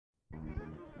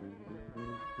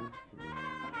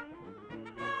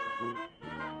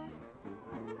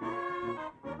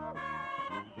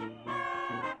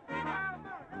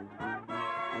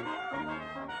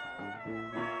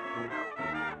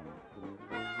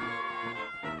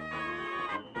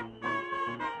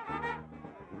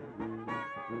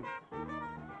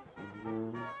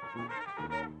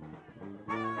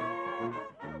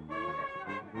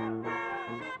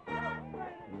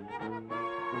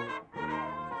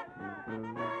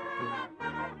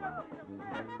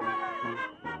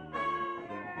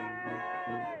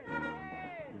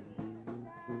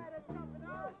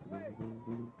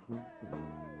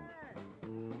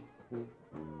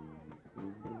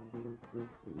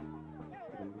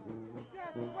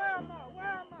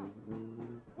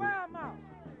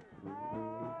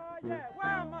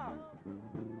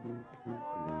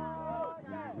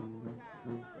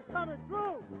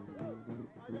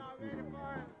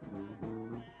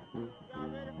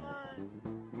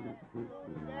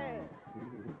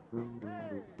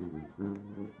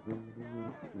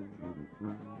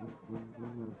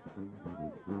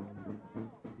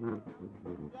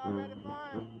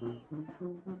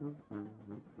My name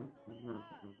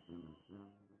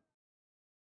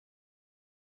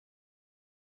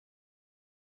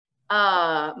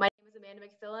is Amanda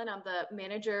McFillin. I'm the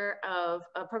manager of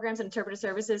programs and interpretive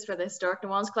services for the Historic New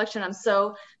Orleans Collection. I'm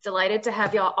so delighted to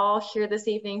have y'all all here this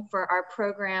evening for our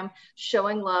program,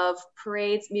 Showing Love,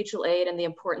 Parades, Mutual Aid, and the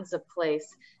Importance of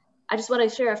Place. I just want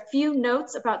to share a few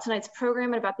notes about tonight's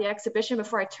program and about the exhibition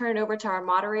before I turn it over to our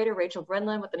moderator, Rachel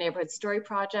Brenlin with the Neighborhood Story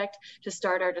Project, to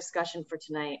start our discussion for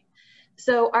tonight.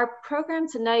 So our program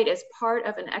tonight is part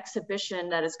of an exhibition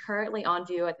that is currently on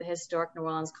view at the Historic New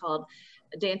Orleans called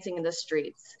Dancing in the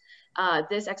Streets.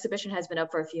 This exhibition has been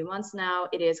up for a few months now.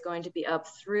 It is going to be up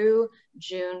through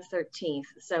June 13th.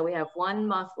 So we have 1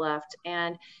 month left.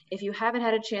 And if you haven't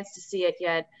had a chance to see it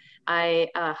yet, I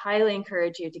highly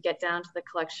encourage you to get down to the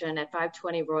collection at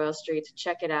 520 Royal Street to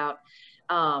check it out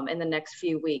in the next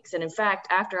few weeks. And in fact,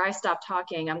 after I stop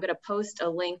talking, I'm going to post a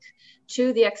link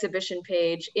to the exhibition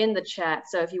page in the chat.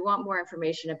 So if you want more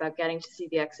information about getting to see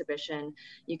the exhibition,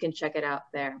 you can check it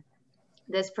out there.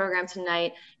 This program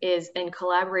tonight is in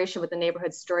collaboration with the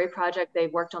Neighborhood Story Project.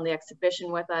 They've worked on the exhibition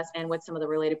with us and with some of the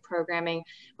related programming.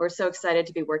 We're so excited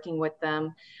to be working with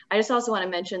them. I just also want to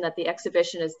mention that the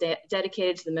exhibition is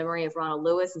dedicated to the memory of Ronald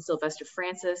Lewis and Sylvester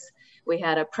Francis. We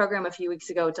had a program a few weeks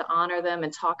ago to honor them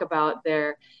and talk about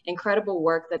their incredible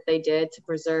work that they did to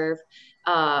preserve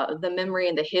the memory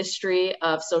and the history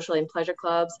of social and pleasure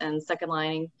clubs and second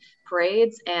lining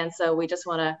parades. And so we just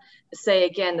want to say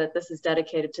again that this is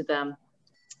dedicated to them.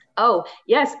 Oh,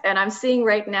 yes, and I'm seeing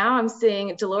right now, I'm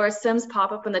seeing Dolores Sims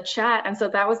pop up in the chat. And so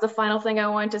that was the final thing I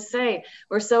wanted to say.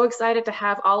 We're so excited to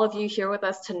have all of you here with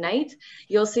us tonight.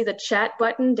 You'll see the chat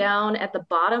button down at the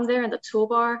bottom there in the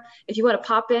toolbar. If you want to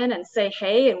pop in and say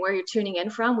hey and where you're tuning in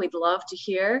from, we'd love to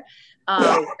hear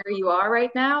where you are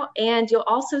right now. And you'll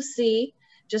also see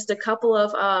just a couple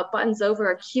of buttons over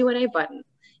a Q&A button.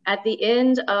 At the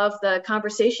end of the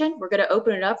conversation, we're going to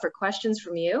open it up for questions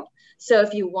from you. So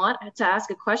if you want to ask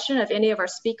a question of any of our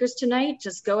speakers tonight,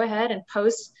 just go ahead and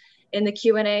post in the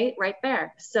Q&A right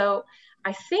there. So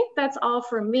I think that's all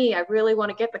for me. I really want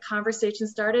to get the conversation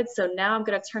started. So now I'm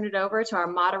going to turn it over to our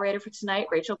moderator for tonight,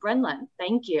 Rachel Brenlin.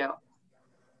 Thank you.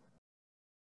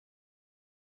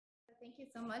 Thank you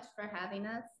so much for having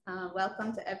us.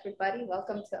 Welcome to everybody.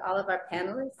 Welcome to all of our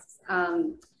panelists.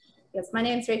 Yes, my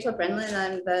name is Rachel Brenlin.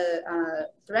 I'm the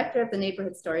director of the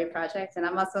Neighborhood Story Project, and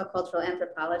I'm also a cultural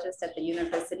anthropologist at the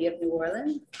University of New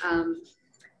Orleans,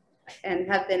 and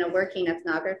have been a working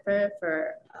ethnographer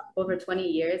for over 20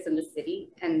 years in the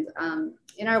city. And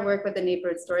in our work with the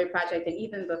Neighborhood Story Project, and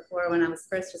even before when I was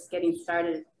first just getting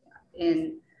started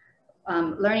in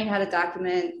learning how to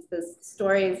document the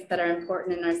stories that are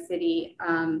important in our city,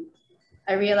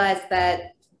 I realized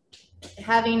that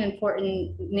having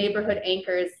important neighborhood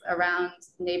anchors around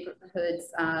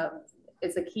neighborhoods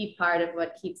is a key part of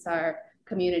what keeps our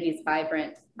communities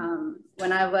vibrant.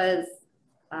 When I was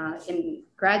in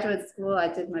graduate school,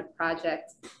 I did my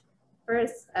project,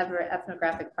 first ever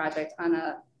ethnographic project on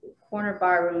a corner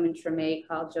bar room in Treme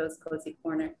called Joe's Cozy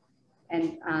Corner,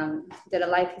 and did a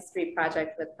life history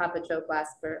project with Papa Joe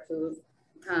Glasper, who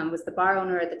was the bar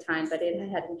owner at the time, but it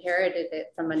had inherited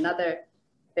it from another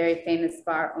very famous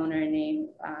bar owner named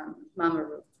Mama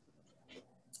Ruth,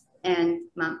 and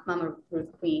Mama Ruth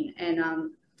Queen.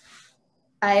 And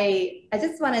I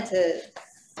just wanted to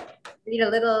read a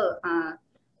little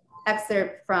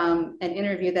excerpt from an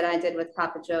interview that I did with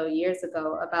Papa Joe years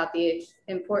ago about the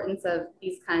importance of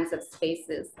these kinds of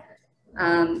spaces.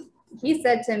 He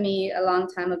said to me a long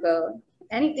time ago,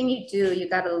 anything you do, you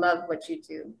gotta love what you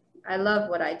do. I love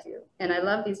what I do. And I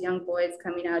love these young boys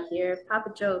coming out here.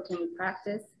 Papa Joe, can we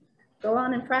practice? Go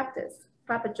on and practice.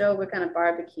 Papa Joe, we're gonna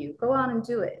barbecue. Go on and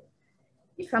do it.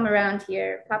 You come around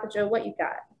here, Papa Joe, what you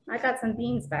got? I got some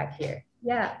beans back here.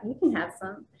 Yeah, you can have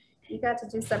some. You got to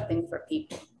do something for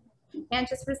people. You can't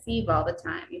just receive all the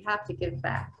time. You have to give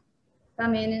back.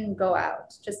 Come in and go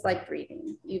out, just like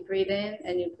breathing. You breathe in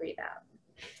and you breathe out.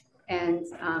 And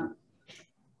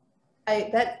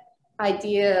that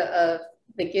idea of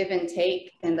the give and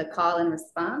take and the call and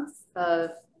response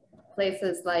of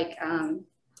places like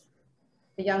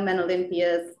the Young Men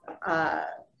Olympia's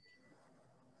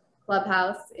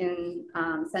clubhouse in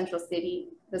Central City,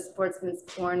 the Sportsman's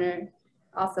Corner,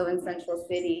 also in Central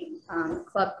City,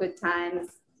 Club Good Times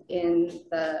in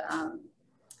the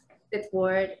 5th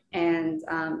Ward, and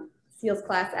Seals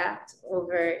Class Act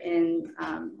over in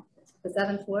the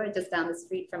 7th Ward, just down the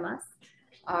street from us,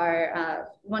 are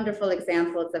wonderful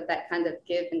examples of that kind of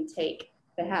give and take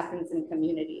that happens in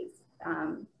communities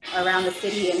around the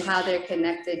city, and how they're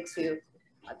connected to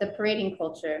the parading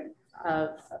culture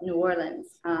of New Orleans.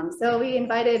 So we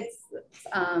invited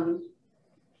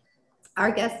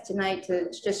our guests tonight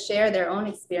to just share their own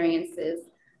experiences.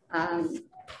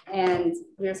 And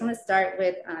we're going to start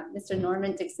with Mr.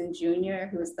 Norman Dixon Jr.,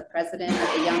 who is the president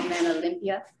of the Young Men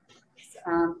Olympia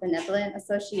Benevolent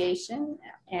Association.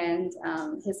 And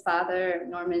his father,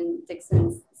 Norman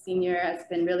Dixon Sr., has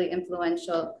been really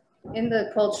influential in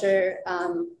the culture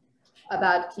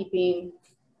about keeping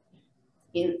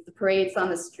the parades on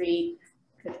the street,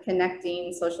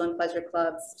 connecting social and pleasure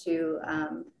clubs to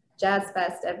Jazz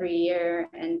Fest every year,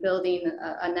 and building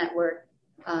a network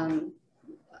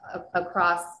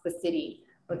across the city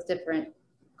with different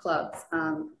clubs.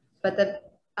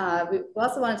 But we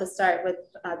also wanted to start with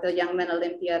the Young Men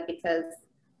Olympia because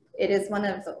it is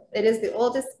the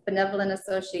oldest benevolent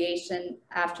association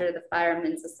after the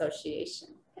Firemen's Association.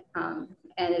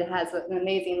 And it has an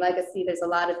amazing legacy. There's a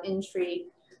lot of intrigue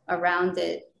around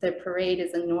it. The parade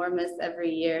is enormous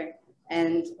every year.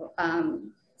 And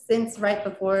since right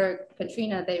before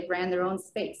Katrina, they ran their own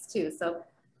space too. So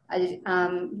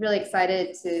I'm really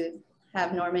excited to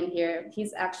have Norman here.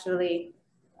 He's actually,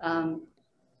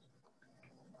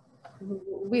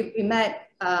 we met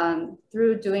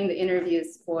through doing the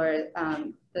interviews for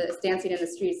the Dancing in the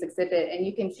Streets exhibit, and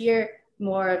you can hear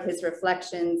more of his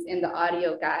reflections in the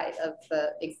audio guide of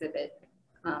the exhibit.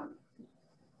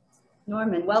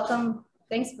 Norman, welcome.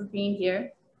 Thanks for being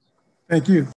here. Thank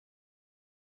you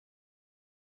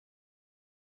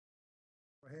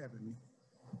for having me.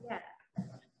 Yeah.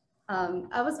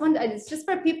 I was wondering, it's just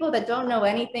for people that don't know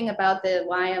anything about the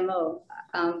YMO,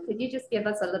 could you just give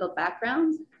us a little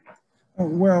background?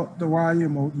 Well, the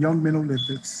YMO, Young Men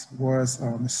Olympics, was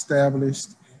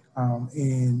established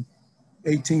in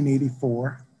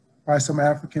 1884 by some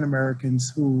African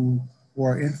Americans who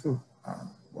were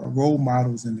role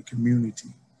models in the community,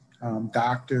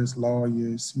 doctors,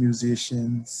 lawyers,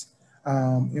 musicians.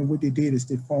 And what they did is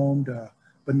they formed a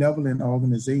benevolent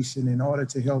organization in order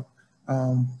to help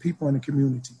people in the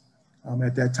community.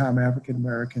 At that time, African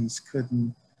Americans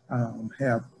couldn't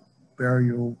have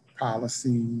burial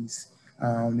policies.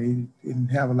 They didn't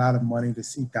have a lot of money to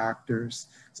see doctors.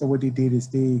 So what they did is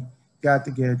they got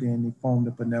together and they formed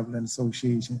a benevolent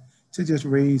association to just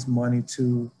raise money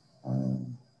to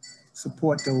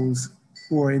support those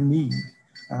who are in need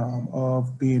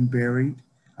of being buried,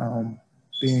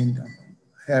 having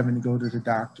to go to the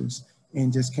doctors,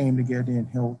 and just came together and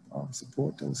helped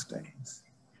support those things.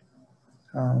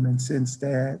 And since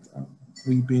that,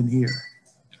 we've been here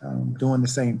doing the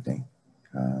same thing.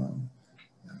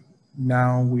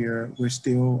 Now we're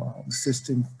still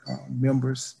assisting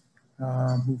members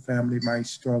who family might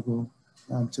struggle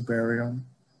to bury them.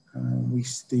 We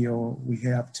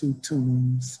have 2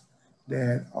 tombs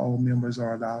that all members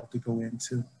are allowed to go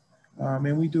into.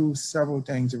 And we do several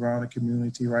things around the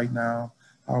community right now.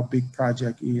 Our big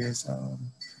project is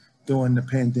during the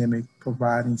pandemic,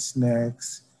 providing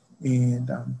snacks and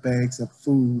bags of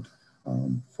food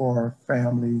for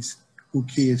families whose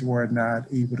kids were not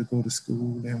able to go to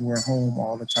school and were home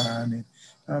all the time.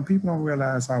 And people don't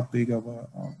realize how big of a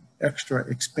extra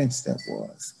expense that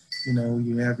was. You know,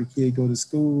 you have your kid go to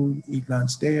school, eat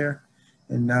lunch there,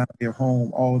 and now they're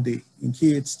home all day. And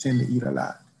kids tend to eat a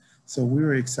lot. So we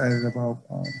were excited about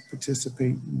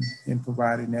participating in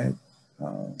providing that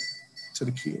to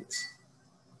the kids.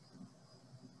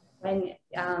 When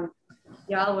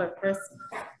y'all were first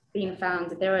being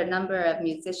founded, there were a number of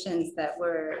musicians that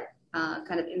were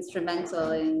kind of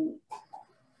instrumental in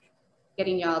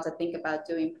getting y'all to think about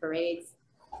doing parades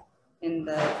in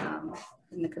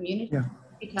the community. Yeah.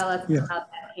 Can you tell us how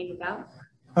that came about?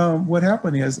 What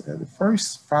happened is the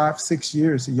first 5-6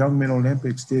 years, the Young Men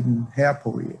Olympics didn't have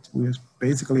parades. We was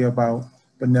basically about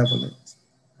benevolence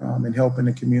and helping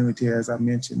the community, as I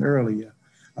mentioned earlier.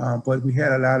 But we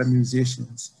had a lot of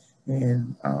musicians,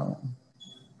 and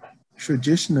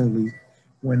traditionally,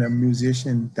 when a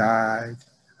musician died,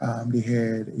 they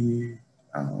had a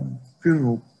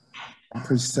funeral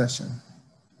procession,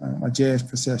 a jazz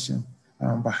procession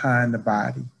behind the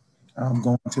body,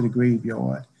 going to the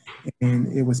graveyard. And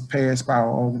it was passed by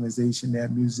our organization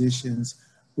that musicians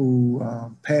who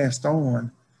passed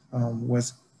on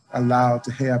was allowed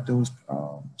to have those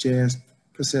jazz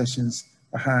processions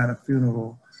behind a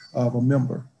funeral of a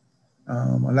member.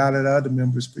 A lot of the other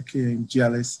members became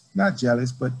jealous, not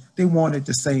jealous, but they wanted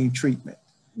the same treatment.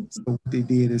 So what they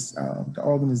did is the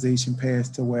organization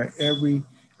passed to where every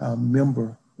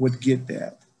member would get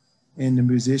that. And the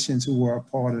musicians who were a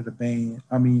part of the band,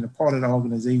 a part of the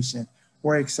organization,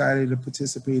 were excited to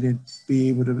participate and be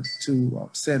able to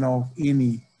send off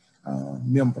any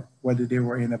member, whether they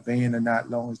were in a band or not,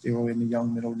 as long as they were in the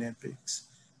Young Men Olympics.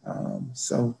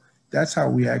 So that's how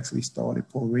we actually started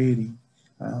parading.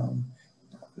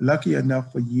 Lucky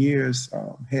enough, for years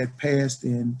had passed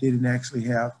and didn't actually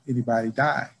have anybody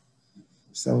die.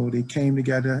 So they came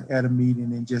together at a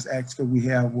meeting and just asked, could we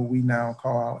have what we now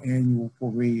call our annual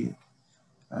parade?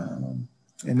 And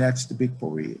that's the big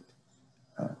parade.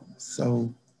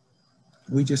 So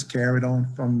we just carried on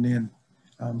from then,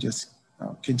 just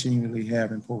continually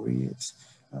having parades.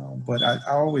 But I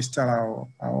always tell our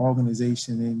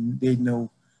organization, and they know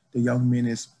the young men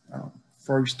is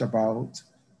first about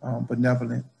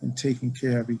benevolent and taking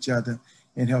care of each other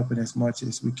and helping as much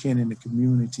as we can in the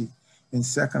community. And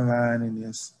second line in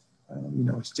this, you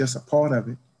know, it's just a part of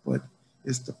it, but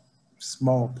it's the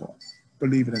small part,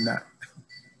 believe it or not.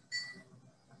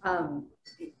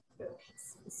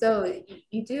 So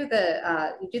you do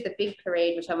the big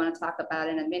parade, which I want to talk about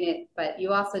in a minute, but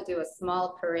you also do a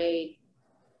small parade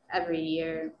every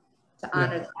year to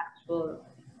honor the actual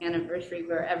anniversary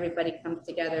where everybody comes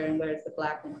together and wears the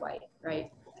black and white, right?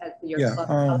 At your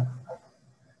club.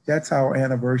 That's our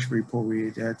anniversary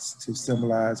parade. That's to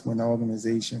symbolize when the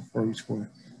organization first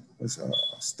was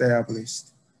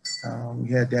established. We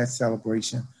had that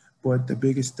celebration. But the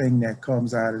biggest thing that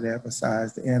comes out of that,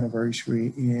 besides the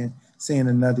anniversary and seeing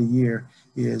another year,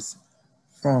 is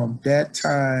from that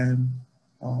time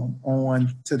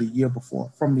on to the year before.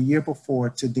 From the year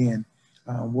before to then,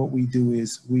 what we do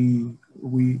is we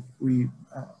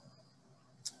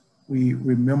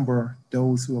remember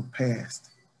those who have passed.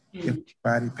 If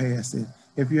anybody passed it.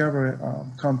 If you ever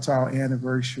come to our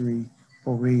anniversary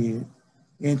parade,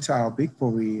 into our big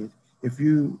parade,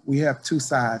 we have two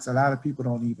sides. A lot of people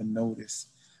don't even notice.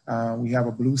 We have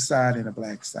a blue side and a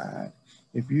black side.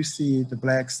 If you see the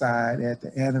black side at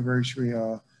the anniversary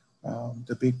of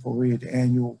the big parade, the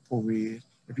annual parade,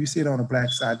 if you see it on the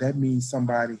black side, that means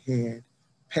somebody had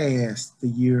passed the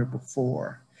year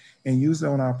before. And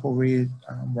usually on our parade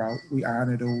route, we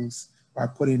honor those by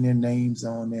putting their names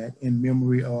on that in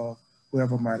memory of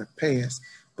whoever might have passed.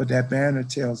 But that banner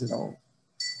tells it all.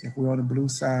 If we're on the blue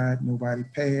side, nobody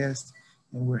passed,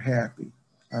 and we're happy.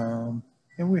 And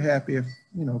we're happy if,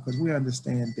 you know, because we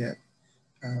understand that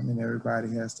and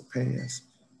everybody has to pass.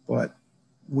 But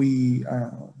we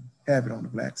have it on the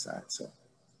black side, so.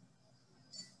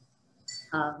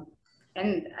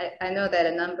 And I know that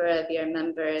a number of your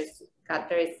members got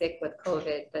very sick with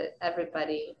COVID, but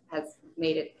everybody has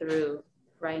made it through,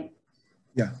 right?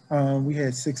 Yeah, we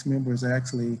had 6 members,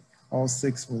 actually, all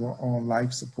 6 were on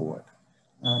life support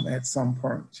at some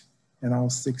point, and all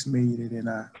 6 made it. And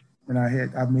I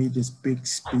made this big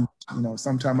speech. You know,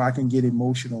 sometimes I can get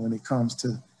emotional when it comes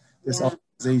to this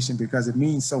organization because it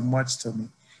means so much to me.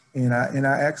 And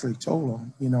I actually told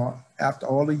them, you know, after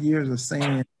all the years of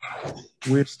saying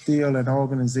we're still an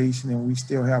organization and we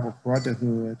still have a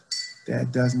brotherhood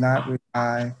that does not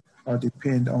rely or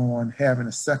depend on having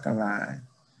a second line.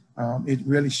 It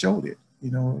really showed it.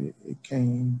 You know, it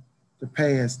came to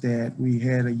pass that we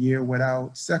had a year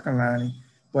without second lining,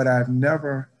 but I've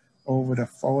never, over the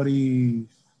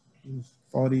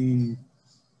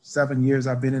 47 years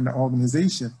I've been in the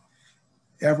organization,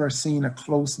 ever seen a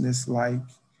closeness like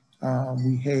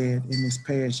we had in this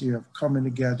past year of coming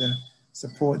together,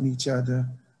 supporting each other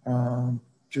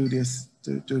through this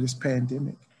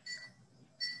pandemic.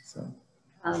 So,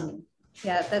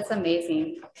 yeah, that's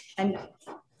amazing. And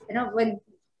you know, when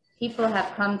people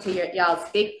have come to y'all's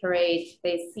big parade,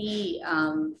 they see,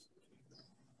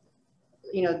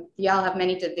 you know, y'all have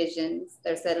many divisions.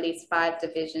 There's at least 5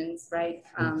 divisions, right?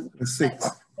 6.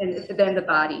 And then the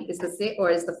body is the 6, or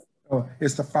is the? Oh,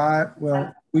 it's the 5.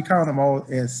 Well, we count them all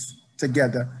as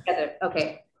together. Together,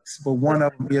 okay. But one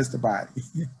of them is the body.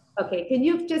 Okay, can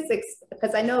you just,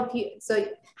 because I know, so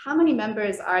how many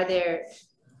members are there?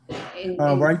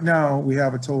 Right now, we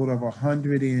have a total of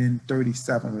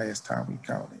 137 last time we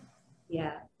counted.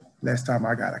 Yeah. Last time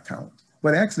I got a count.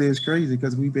 But actually, it's crazy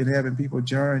because we've been having people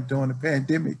join during the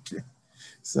pandemic.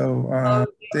 So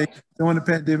during the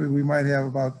pandemic, we might have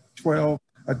about 12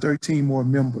 or 13 more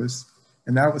members.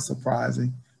 And that was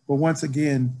surprising. But once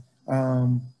again,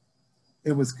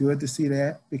 it was good to see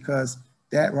that because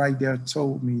that right there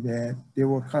told me that they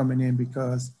were coming in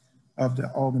because of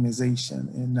the organization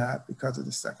and not because of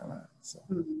the second line. So.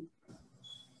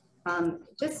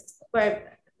 Just for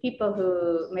people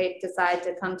who may decide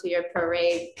to come to your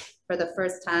parade for the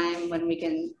first time when we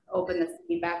can open the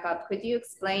city back up, could you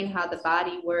explain how the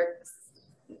body works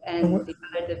and the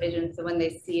other divisions so when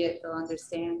they see it, they'll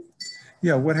understand?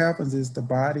 Yeah, what happens is the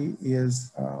body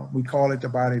is, we call it the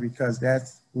body because that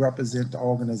represents the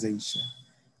organization.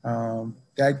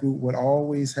 That group would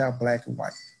always have black and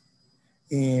white.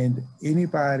 and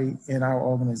anybody in our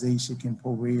organization can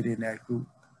parade in that group.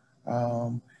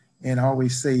 And I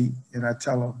always say, and I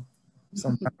tell them,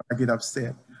 sometimes I get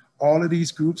upset, all of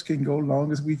these groups can go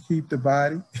long as we keep the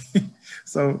body.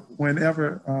 So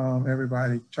whenever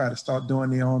everybody try to start doing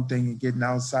their own thing and getting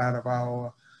outside of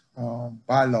our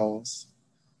bylaws,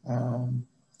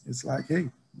 it's like, hey,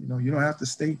 you know, you don't have to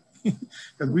stay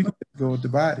because we can go with the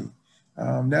body.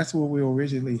 That's what we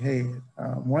originally had.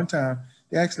 One time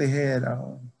they actually had,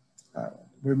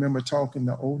 remember talking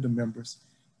to older members,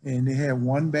 and they had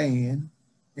one band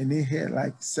and they had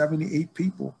like 78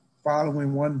 people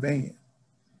following one band.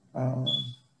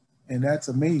 And that's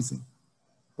amazing.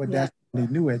 But yeah, that's what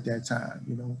they knew at that time,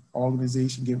 you know,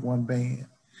 organization get one band.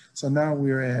 So now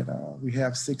we're at, we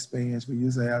have 6 bands. We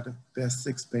usually have the best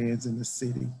 6 bands in the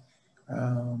city.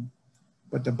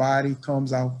 But the body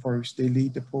comes out first. They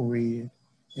lead the parade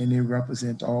and they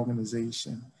represent the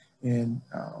organization. And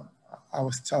I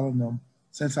was telling them,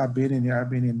 since I've been in here, I've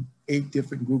been in 8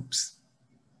 different groups.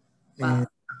 Wow. And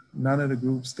none of the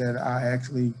groups that I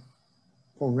actually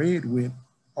parade with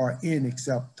are in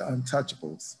except the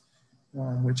Untouchables,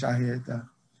 which I had the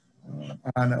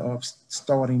honor of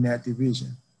starting that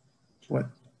division. But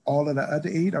all of the other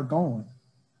 8 are gone.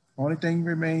 Only thing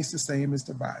remains the same as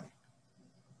the body.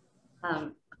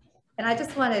 And I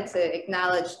just wanted to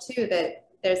acknowledge too that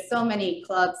there's so many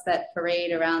clubs that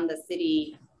parade around the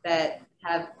city that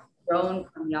have grown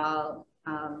from y'all,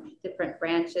 different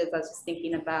branches. I was just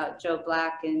thinking about Joe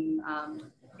Black and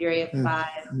Furious 5.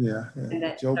 Yeah.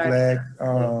 Joe Black,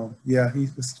 yeah, he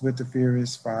was with the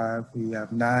Furious 5. We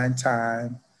have 9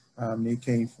 Time. They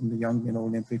came from the Young Men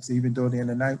Olympics, even though they're in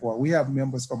the Night War. We have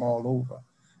members from all over.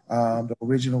 The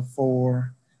original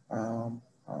 4,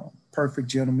 Perfect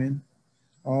Gentlemen.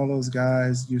 All those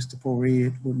guys used to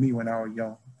parade with me when I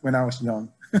was young.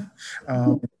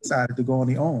 Decided to go on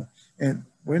their own. And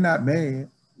we're not mad.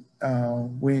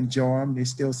 We enjoy them. They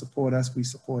still support us. We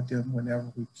support them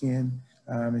whenever we can.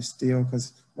 And still,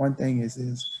 because one thing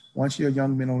is once you're a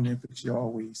Young Men Olympics, you're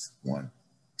always one.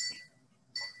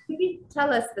 Can you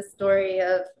tell us the story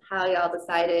of how y'all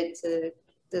decided to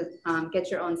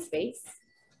get your own space?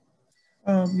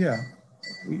 Yeah.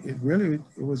 It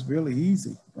was really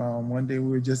easy. One day we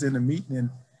were just in a meeting,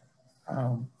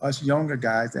 and us younger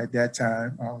guys at that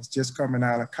time, I was just coming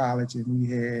out of college, and we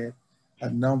had a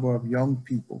number of young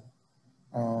people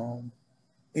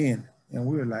in, and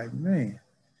we were like, man,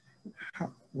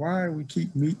 why we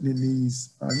keep meeting in these,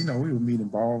 you know, we were meeting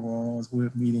barrooms, we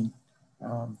were meeting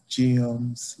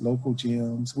gyms, local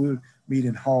gyms, we would meet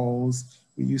in halls.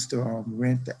 We used to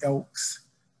rent the Elks.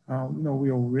 You know, we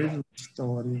originally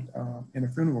started in a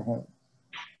funeral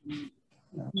home.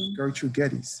 Gertrude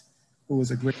Geddes, who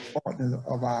was a great partner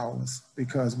of ours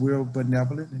because we're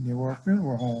benevolent and they were a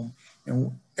funeral home.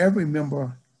 And every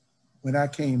member, when I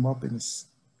came up in the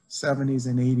 70s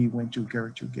and 80s, went to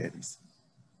Gertrude Geddes.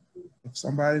 If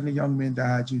somebody in the Young Men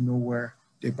died, you know where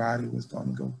their body was going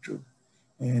to go through.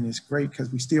 And it's great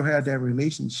because we still have that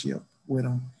relationship with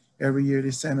them. Every year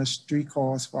they send us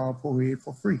streetcars for our parade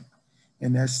for free.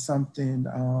 And that's something,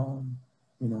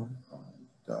 you know,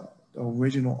 the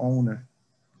original owner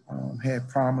had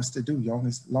promised to do.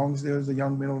 As long as there was a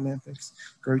Young Men Olympics,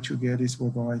 Gertrude Geddes were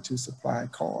going to supply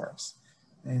cars.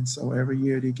 And so every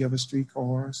year they give us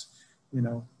streetcars, you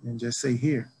know, and just say,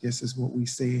 here, this is what we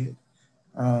said.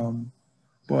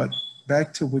 But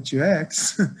back to what you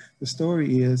asked, the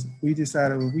story is we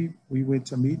decided we went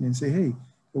to a meeting and said, hey,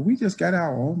 but we just got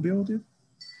our own building.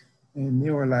 And they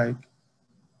were like,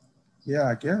 yeah,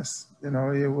 I guess, you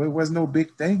know, it was no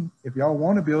big thing. If y'all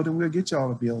want a building, we'll get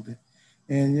y'all a building.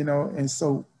 And, you know, and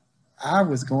so I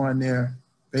was going there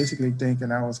basically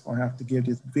thinking I was going to have to give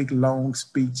this big, long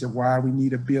speech of why we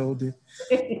need a building.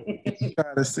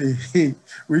 Try to say, hey,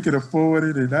 we could afford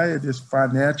it. And I had this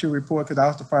financial report because I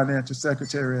was the financial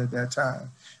secretary at that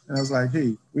time. And I was like,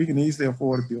 hey, we can easily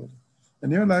afford a building.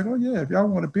 And they were like, oh, yeah, if y'all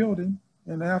want a building.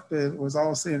 And after it was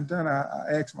all said and done, I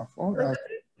asked my father, I was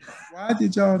like, why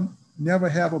did y'all never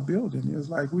have a building? It was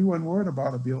like, we weren't worried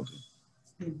about a building.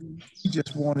 We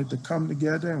just wanted to come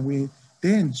together, and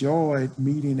they enjoyed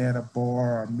meeting at a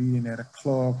bar or meeting at a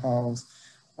clubhouse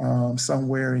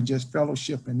somewhere and just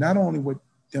fellowshipping, not only with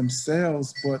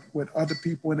themselves, but with other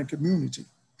people in the community.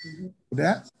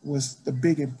 That was the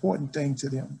big important thing to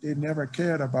them. They never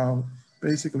cared about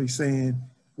basically saying,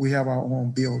 we have our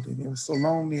own building. It was so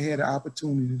long they had the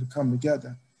opportunity to come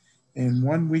together. And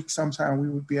one week, sometime we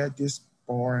would be at this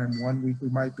bar, and one week we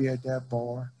might be at that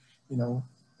bar, you know,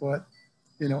 but,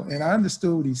 you know, and I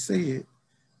understood what he said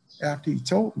after he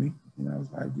told me, and I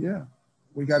was like, yeah,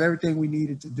 we got everything we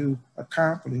needed to do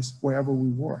accomplished wherever we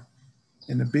were.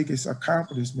 And the biggest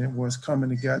accomplishment was coming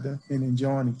together and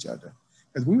enjoying each other.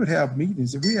 Because we would have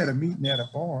meetings. If we had a meeting at a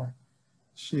bar,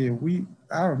 shit,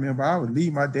 I remember I would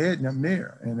leave my dad and them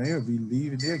there, and they would be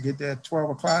leaving. They'd get there at 12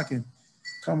 o'clock and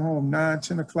come home 9,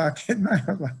 10 o'clock at night.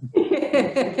 I'm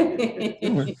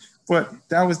like, but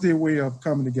that was their way of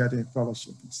coming together and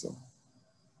fellowshipping. So,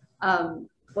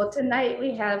 well, tonight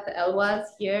we have the Elloies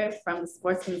here from the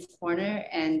Sportsman's Corner,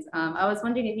 and I was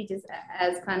wondering if you just,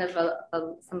 as kind of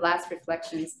some last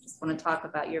reflections, just want to talk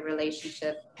about your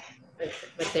relationship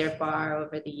with their bar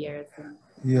over the years.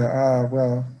 Yeah,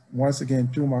 well, once again,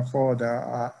 through my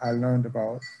father, I learned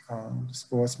about the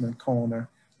Sportsman Corner.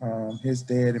 His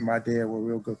dad and my dad were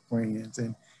real good friends,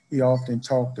 and he often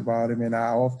talked about him, and I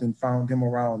often found him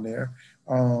around there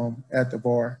at the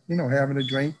bar, you know, having a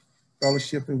drink,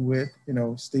 fellowshipping with, you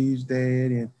know, Steve's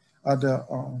dad and other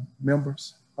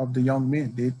members of the young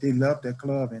men. They love that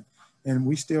club, and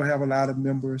we still have a lot of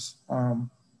members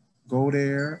go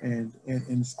there, and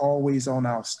it's always on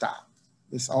our stop.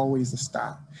 It's always a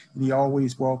stop. And he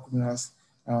always welcomed us.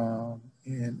 One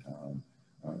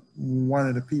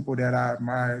of the people that I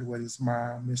admired was his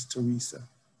mom, Miss Teresa,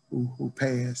 who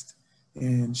passed.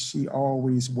 And she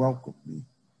always welcomed me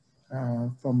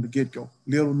from the get-go.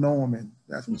 Little Norman,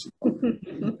 that's what she called me.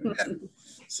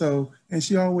 So, and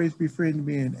she always befriended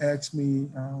me and asked me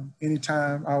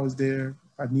anytime I was there,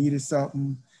 if I needed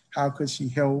something, how could she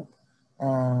help?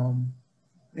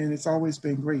 And it's always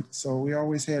been great. So we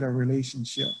always had a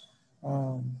relationship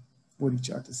with each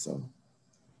other. So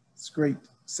it's great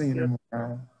seeing him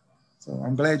around. So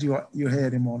I'm glad you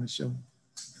had him on the show.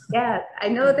 Yeah, I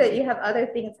know that you have other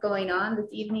things going on this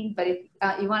evening, but if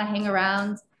you want to hang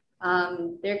around,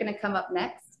 they're going to come up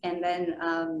next, and then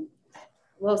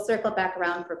we'll circle back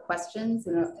around for questions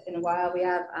in a while. We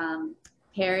have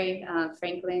Perry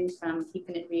Franklin from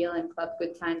Keeping It Real and Club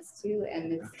Good Times too,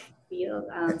 and Ms.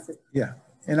 Field. Yeah.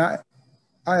 And I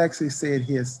actually said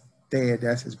his dad,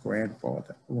 that's his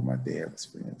grandfather, who my dad was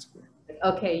friends with.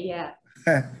 Okay, yeah.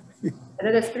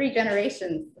 There's 3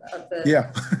 generations of the.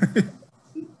 Yeah.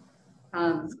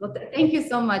 Well, thank you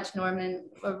so much,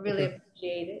 Norman. I really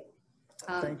appreciate it.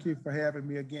 Thank you for having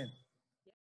me again.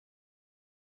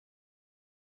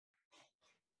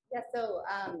 Yeah, so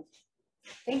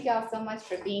thank y'all so much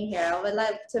for being here. I would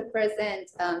like to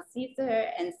present Caesar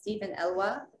and Stephen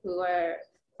Elloie, who are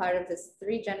part of this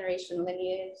 3-generation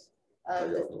lineage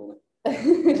of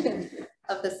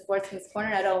the Sportsman's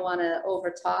Corner. I don't want to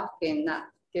overtalk and not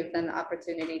give them the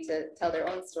opportunity to tell their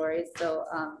own stories. So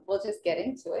we'll just get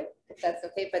into it, if that's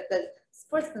okay. But the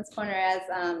Sportsman's Corner, as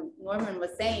Norman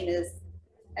was saying, is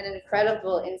an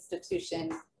incredible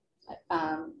institution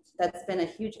that's been a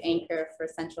huge anchor for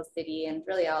Central City and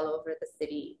really all over the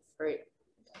city for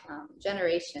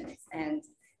generations. And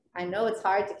I know it's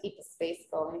hard to keep a space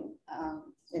going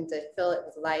and to fill it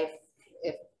with life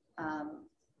if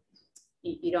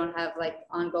you don't have like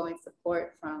ongoing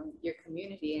support from your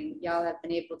community, and y'all have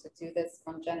been able to do this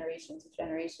from generation to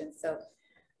generation. So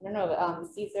I don't know,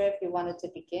 Caesar, if you wanted to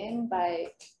begin by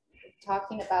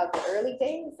talking about the early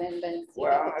days, and then.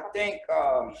 Well, I think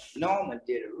Norman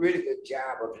did a really good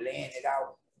job of laying it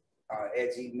out,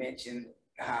 as he mentioned,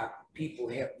 how people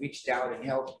have reached out and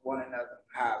helped one another,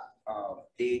 how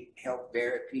they helped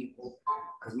bury people,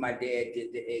 because my dad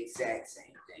did the exact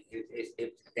same thing.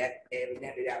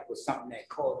 Evidently that was something that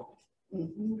caught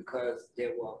him, because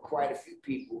there were quite a few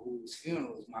people whose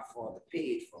funerals my father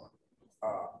paid for,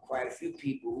 quite a few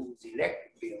people whose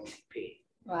electric bills he paid.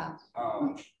 Wow.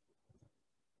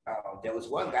 There was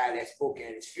one guy that spoke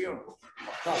at his funeral,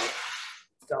 a fellow,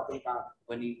 talking about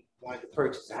when he wanted to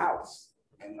purchase a house,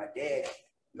 and my dad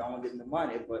loaned him the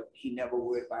money, but he never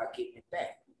worried about getting it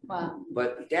back. Wow.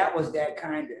 But that was that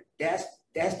kind of, that's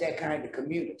that kind of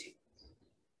community.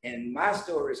 And my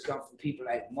stories come from people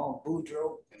like Mom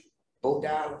Boudreaux and Bo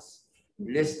Dallas,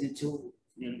 listening to,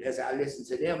 you know, as I listened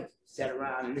to them, sat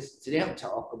around and listened to them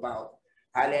talk about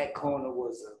how that corner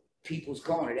was a people's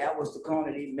corner. That was the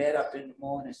corner they met up in the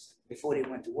mornings before they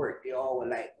went to work. They all were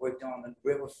like worked on the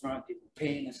riverfront. They were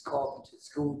painters, carpenters,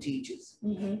 school teachers.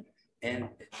 And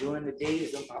during the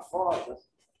days of my father,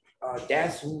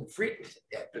 that's who frequented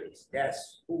that place.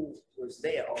 That's who was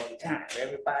there all the time.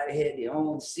 Everybody had their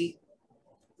own seat.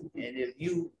 And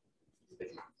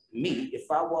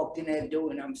if I walked in that door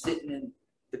and I'm sitting in,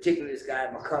 particularly this guy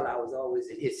McCullough, I was always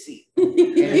in his seat.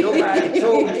 And nobody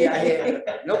told me I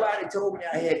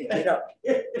had to get up.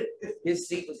 His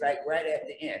seat was like right at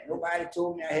the end. Nobody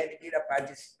told me I had to get up. I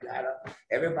just got up.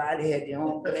 Everybody had their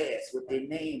own glass with their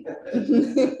name on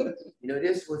it. You know,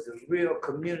 this was a real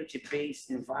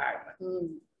community-based environment.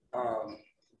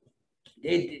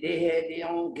 They had their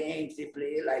own games they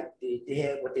played, like they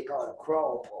had what they call a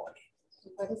crawl party.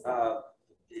 What is that?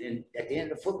 And at the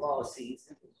end of football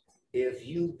season, if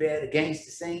you bet against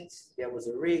the Saints, there was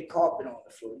a red carpet on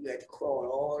the floor. You had to crawl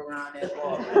all around that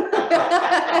ball.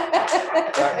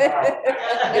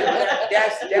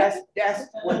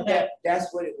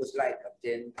 That's what it was like up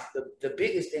there. The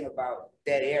biggest thing about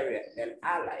that area that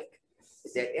I like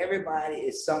is that everybody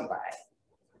is somebody.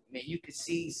 I mean, you can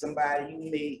see somebody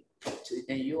you may,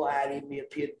 in your eye, it may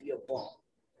appear to be a bum.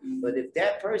 But if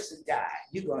that person died,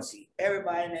 you're gonna see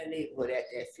everybody in that neighborhood at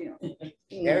that funeral.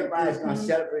 Everybody's gonna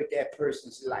celebrate that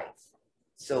person's life.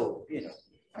 So, you know.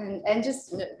 And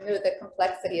just know the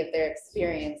complexity of their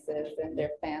experiences and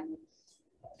their family.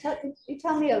 Can you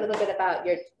tell me a little bit about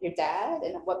your dad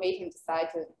and what made him decide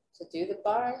to do the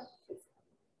bar?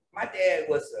 My dad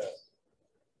was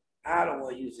I don't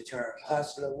want to use the term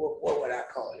hustler. What would I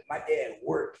call it? My dad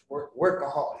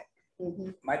workaholic.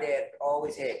 My dad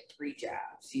always had 3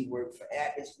 jobs. He worked for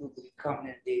Atlas Group, he come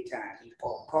in the daytime. He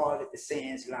called it the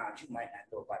Sands Lounge. You might not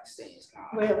know about the Sands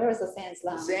Lounge. Where was the Sands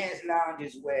Lounge? The Sands Lounge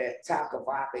is where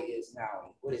Takavaka is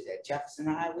now. What is that, Jefferson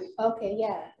Highway? Okay,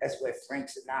 yeah. That's where Frank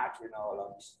Sinatra and all of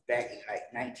them back in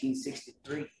like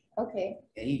 1963. Okay.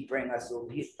 And he'd bring us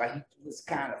over. He was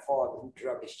kind of father who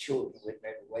drug his children with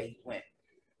him everywhere he went.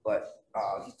 But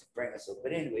he used to bring us over.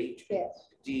 But anyway,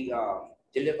 he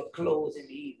deliver clothes in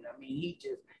the evening. I mean,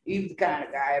 he was the kind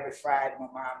of guy every Friday my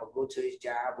mom would go to his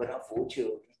job with her 4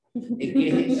 children and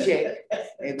get his check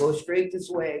and go straight to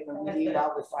swag and we leave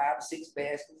out with 5 or 6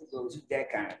 baskets of clothes. He's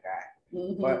that kind of guy.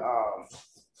 But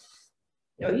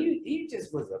you know, he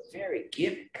just was a very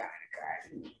giving kind of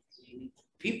guy.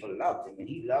 People loved him and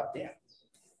he loved them.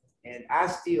 And I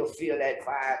still feel that vibe.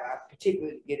 I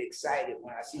particularly get excited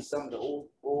when I see some of the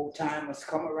old timers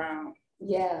come around.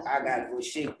 Yeah. I gotta go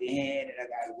shake their hand and I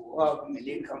gotta go hug them and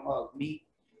they come hug me.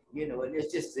 You know, and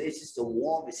it's just the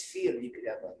warmest feeling you could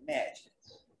ever imagine.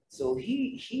 So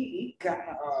he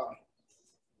kind of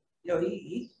you know,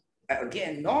 he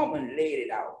again, Norman laid it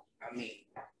out. I mean,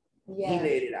 he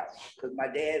laid it out because my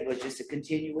dad was just a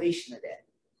continuation of that.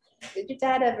 Did your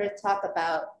dad ever talk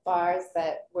about bars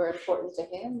that were important to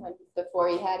him before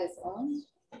he had his own?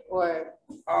 Or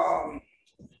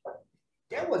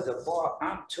there was a bar,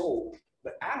 I'm told,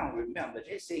 but I don't remember.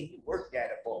 They say he worked at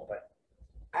a bar, but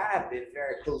I've been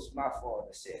very close to my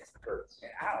father since birth,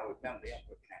 and I don't remember him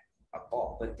working at a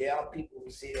bar. But there are people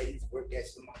who say that he's worked at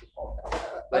some other bar,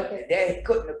 but that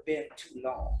couldn't have been too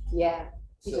long. Yeah,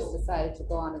 he just decided to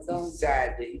go on his own. He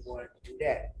decided that he wanted to do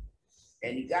that.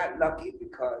 And he got lucky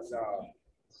because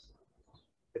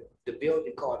the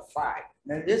building caught fire.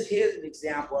 Now here's an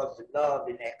example of the love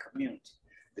in that community.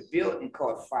 The building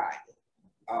caught fire.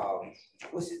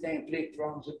 What's his name? Played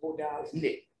drums with Bo Dallas?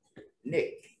 Nick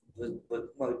was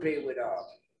he played with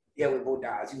with Bo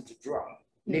Dallas. He was a drummer.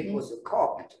 Nick was a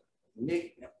carpenter.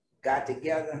 Nick got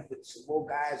together with some more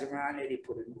guys around there. They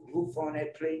put a new roof on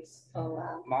that place. Oh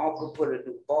wow. My uncle put a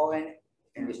new bar in it.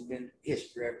 And it's been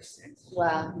history ever since.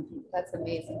 Wow, that's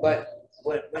amazing. But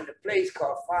when the place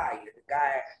caught fire, the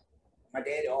guy, my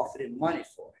daddy offered him money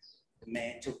for it. The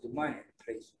man took the money and the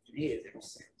place has been his ever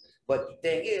since. But the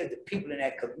thing is, the people in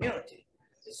that community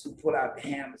is who put out the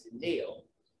hammers and nails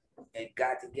and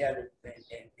got together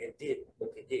and did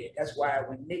what they did. That's why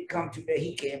when Nick come to there,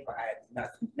 he can't buy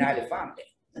nothing. Not if I'm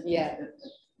there. Yeah.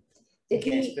 He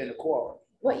can't spend a quarter.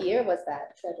 What year was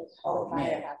that? Oh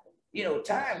man. Happened? You know,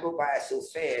 time go by so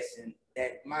fast, and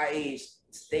at my age,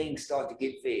 things start to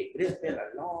get vague. But it's been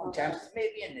a long time,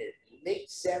 maybe in the late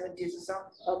 70s or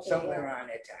something, somewhere around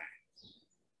that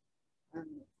time.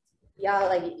 Y'all,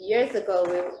 like years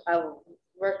ago, I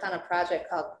worked on a project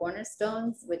called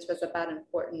Cornerstones, which was about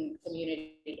important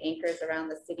community anchors around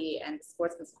the city, and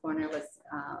Sportsman's Corner was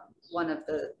one of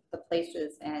the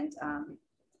places. And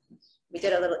we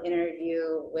did a little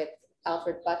interview with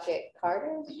Alfred Bucket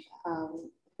Carter,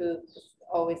 who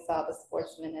always saw the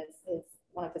Sportsman as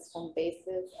one of his home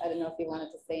bases. I don't know if you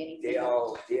wanted to say anything. They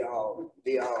all.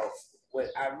 Well,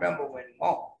 I remember when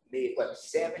Monk made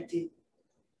 70.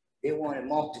 They wanted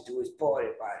Monk to do his party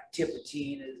by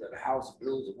Tippertina's or the House of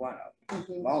Blues or one of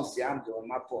them. Monk said, I'm doing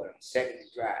my party on 2nd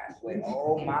and Drive where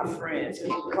all my friends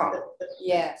can come.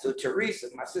 Yeah. So Teresa,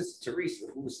 my sister Teresa,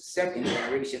 who was the 2nd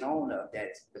generation owner of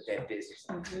that business,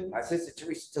 my sister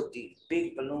Teresa took these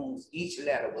big balloons. Each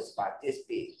letter was about this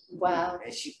big. Wow.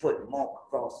 And she put Monk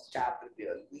across the top of the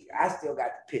building. I still got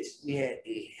the pictures. We had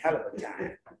a hell of a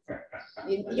time.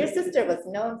 Your sister was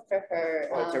known for her.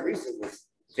 Teresa was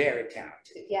very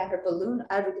talented. Yeah, her balloon.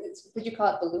 Would you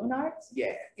call it balloon art?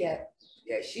 Yeah. Yeah.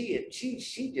 Yeah.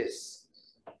 She just.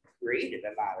 created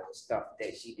a lot of the stuff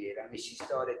that she did. I mean, she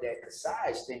started that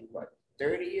Cassage thing, what,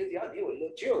 30 years young? They were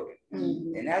little children.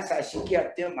 And that's how she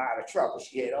kept them out of trouble.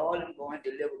 She had all them going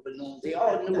to deliver balloons. They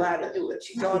all knew how to do it.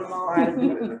 She taught them all how to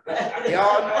do it. They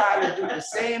all know how to do the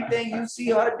same thing you see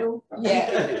her do.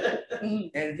 Yeah.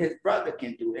 And his brother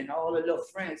can do it. And all the little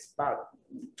friends, about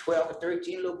 12 or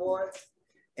 13 little boys.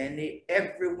 And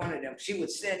every one of them, she would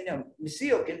send them,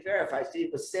 Lucille can verify, she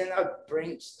would send out,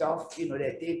 bring stuff, you know,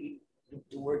 that they do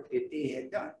the work that they had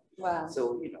done. Wow.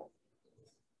 So, you know.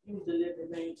 You was delivery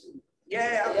man too.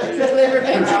 Yeah, I always been delivery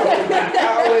man.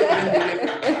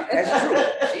 That's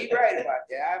true. She's right about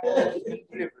that. I've always been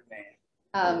delivery man.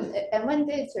 And when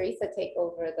did Teresa take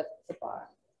over the bar?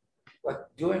 But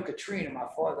during Katrina, my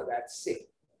father got sick.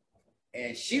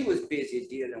 And she was busy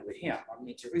dealing with him. I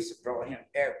mean, Teresa brought him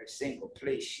every single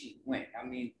place she went. I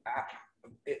mean,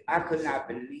 I could not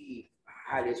believe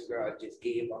how this girl just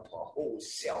gave up her whole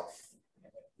self,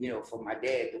 you know, for my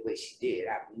dad the way she did.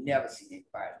 I've never seen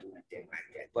anybody do anything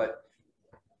like that. But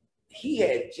he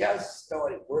had just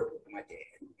started working with my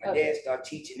dad. My dad started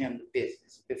teaching him the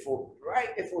business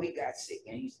right before he got sick.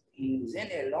 And he was in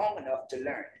there long enough to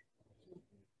learn it.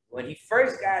 When he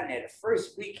first got in there, the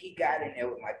first week he got in there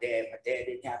with my dad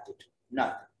didn't have to do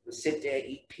nothing. He'd sit there,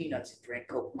 eat peanuts, and drink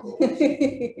Coca-Cola.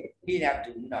 He didn't have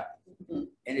to do nothing.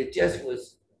 And it just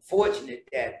was fortunate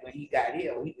that when he got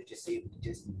here, he was just able to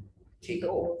just take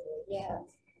over. Yeah.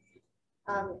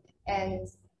 And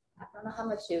I don't know how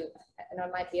much I know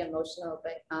it might be emotional,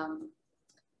 but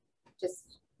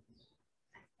just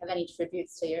have any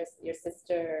tributes to your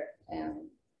sister,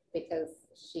 because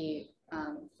she,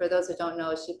 for those who don't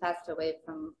know, she passed away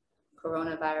from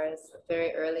coronavirus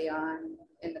very early on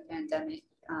in the pandemic,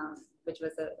 which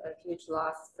was a huge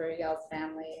loss for y'all's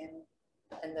family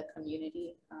and the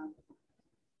community. I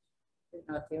don't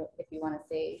know if you want to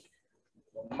say.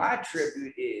 Well, my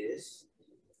tribute is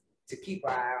to keep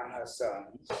an eye on her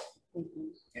sons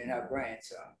and her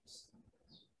grandsons.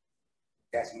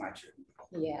 That's my tribute.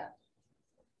 Yeah.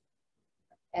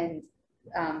 And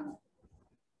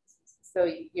so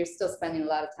you're still spending a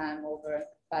lot of time over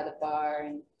by the bar,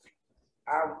 and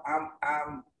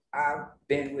I've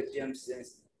been with them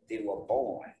since they were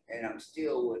born, and I'm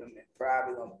still with them, and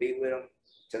probably gonna be with them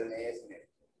till the last minute.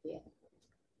 Yeah.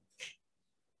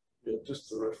 Yeah, just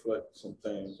to reflect some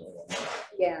things on.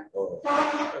 Yeah. At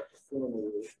the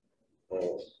funeral,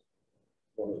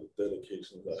 one of the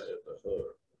dedications I had to her,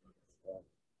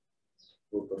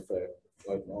 with the fact,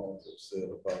 like Mom said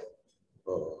about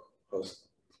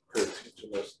her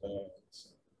teaching us things,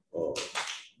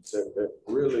 that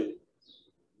really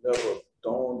never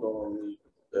dawned on me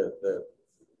that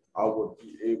I would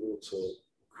be able to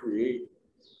create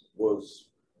was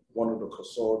one of the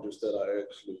corsages that I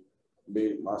actually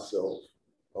made myself,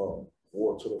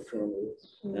 wore to the funeral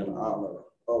in honor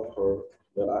of her,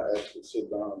 that I actually sit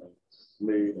down and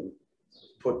made and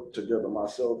put together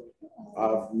myself.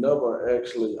 I've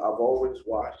always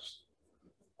watched,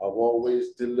 I've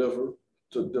always delivered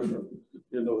to different,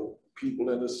 people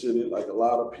in the city, like a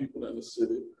lot of people in the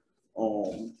city,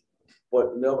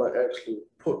 but never actually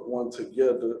put one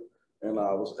together. And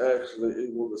I was actually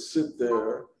able to sit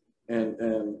there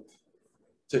and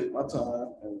take my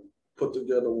time and put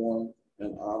together one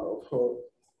in honor of her,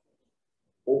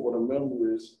 over the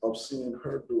memories of seeing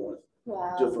her doing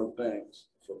different things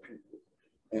for people.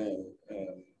 And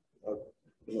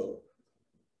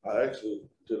I actually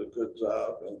did a good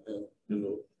job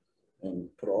and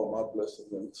put all my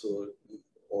blessings into it in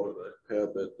order to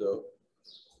have that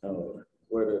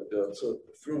where that took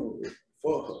the funeral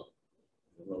for her,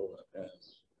 and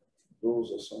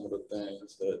those are some of the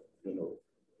things that, will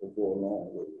go along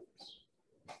with it,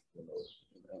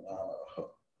 in honor of her.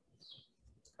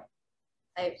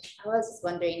 I was just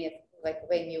wondering if, like,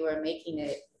 when you were making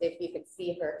it, if you could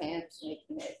see her hands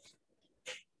making it.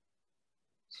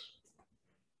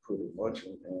 Pretty much,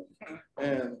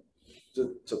 and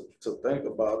to think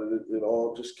about it, it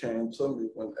all just came to me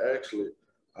when actually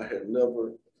I had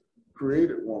never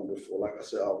created one before. Like I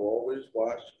said, I've always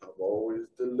watched, I've always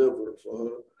delivered for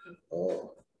her,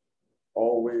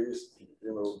 always,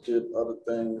 did other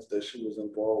things that she was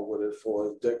involved with as far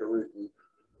as decorating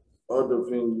other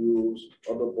venues,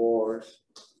 other bars,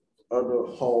 other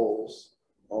halls,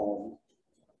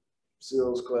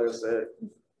 sales class act,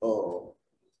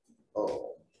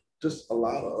 just a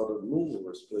lot of other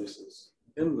numerous places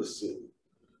in the city,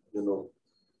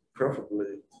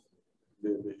 preferably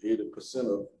maybe 80%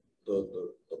 of the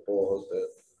bars that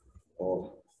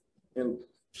are in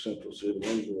Central City,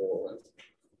 in New Orleans.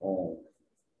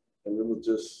 And it was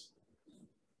just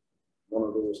one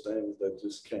of those things that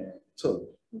just came to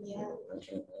me. Yeah.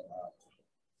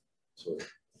 So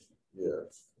yeah,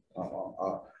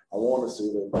 I want to say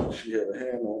that she had a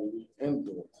hand on me in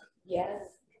doing it.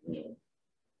 Yes. Yeah.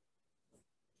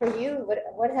 For you,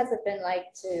 what has it been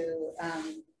like to,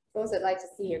 what was it like to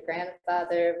see your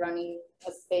grandfather running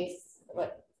a space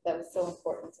that was so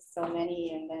important to so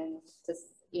many, and then just,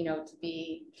 you know, to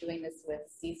be doing this with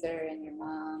Caesar and your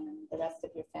mom and the rest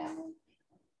of your family?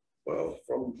 Well,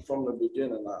 from the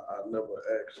beginning, I never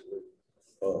actually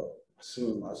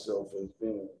seen myself as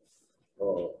being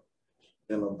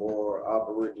in a bar,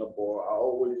 operating a bar. I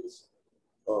always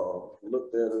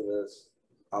looked at it as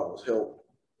I was helping,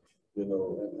 you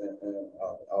know, and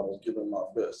I was giving my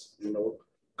best. You know,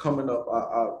 coming up,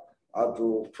 I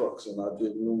drove trucks and I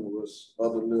did numerous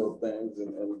other little things,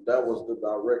 and that was the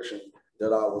direction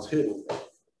that I was heading.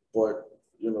 But,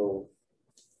 you know,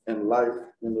 in life,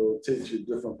 you know, it takes you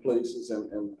different places,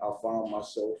 and I found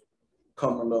myself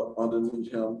coming up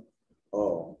underneath him,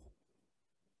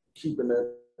 keeping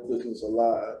that business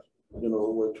alive, you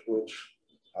know, which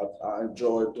I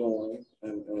enjoy doing,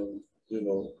 and you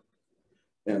know,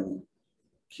 and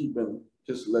keeping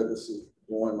his legacy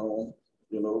going on,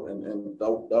 you know, and that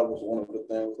was one of the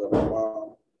things that my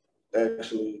mom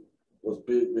actually was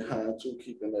big behind too,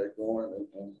 keeping that going,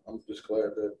 and I'm just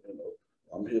glad that, you know,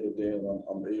 I'm here today and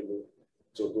I'm able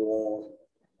to go on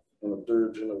in a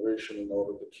third generation in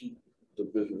order to keep the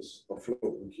business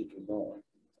afloat and keep it going.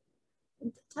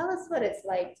 Tell us what it's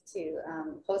like to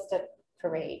host a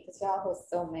parade, because y'all host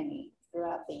so many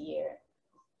throughout the year.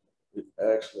 It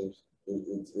actually,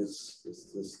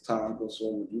 it's time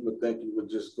consuming. You would think you would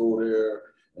just go there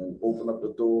and open up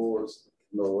the doors.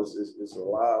 No, it's a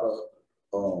lot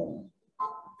of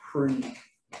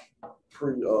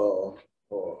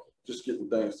just getting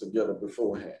things together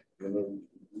beforehand. You know,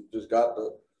 you just got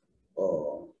to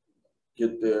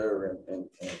get there and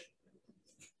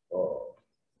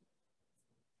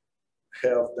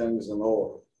have things in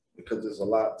order, because there's a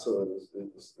lot to it.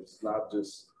 It's not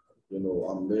just, you know,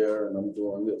 I'm there and I'm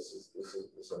doing this.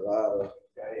 It's a lot of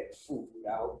food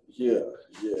out. Yeah,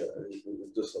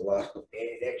 it's just a lot of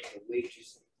Add extra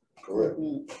wages. correct.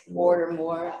 Mm-hmm. Order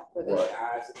more for the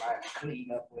Eyes somebody clean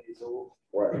up with his old.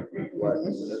 Right.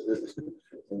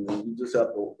 And then you just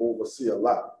have to oversee a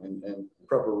lot and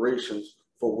preparations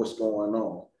for what's going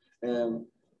on. And,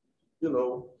 you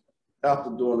know, after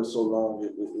doing it so long,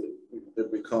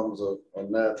 it becomes a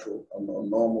natural, a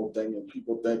normal thing, and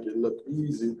people think it look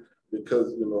easy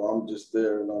because, you know, I'm just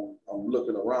there and I'm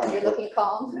looking around. You're looking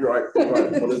calm. Right.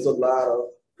 But it's a lot of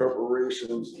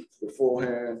preparations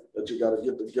beforehand that you got to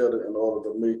get together in order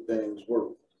to make things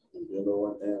work. You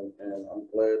know, and I'm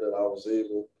glad that I was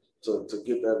able to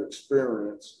get that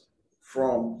experience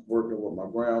from working with my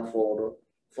grandfather,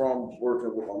 from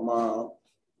working with my mom,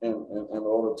 and in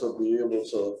order to be able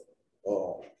to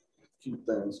keep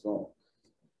things going.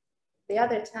 The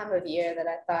other time of year that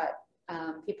I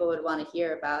thought people would want to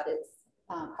hear about is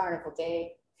Carnival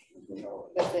Day. You know,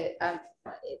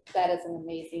 that is an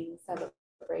amazing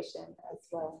celebration as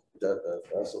well.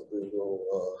 That's a big old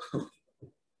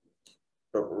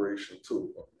preparation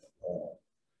too.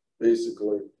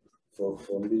 Basically,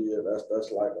 for me,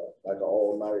 that's like an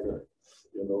all-nighter.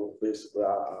 You know, basically,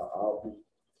 I'll be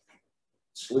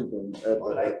sleeping at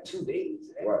like 2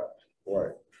 days.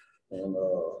 Right, and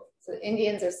so the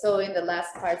Indians are sewing the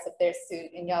last parts of their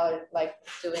suit, and y'all are like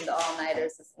doing the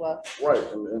all-nighters as well. Right,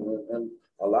 and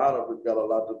a lot of it got a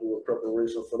lot to do with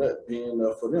preparation for that, being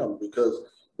there for them, because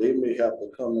they may have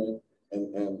to come in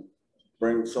and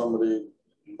bring some of the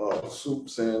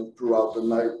soups in throughout the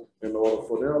night in order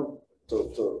for them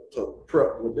to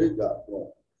prep what they got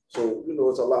going. So, you know,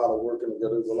 it's a lot of working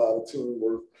together. There's a lot of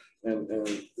teamwork, and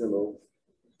you know,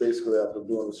 basically after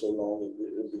doing it so long,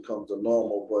 it becomes a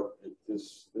normal, but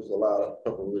there's a lot of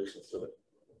preparation for that.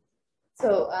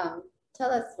 So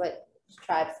tell us what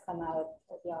tribes come out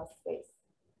of y'all's space.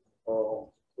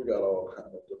 We got all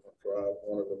kinds of different tribes.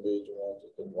 One of the major ones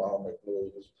is the Wild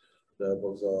McNuggets that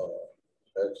was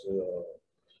actually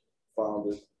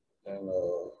founded, and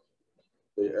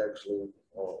they actually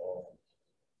are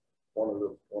one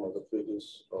of the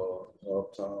biggest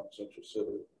uptown Central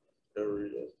City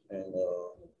area, and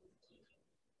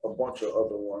a bunch of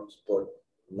other ones, but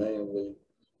mainly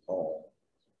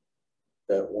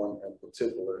that one in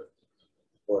particular.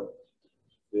 But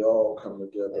they all come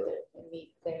together and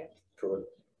meet there. Correct.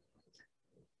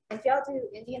 And do y'all do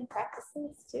Indian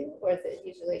practices too, or is it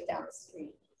usually down the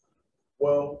street?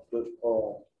 Well,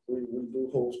 we do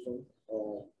host them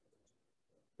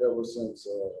ever since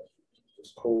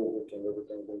this COVID and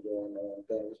everything been going on.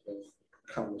 Things been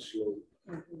kind of slow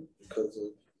because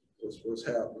of what's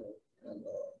happening, and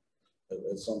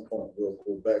at some point we'll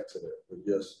go back to that. But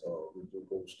yes, we do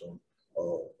host them.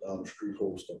 Down the street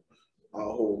host them.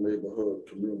 Our whole neighborhood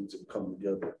community come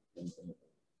together.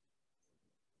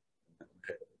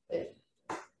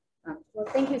 Well,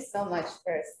 thank you so much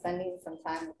for spending some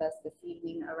time with us this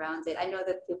evening around it. I know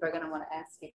that people are going to want to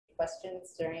ask you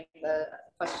questions during the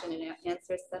question and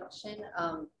answer section.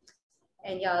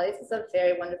 And y'all, this is a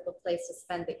very wonderful place to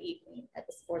spend the evening at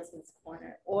the Sportsman's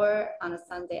Corner or on a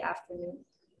Sunday afternoon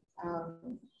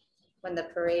when the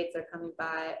parades are coming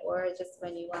by, or just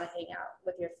when you want to hang out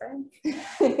with your friends.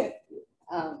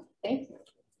 Thank you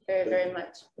very, very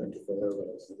much. Thank you for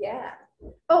having us. Yeah.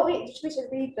 Oh, wait, we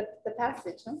should read the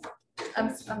passage, huh?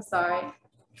 I'm sorry.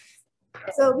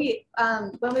 So we,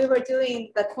 when we were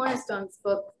doing the Cornerstones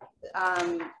book,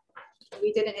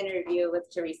 we did an interview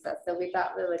with Teresa, so we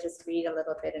thought we would just read a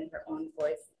little bit in her own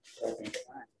voice. Let me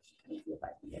see if I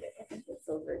can get it. I think it's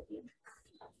over here.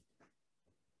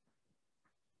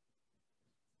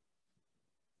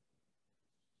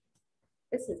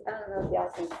 This is, I don't know if y'all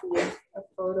can see a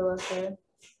photo of her.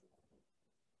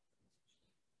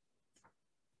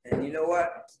 And you know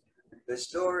what? The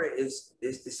story is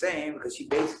the same because she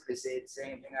basically said the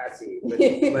same thing I said.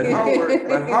 But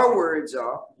her words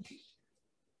are,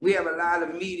 we have a lot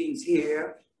of meetings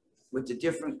here with the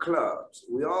different clubs.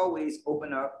 We always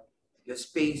open up the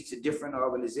space to different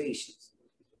organizations.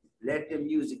 Let them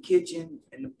use the kitchen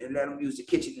and let them use the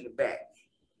kitchen in the back.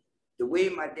 The way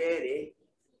my daddy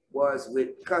was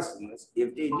with customers,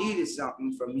 if they needed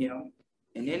something from him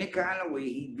in any kind of way,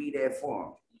 he'd be there for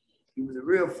them. He was a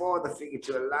real father figure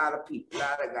to a lot of people, a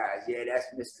lot of guys. Yeah, that's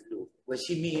Mr. Lou. What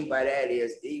she mean by that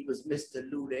is he was Mr.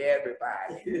 Lou to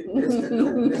everybody. Mr.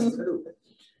 Lou, Mr.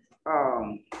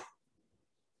 Lou.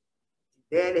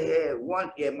 Daddy had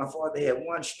one, yeah, my father had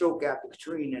one stroke after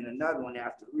Katrina and another one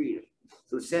after Rita.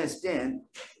 So since then,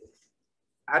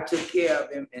 I took care of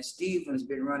him, and Stephen's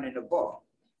been running the bar.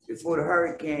 Before the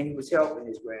hurricane, he was helping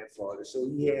his grandfather, so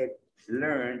he had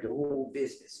learned the whole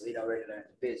business. So he'd already learned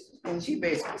the business. And she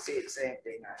basically said the same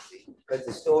thing I see, because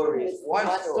the story is one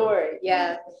story.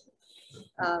 Yeah.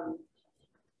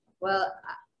 Well,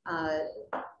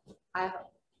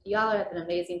 y'all are an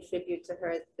amazing tribute to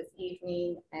her this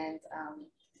evening, and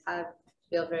I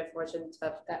feel very fortunate to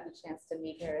have gotten a chance to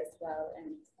meet her as well.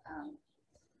 And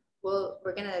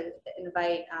we're gonna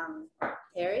invite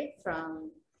Harry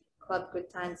from Club Good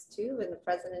Times 2 and the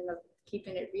president of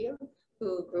Keeping It Real,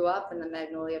 who grew up in the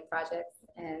Magnolia Project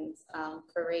and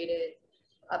paraded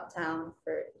uptown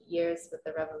for years with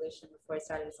the Revolution before he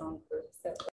started his own group.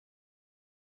 So.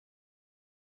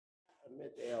 I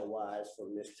met the Elloie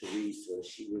from Miss Teresa.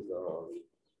 She was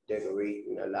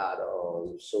decorating a lot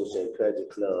of social and pleasure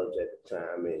clubs at the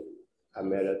time, and I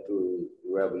met her through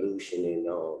the Revolution, and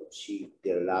she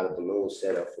did a lot of balloon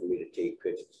setup for me to take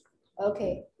pictures.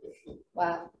 Okay,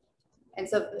 wow. And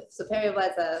so Perry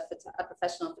was a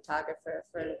professional photographer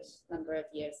for a number of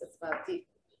years as well. Do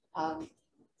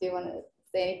you want to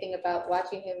say anything about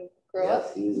watching him grow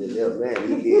up? He was a little man.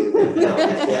 He did.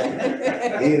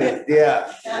 He was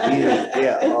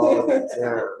there all the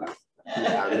time.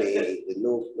 I mean, with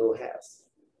no house.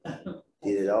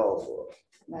 Did it all for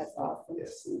him. That's awesome.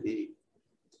 Yes, indeed.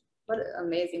 What an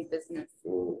amazing business.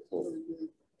 Mm-hmm.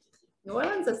 New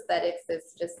Orleans aesthetics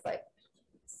is just like,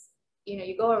 you know,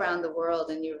 you go around the world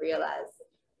and you realize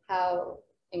how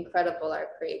incredible our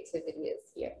creativity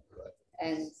is here.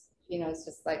 And, you know, it's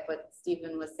just like what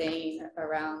Stephen was saying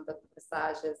around the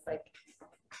massages, like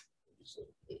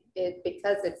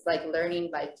because it's like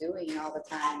learning by doing all the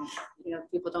time, you know,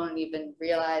 people don't even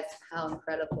realize how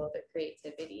incredible the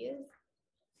creativity is.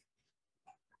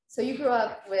 So you grew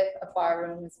up with a bar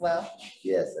room as well?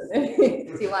 Yes.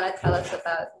 Do you want to tell us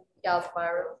about y'all's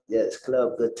bar room? Yes,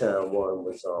 Club Good Time 1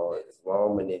 was on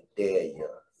Roman and Dare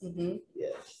Young. Mm-hmm.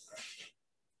 Yes.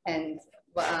 And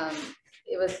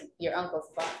it was your uncle's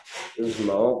bar? It was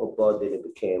my uncle's bar, then it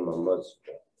became my mother's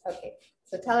bar. Okay,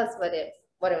 so tell us what it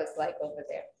was like over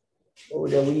there. Over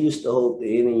there, we used to hold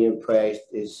the Indian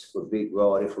practice for Big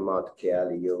Roddy from out the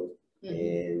Calio. Mm-hmm.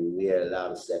 And we had a lot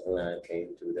of second line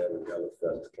came through there, and other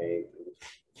fellas came through.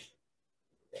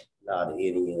 A lot of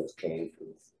Indians came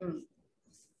through. Mm.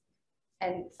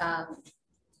 And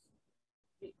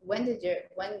when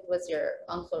was your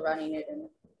uncle running it, and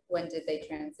when did they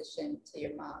transition to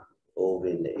your mom? Over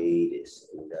in the 80s,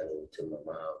 and got into my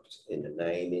mom's in the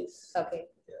 90s. Okay.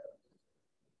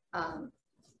 Yeah.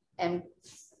 And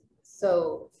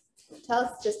so tell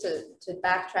us, just to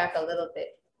backtrack a little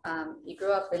bit. You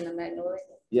grew up in the Magnolia,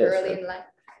 yes, early in life?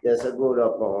 Yes, I grew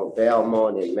up on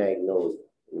Belmont and Magnolia,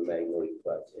 in the Magnolia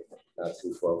Project, not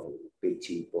too far from Big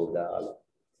Chief $4.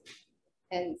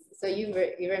 And so you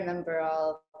remember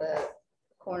all the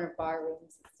corner bar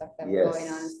rooms and stuff that were going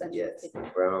on in Central City?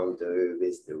 Yes, Brown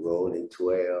Dervis, the Rolling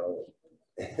 12.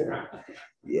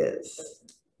 Yes.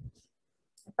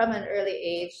 From an early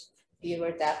age, you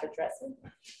were dapper dresser?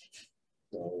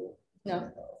 No.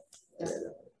 No.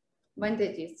 When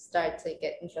did you start to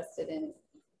get interested in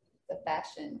the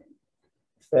fashion?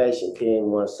 Fashion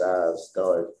came once I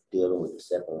started dealing with the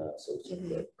Second Line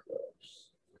Association clubs.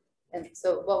 And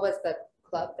so what was the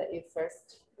club that you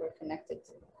first were connected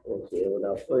to? Okay, when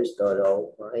I first started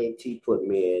off, my AT put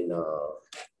me in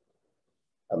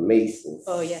a Masons.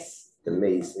 Oh, yes. The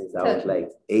Masons. I was like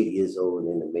 8 years old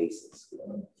in the Masons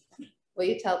club. Will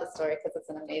you tell the story, because it's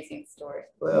an amazing story?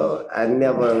 Well, I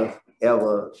never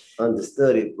ever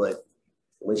understood it, but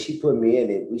when she put me in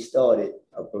it, we started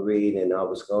a parade and I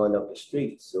was going up the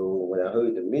street. So when I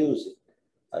heard the music,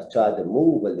 I tried to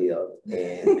move a little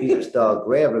and people started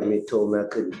grabbing me, told me I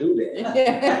couldn't do that.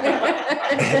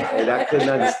 And I couldn't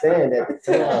understand at the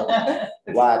time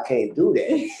why I can't do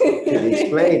that. So they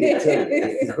explained it to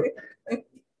me.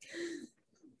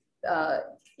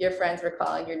 Your friends were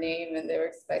calling your name and they were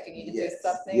expecting you to do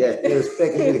something? Yes, they were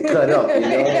expecting me to cut up, you know.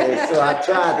 And so I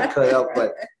tried to cut up,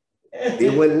 but they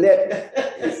wouldn't let me.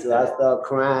 And so I started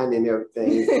crying and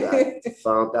everything. So I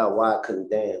found out why I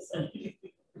couldn't dance.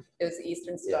 It was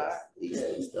Eastern Star. Yes,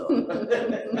 Eastern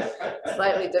Star.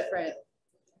 Slightly different.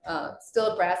 Still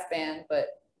a brass band,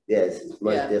 but yes, it's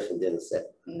much different than a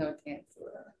second. no dance.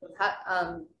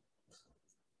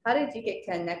 How did you get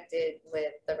connected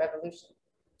with the Revolution?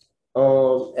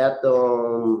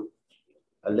 After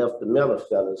I left the Miller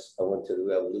fellas, I went to the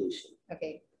Revolution.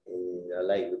 Okay. And I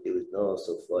liked what they was doing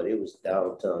so far. It was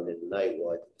downtown in the night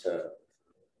war at the time.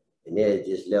 And they had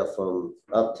just left from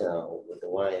uptown with the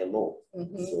YMO.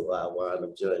 So I wound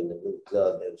up joining the new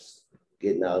club that was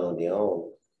getting out on their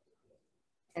own.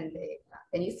 And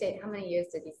you stayed, how many years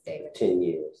did you stay with 10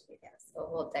 years. Yes, a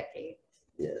whole decade.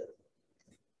 Yeah.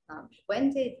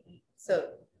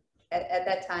 At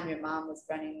that time, your mom was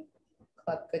running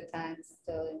Club Good Times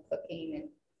still and cooking and.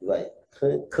 Right,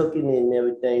 cooking and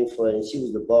everything for it. And she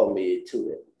was the barmaid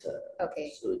too at the time.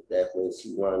 Okay. So that when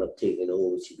she wound up taking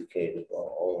over, she became the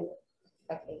bar owner.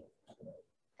 Okay.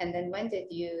 And then when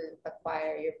did you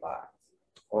acquire your bar?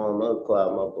 I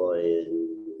acquired my bar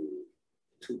in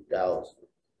 2000.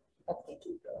 Okay.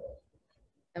 2000.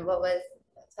 And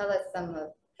tell us some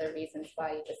of the reasons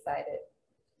why you decided.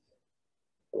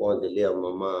 I wanted to live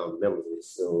my mom's memories,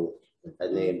 so I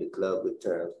named the club Good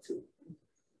Times too.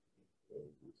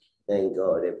 Thank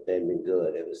God, everything been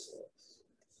good ever since.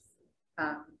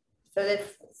 So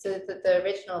the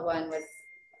original one was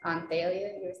on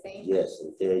Thalia, you were saying? Yes,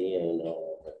 on Thalia and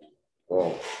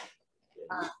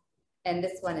and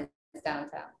this one is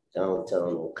downtown.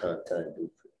 Downtown on Content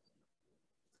Dupree.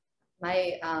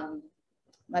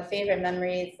 My favorite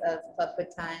memories of Club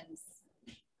Good Times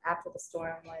after the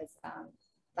storm was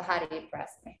the Hot 8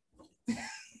 Brass Band.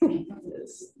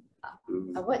 Yes.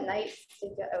 What night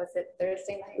was it?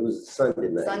 Thursday night? It was Sunday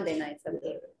night. Sunday nights,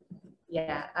 okay.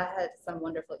 Yeah, I had some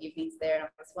wonderful evenings there. And I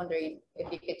was wondering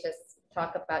if you could just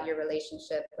talk about your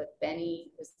relationship with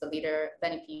Benny, who's the leader,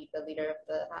 Benny Pete, the leader of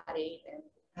the Hot 8, and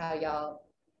how y'all,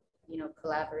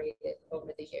 collaborated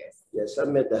over the years. Yes, I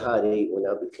met the Hot 8 when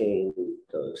I became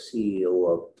the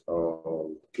CEO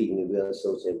of Pete Neville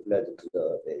Associate Pleasure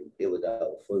Club, and it was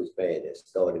our first band that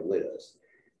started with us.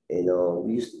 And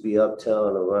we used to be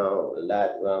uptown around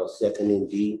 2nd and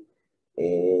D,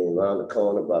 and around the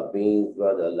corner by Bean's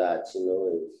brother a lot,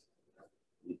 and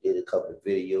we did a couple of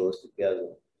videos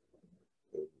together.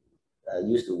 I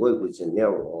used to work with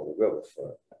Gennaro on the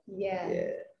riverfront. Yeah.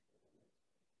 Yeah.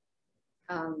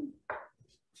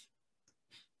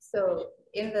 So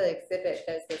in the exhibit,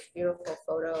 there's this beautiful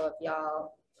photo of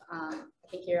y'all. I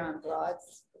think you're on Broad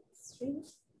Street?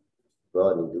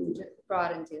 Broad and Dewey.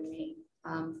 Broad and Dewey.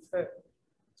 Do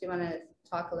you want to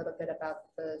talk a little bit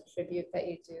about the tribute that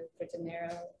you do for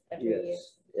Gennaro every year?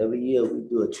 Every year we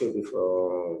do a tribute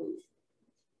for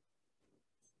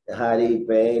the Hot 8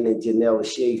 Band and Gennaro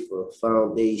Schaefer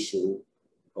Foundation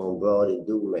on Broad and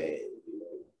Dewey,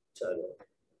 try to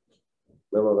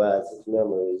memorize his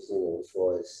memories,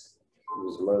 before he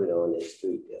was murdered on that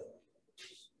street there.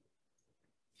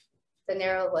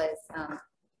 Gennaro was,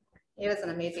 he was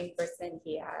an amazing person.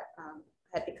 He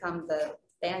had become the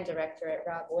band director at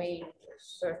Rob Wayne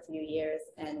for a few years.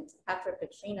 And after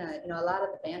Katrina, a lot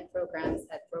of the band programs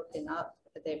had broken up.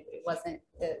 It wasn't,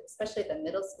 especially the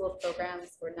middle school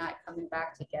programs were not coming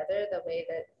back together the way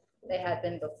that they had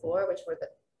been before, which were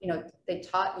they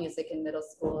taught music in middle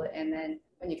school. And then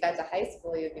when you got to high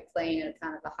school, you'd be playing at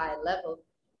kind of a high level.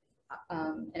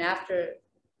 And after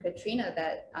Katrina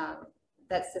that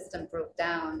that system broke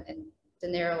down, and De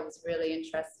Niro was really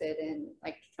interested in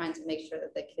like trying to make sure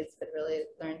that the kids could really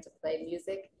learn to play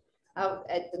music.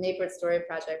 At the Neighborhood Story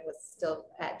Project was still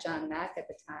at John Mack at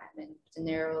the time, and De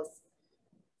Niro's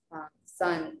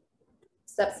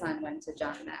stepson went to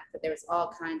John Mack, but there was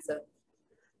all kinds of,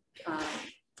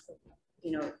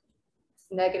 you know,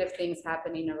 negative things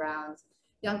happening around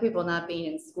young people not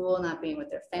being in school, not being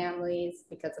with their families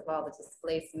because of all the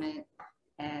displacement.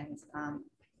 And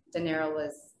De Niro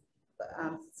was,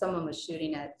 someone was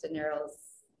shooting at De Niro's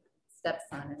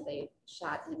stepson and they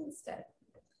shot him instead,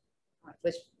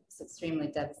 which was extremely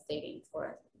devastating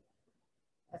for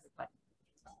everybody.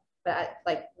 But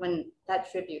like when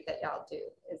that tribute that y'all do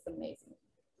is amazing.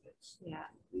 Yeah.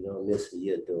 We don't miss what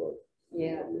you're doing.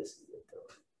 Yeah. Miss what you're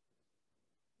doing.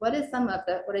 What is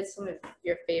some of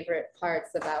your favorite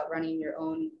parts about running your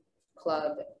own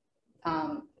club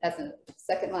as a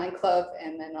second line club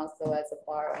and then also as a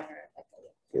bar owner?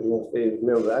 My favorite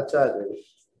member, I try to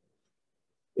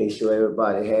make sure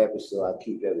everybody happy, so I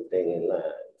keep everything in line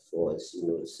for us, you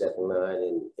know, the second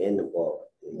line and the bar,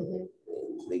 you know,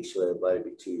 and make sure everybody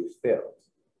be treated fair.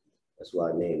 That's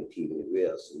why I named it Keeping It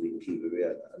Real, so we can keep it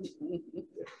real.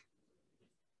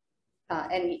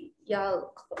 And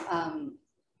y'all,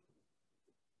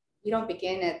 you don't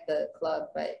begin at the club,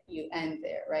 but you end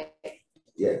there, right?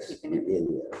 Yes, we end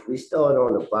there. We started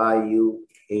on the bayou,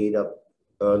 head up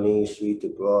Orleans Street to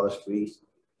Broad Street,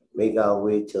 make our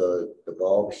way to the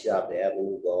barbershop, the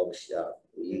Avenue Barbershop.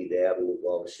 We leave the Avenue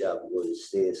Barbershop, we go to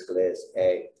Sears Glass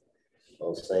Act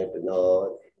on St.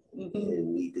 Bernard,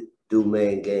 and meet the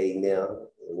Dumaine Gang now.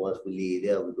 And once we leave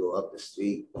there, we go up the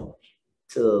street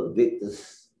to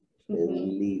Victor's, and we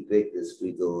leave Victor's,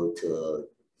 we go to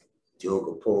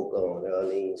Joker Polka on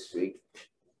Orleans Street.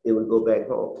 Then we go back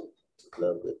home to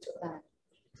Club Good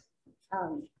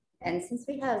Time. And since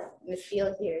we have Ms.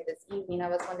 Field here this evening, I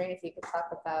was wondering if you could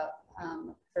talk about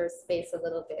her space a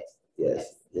little bit.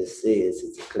 Yes, it says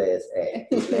it's a class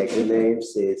act. Like the name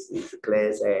says, it's a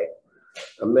class act.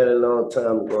 I met a long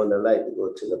time ago and I like to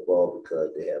go to the bar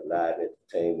because they have live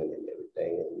entertainment and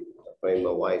everything. And I bring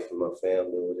my wife and my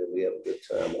family with it. We have a good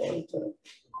time all the time.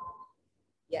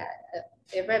 Yeah,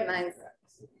 it reminds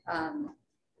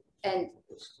and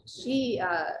she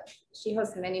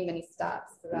hosts many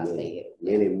stops throughout the year.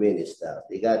 Many stops.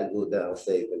 They got to go down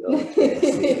safe and all.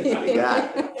 They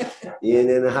got it. You ain't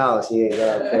in the house, you ain't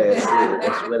got to pass through.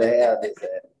 That's where the house is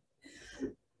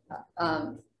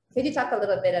at. Could you talk a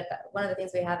little bit about one of the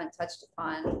things we haven't touched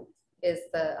upon is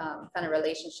the kind of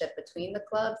relationship between the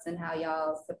clubs and how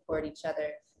y'all support each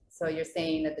other. So you're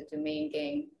saying that the Dumaine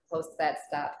Gang hosts that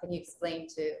stop. Can you explain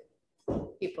to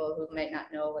people who might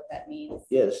not know what that means?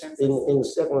 Yes, in the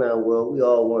second line world, we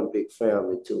all one big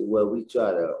family too, where we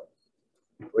try to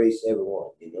embrace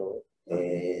everyone, you know.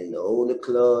 And the older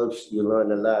clubs, you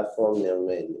learn a lot from them,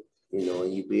 and you know,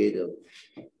 you be able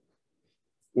to,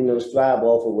 you know, strive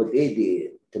off of what they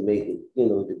did to make it, you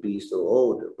know, to be so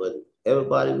older. But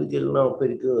everybody, we get along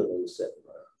pretty good on the second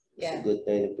line. Yeah. It's a good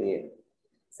thing to be in.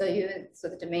 So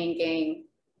the Dumaine Gang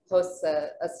hosts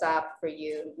a stop for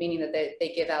you, meaning that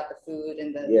they give out the food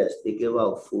and the... Yes, they give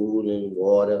out food and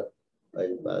water, right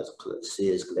about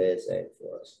Sears Glass Act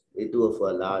for us. They do it for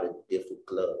a lot of different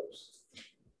clubs.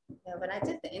 Yeah, when I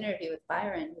did the interview with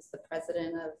Byron, who's the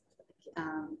president of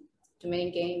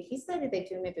Dumaine Gang, he said that they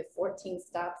do maybe 14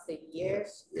 stops a year,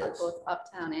 yes. Both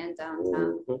uptown and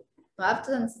downtown. Well, I've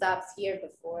done stops here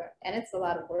before, and it's a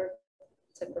lot of work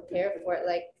to prepare for it.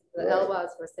 Like the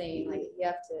Elloies were saying, like you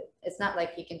have to, it's not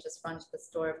like you can just run to the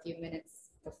store a few minutes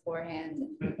beforehand.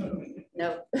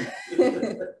 No.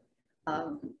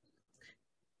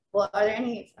 Well, are there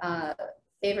any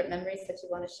favorite memories that you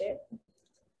want to share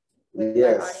with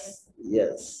our audience?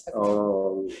 Yes.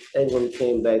 Okay. I think when we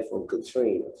came back from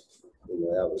Katrina, you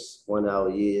know, that was 1 hour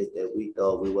years that we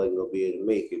thought we wasn't gonna be able to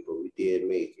make it, but we did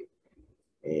make it.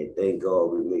 And thank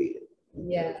God we made it.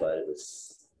 Yeah. Everybody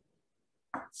was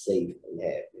safe and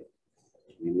happy.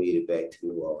 We made it back to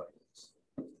New Orleans.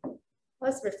 I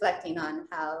was reflecting on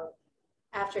how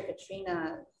after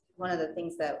Katrina, one of the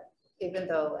things that, even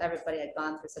though everybody had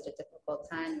gone through such a difficult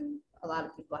time, and a lot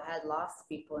of people had lost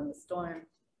people in the storm,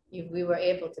 we were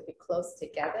able to be close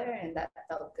together, and that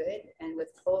felt good. And with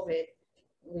COVID,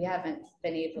 we haven't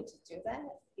been able to do that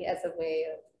as a way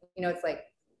of, you know, it's like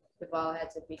we've all had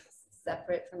to be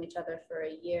separate from each other for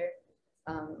a year.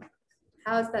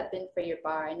 How has that been for your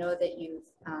bar? I know that you've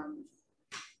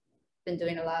been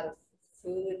doing a lot of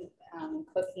food,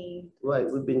 cooking. Right,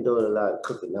 we've been doing a lot of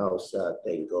cooking outside.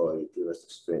 Thank God He gave us the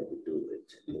strength to do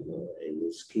it, you know, and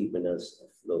it's keeping us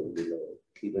afloat, you know,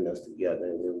 keeping us together.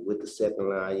 And then with the second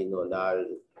line, you know, a lot of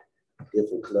the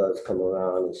different clubs come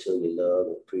around and show you love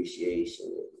and appreciation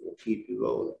and keep you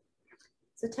rolling.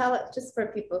 So tell us, just for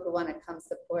people who want to come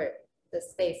support the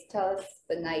space, tell us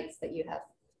the nights that you have.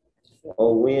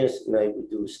 On Wednesday night, we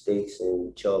do steaks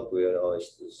and chalk grilled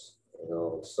oysters. And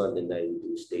on Sunday night, we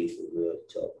do steaks and grilled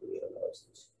chalk grilled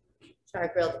oysters. Char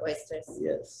grilled oysters.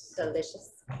 Yes.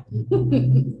 Delicious.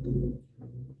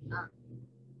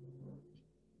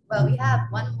 Well, we have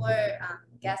one more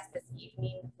guest this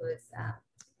evening, who is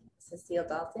Cecile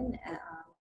Dalton,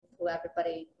 who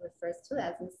everybody refers to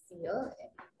as Miss Seal.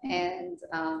 And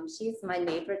she's my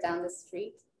neighbor down the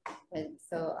street. And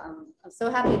so I'm so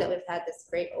happy that we've had this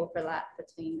great overlap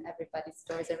between everybody's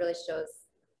stories. It really shows,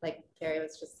 like Carrie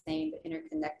was just saying, the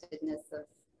interconnectedness of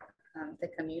the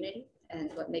community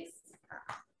and what makes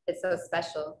it so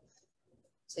special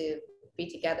to be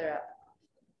together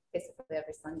basically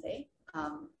every Sunday.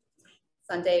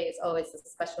 Sunday is always a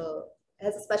special, it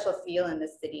has a special feel in the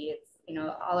city. It's, you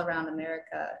know, all around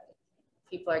America,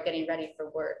 people are getting ready for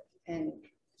work. And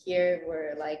here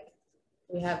we're like,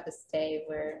 we have this day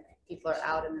where people are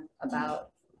out and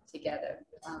about together.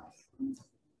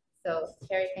 So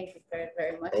Carrie, thank you very,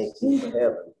 very much. Thank you for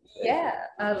having me. Yeah,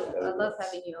 I love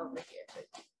having you over here.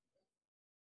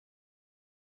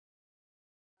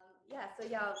 Yeah, so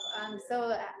y'all, I'm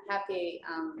so happy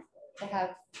to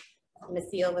have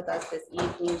Miss Seal with us this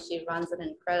evening. She runs an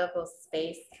incredible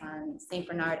space on St.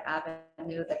 Bernard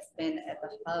Avenue that's been at the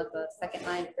hub of second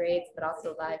line parades, but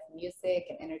also live music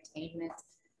and entertainment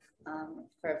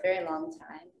for a very long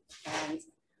time. And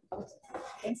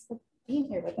thanks for being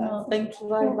here with us. Oh, thanks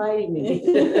for inviting me.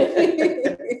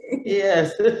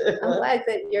 Yes. I'm glad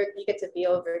that you get to be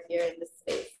over here in this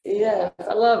space. Yes,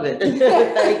 I love it.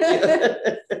 Thank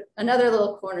you. Another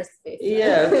little corner space.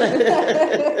 Yes.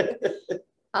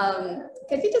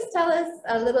 Could you just tell us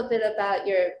a little bit about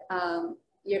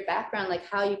your background, like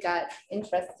how you got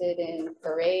interested in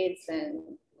parades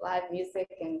and live music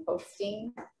and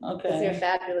hosting? Okay. Because you're a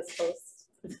fabulous host.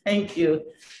 Thank you.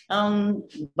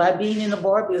 By being in the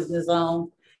bar business,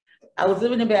 I was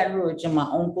living in Baton Rouge and my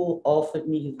uncle offered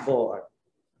me his bar.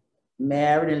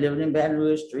 Married and living in Baton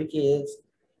Rouge, 3 kids.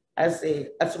 I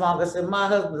said, my husband's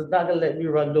not gonna let me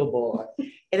run no bar.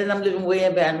 And then I'm living way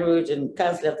in Baton Rouge and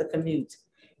constantly have to commute.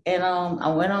 And I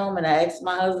went home and I asked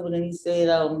my husband and he said,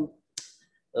 as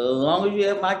long as you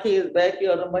have my kids back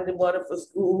here on a Monday morning for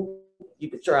school, you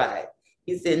could try it.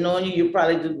 He said, knowing you, you'll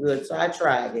probably do good. So I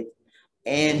tried it.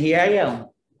 And here I am.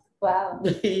 Wow.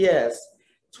 Yes,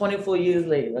 24 years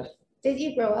later. Did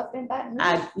you grow up in Baton Rouge?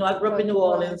 I grew up in New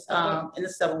Orleans, in the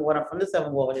 7th Ward. I'm from the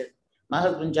 7th Ward. My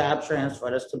husband job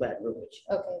transferred us to Baton Rouge.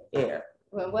 Okay. Yeah.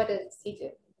 Well, what does he do?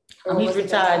 He's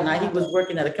retired now. He was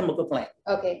working at a chemical plant.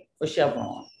 Okay. For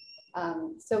Chevron.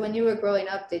 So when you were growing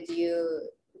up, did you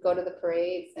go to the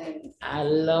parades? And I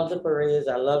love the parades.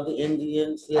 I love the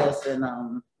Indians. Yes, and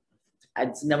I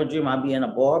just never dreamed I'd be in a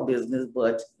bar business,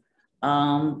 but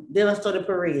then I started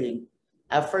parading.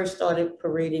 I first started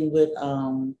parading with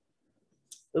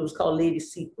it was called Lady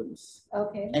Sequins.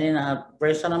 Okay. And then I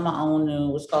branched out on my own and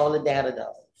it was called the Data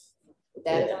Dolls.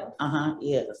 Data Dolls?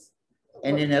 Yes.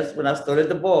 And then that's when I started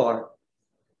the bar.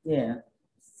 Yeah.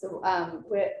 So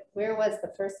where was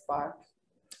the first bar?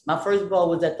 My first bar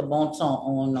was at the Bon Ton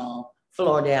on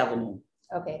Florida Avenue.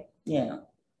 Okay. Yeah.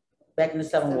 Back in the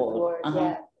 7th Ward.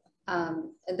 Yeah.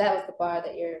 And that was the bar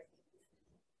that your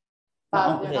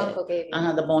uncle gave you?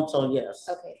 The Bon Ton, yes.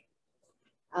 Okay.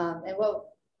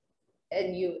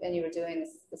 And you were doing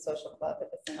the social club at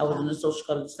the same time? I was in the social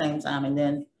club at the same time. And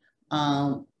then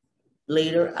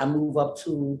later I moved up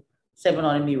to 7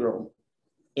 on the Miro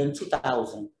in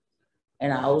 2000.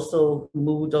 And I also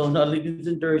moved on Orleans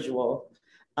and Dergewall.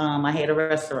 I had a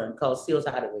restaurant called Seals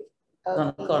Hideaway.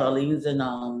 Called Orleans and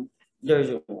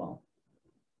Dergewall.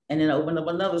 And then I opened up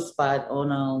another spot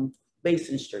on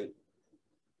Basin Street.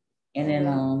 And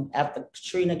then after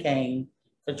Katrina came,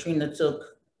 Katrina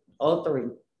took all 3.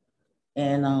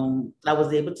 And I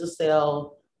was able to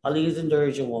sell Orleans and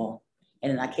Dergewall.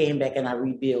 And then I came back and I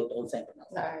rebuilt on St.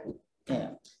 Bernard. Yeah.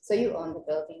 So you own the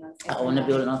building on St. Bernard? I own the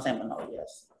building on St. Bernard,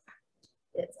 yes.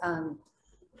 It's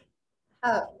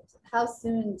how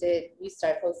soon did you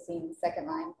start hosting second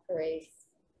line parades?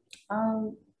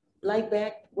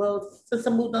 Since I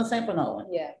moved on St. Bernard.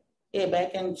 Yeah. Yeah,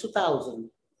 back in 2000.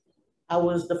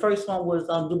 The first one was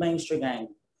Dumaine Street Gang.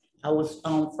 I was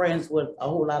friends with a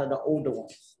whole lot of the older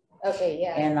ones. Okay,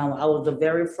 yeah. And I was the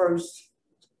very first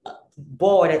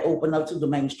bar that opened up to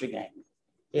Dumaine Street Gang.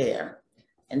 Yeah.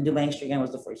 And Dumaine Street Gang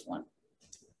was the first one.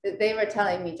 They were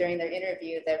telling me during their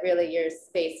interview that really your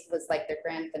space was like their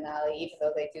grand finale, even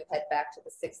though they do head back to the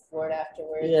 6th floor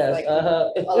afterwards. Yes, Like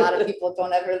a lot of people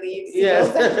don't ever leave.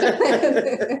 Yes.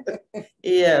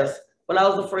 Yes. Well, I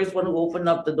was the first one who opened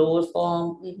up the doors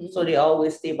for them, so they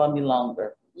always stay by me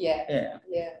longer. Yeah. Yeah.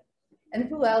 Yeah. And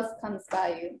who else comes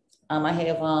by you? I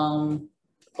have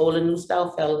old and new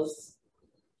style fellas.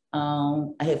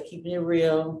 I have Keeping It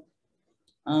Real.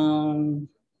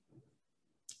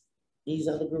 These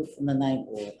are the group from the night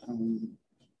board.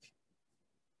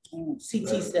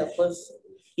 CT Steppers.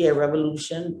 Yeah,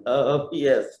 Revolution.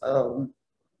 Yes.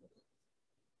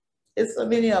 It's so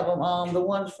many of them. The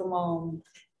ones from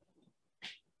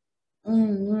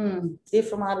they're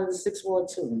from out of the 6th Ward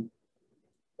too.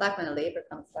 Black Men of Labor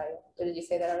comes by. Or did you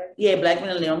say that already? Yeah, Black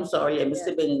Men of Labor. I'm sorry. Yeah,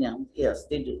 Mr. Benny now. Yes,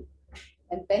 they do.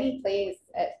 And Benny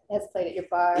has played at your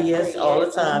bar. Yes, all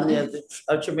the time. Yes,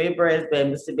 a Tremaine Brass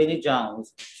Band, Mr. Benny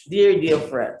Jones, dear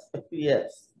friend.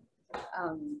 Yes.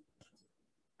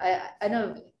 I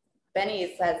know Benny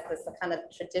has this kind of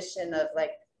tradition of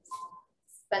like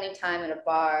spending time in a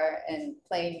bar and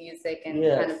playing music and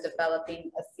kind of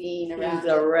developing a scene around. He's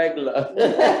a regular.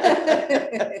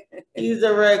 He's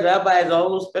a regular. I buy his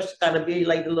own little special kind of beer,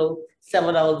 like the little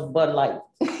 $7 Bud Light.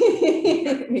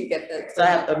 You get that. So I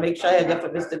have to make sure I have that for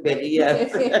Mr. Benny.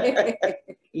 Yes.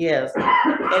 Yes.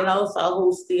 And also I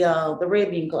host the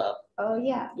Red Bean Club. Oh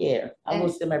yeah. Yeah, I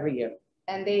host them every year.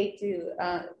 And they do.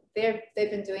 They've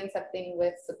been doing something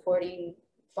with supporting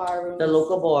barrooms. The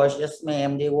local bars, yes,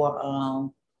 ma'am. They were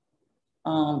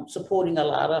supporting a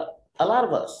lot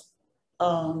of us,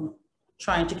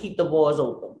 trying to keep the bars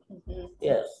open.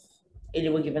 Yes, and they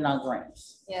were giving out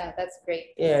grants. Yeah, that's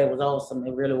great. Yeah, it was awesome.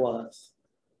 It really was.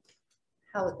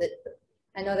 How was it?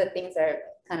 I know that things are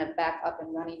kind of back up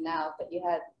and running now, but you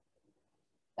had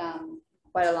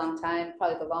quite a long time,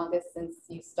 probably the longest since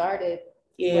you started.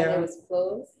 Yeah. When it was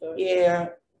closed. Or? Yeah,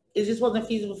 it just wasn't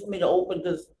feasible for me to open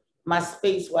because my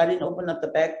space, where I didn't open up the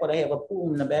backboard. I have a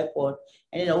pool in the backboard.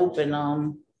 I didn't open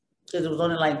because it was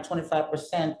only like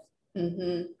 25%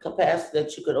 capacity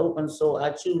that you could open. So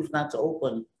I choose not to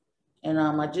open. And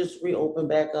I just reopened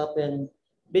back up, and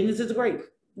business is great.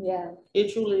 Yeah.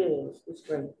 It truly is. It's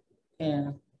great.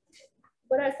 Yeah.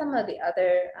 What are some of the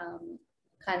other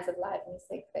kinds of live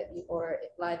music that you, or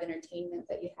live entertainment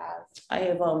that you have? I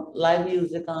have live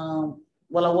music.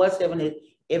 Well, I was having it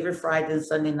every Friday and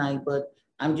Sunday night, but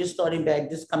I'm just starting back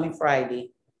this coming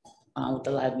Friday with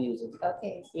the live music.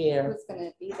 Okay. Yeah. Who's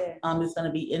gonna be there? It's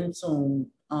gonna be In Tune,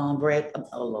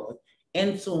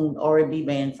 In Tune R&B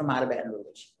band from out of Baton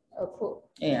Rouge. Oh, cool.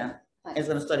 Yeah. Nice. It's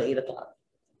gonna start at 8 o'clock.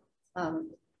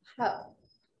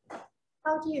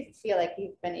 How do you feel like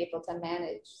you've been able to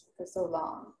manage for so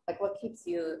long? Like, what keeps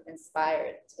you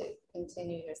inspired to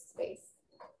continue your space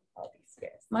all these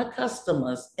years? My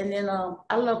customers, and then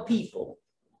I love people.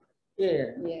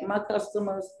 Yeah. My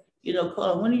customers,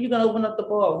 call, when are you gonna open up the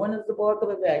bar? When is the bar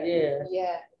coming back? Yeah.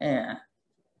 Yeah.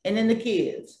 And then the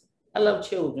kids. I love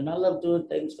children. I love doing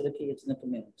things for the kids in the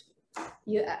community.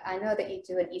 I know that you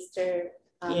do an Easter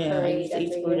parade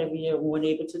every year. We weren't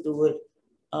able to do it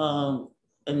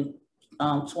in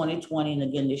 2020 and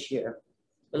again this year.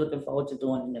 We're looking forward to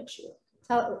doing it next year.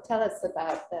 Tell us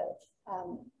about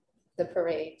the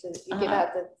parade. Do you give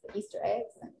out the Easter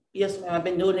eggs? Yes, ma'am. I've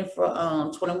been doing it for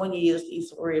 21 years, the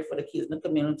Easter parade for the kids in the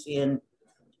community. And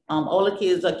all the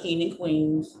kids are king and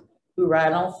queens. We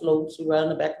ride on floats, we ride on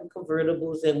the back of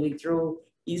convertibles, and we throw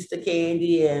Easter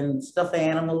candy and stuffed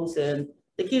animals, and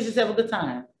the kids just have a good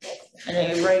time. And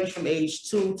they range from age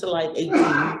 2 to like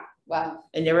 18. Wow.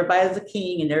 And everybody's a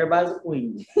king and everybody's a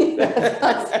queen.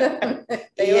 Awesome.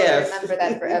 They will remember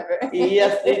that forever.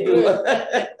 Yes, they do.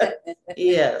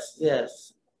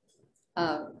 Yes.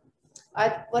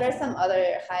 What are some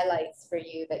other highlights for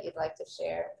you that you'd like to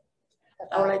share?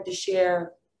 I would like to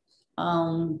share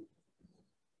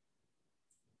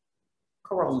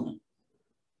Corona.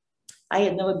 I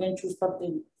had never been through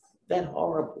something that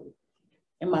horrible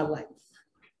in my life.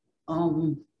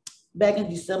 Back in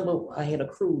December, I had a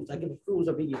cruise. I give a cruise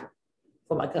every year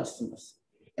for my customers.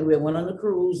 And we went on the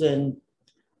cruise, and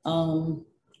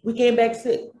we came back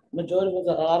sick. A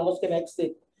lot of us came back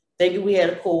sick, thinking we had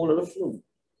a cold or the flu.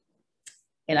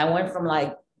 And I went from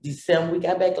like December, we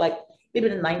got back like maybe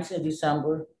the 19th of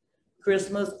December,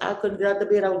 Christmas, I couldn't get out of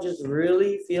bed. I was just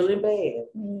really feeling bad.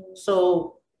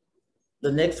 So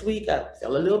the next week I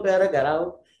felt a little better, got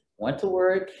out, went to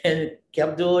work and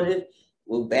kept doing it.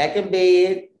 We're back in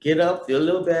bed, get up, feel a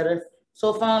little better.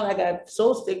 So finally I got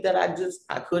so sick that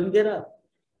I couldn't get up.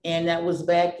 And that was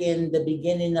back in the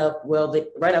beginning of,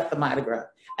 right after Mardi Gras.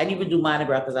 I didn't even do Mardi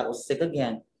Gras because I was sick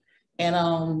again.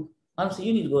 And I'm saying,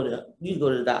 you need to go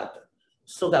to the doctor.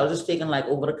 So I was just taking like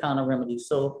over the counter remedies.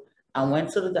 So I went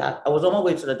to the doctor. I was on my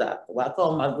way to the doctor. Well, I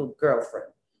called my little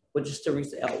girlfriend, which is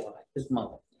Teresa Elloie, his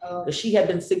mother. Because she had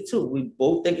been sick too. We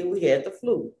both thinking we had the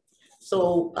flu.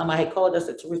 So I had called, I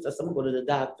said, Teresa, I said, I'm gonna go to the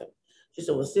doctor. She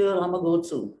said, well, still, I'm gonna go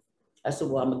too. I said,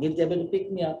 well, I'm gonna get Debbie to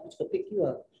pick me up. She's gonna pick you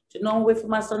up. She said, no, I'm wait for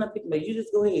my son to pick me up. You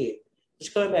just go ahead.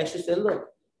 She's coming back. She said, look,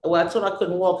 well, I told her I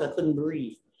couldn't walk, I couldn't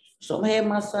breathe. So I'm gonna have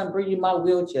my son bring you my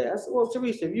wheelchair. I said, well,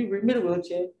 Teresa, if you bring me the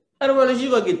wheelchair, how the world is you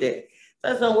gonna get there? So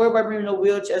I said, don't worry about bringing no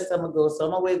wheelchair, so I'm gonna go. So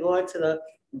on my way going to the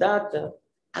doctor,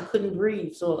 I couldn't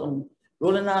breathe. So I'm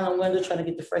rolling down the window trying to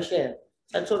get the fresh air.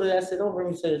 I told her, I said, don't bring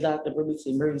me to the doctor, bring me to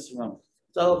the emergency room.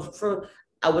 So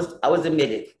I was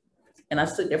admitted, and I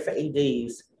stood there for 8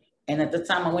 days. And at the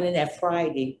time I went in that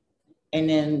Friday, and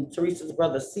then Teresa's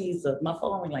brother Caesar, my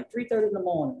phone rang like 3:30 in the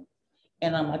morning.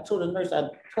 And I told the nurse, I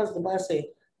pressed the button, I said,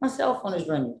 my cell phone is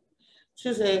ringing.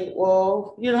 She said,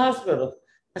 well, you're in the hospital.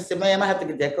 I said, ma'am, I have to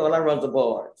get that call. I run the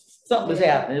bar. Something was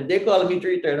happening. If they're calling me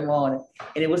 3:30 in the morning,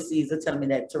 and it was Caesar telling me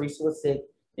that Teresa was sick,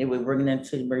 they were bringing her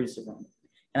to the emergency room.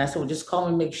 And I said, well, just call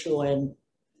me, make sure. And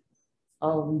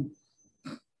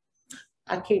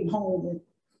I came home and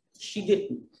she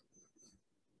didn't.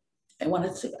 And when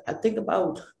I think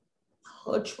about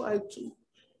her trying to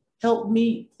help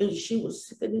me, and she was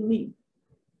sicker than me.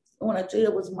 And when I tell you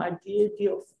it was my dear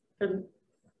friend,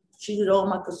 she did all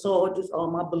my cassages, all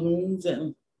my balloons,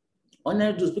 and all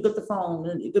I do is pick up the phone,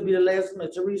 and it could be the last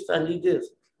minute. Teresa, I need this.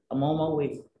 I'm on my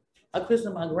way. I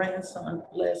christened my grandson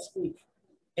last week.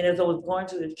 And as I was going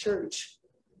to the church,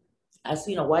 I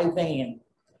seen a white van.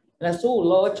 And I said, oh,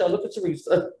 Lord, y'all, look at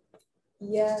Teresa.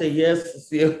 Yeah. I said, yes,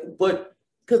 Cecilia. But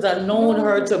because I known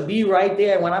her to be right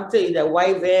there. And when I'm telling you that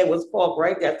white van was parked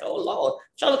right there, I said, oh, Lord,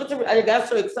 y'all, look at Teresa. I got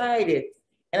so excited.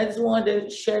 And I just wanted to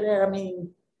share that. I mean,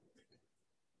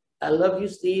 I love you,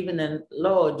 Stephen, and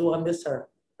Lord, do I miss her.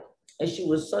 And she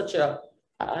was such an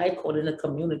icon in the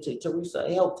community. Teresa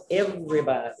helped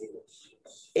everybody.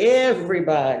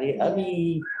 Everybody. I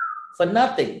mean, for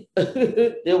nothing.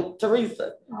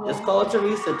 Teresa. Just call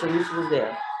Teresa. Teresa was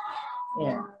there.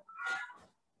 Yeah.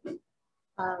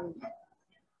 I'm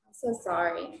so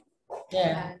sorry.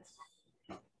 Yeah.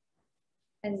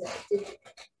 And did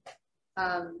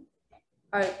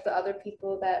are the other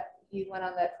people that you went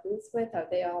on that cruise with, are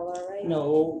they all right?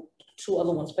 No, 2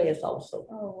 other ones passed also.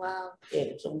 Oh, wow.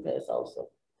 Yeah, 2 passed also.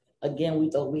 Again, we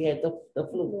thought we had the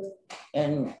flu.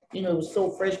 And, you know, it was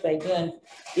so fresh back then,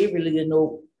 they really didn't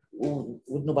know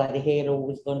what nobody had or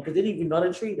was going to, because they didn't even know how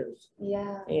to treat us.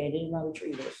 Yeah. Yeah, they didn't know how to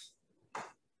treat us.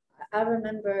 I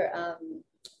remember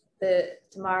the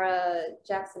Tamara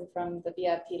Jackson from the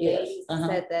VIP ladies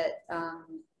said that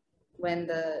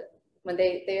when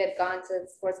they had gone to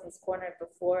Sportsman's Corner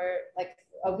before, like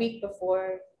a week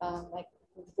before, like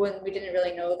when we didn't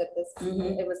really know that this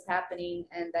it was happening,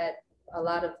 and that a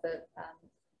lot of the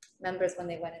members, when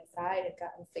they went inside, had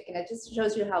gotten sick, and it just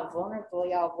shows you how vulnerable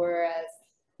y'all were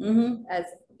as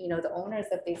you know, the owners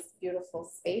of these beautiful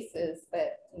spaces.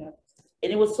 That, you know,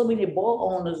 and there was so many bar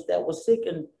owners that were sick,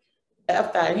 and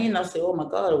after I heard, I said, oh my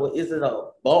God, is it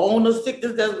a bar owner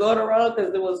sickness that's going around?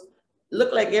 Because it was,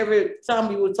 looked like every time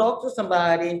we would talk to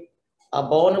somebody, a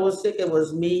bar owner was sick. It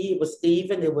was me, it was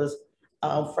Stephen, it was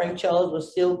Frank Charles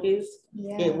with Silkies.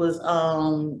 Yeah. It was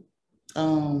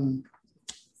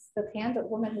the candle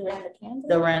woman who ran the candle.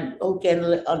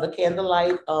 The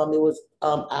candlelight. It was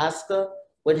Oscar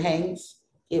with Hanks.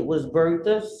 It was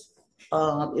Bertha's.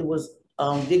 It was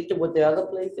Victor with the other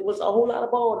place. It was a whole lot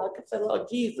of ball. I could say, Lord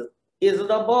Jesus, is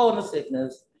it a ball in the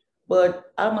sickness?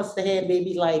 But I must have had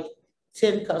maybe like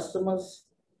 10 customers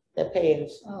that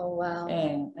passed. Oh, wow.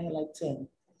 And I had like 10.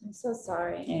 I'm so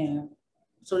sorry. Yeah.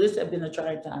 So this has been a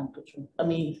trying time, Katrina. I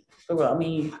mean, for real. I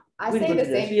mean, I say the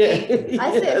same thing.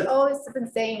 I said always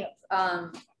been saying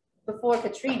before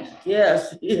Katrina.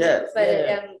 Yes, yes.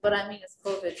 But but I mean, it's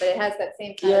COVID, but it has that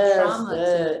same kind of trauma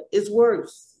to it. It's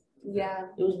worse. Yeah.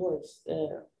 It was worse.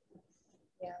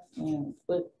 Yeah.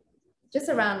 But just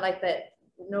around like that,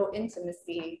 no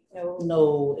intimacy,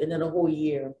 no, and then a whole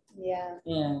year. Yeah.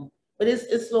 Yeah. But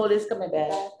it's slowly, it's coming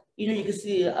back. You know, you can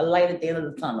see a light at the end of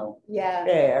the tunnel. Yeah.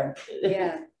 Yeah.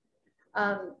 Yeah.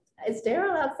 Is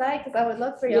Daryl outside? Because I would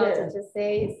love for y'all to just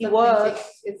say he was.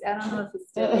 I don't know if he's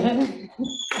still in.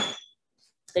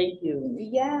 Thank you.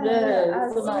 Yeah. Yeah.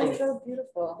 It's so nice. So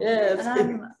beautiful. Yes.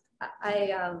 And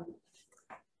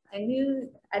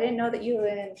I didn't know that you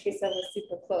and Teresa were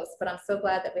super close, but I'm so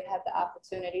glad that we had the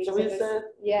opportunity. Teresa?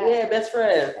 Yeah, best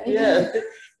friend. Yeah.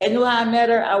 And knew how I met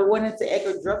her. I went into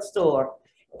Echo Drugstore,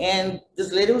 and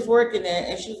this lady was working there,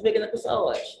 and she was making a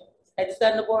massage. I just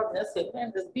got in the bar and I said,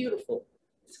 man, that's beautiful.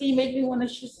 can you make me one? And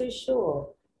she said,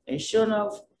 sure. And sure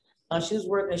enough, she was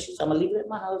working. She said, I'm gonna leave it at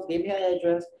my house. Gave me her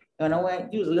address. And I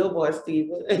went, he was a little boy,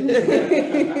 Steve. And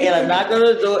I knocked on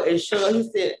the door, and sure, he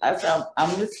said, I said,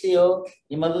 I'm Miss Steele.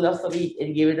 Your mother left some meat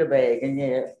and gave her the bag. And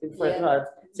yeah,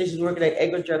 said she's working at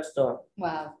Edgar drugstore.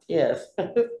 Wow. Yes.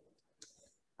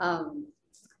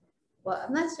 Well,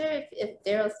 I'm not sure if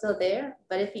Daryl's still there,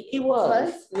 but if he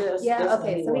was. Yes. Yeah.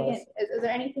 Okay. So we can. Is there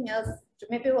anything else?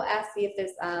 Maybe we'll ask see if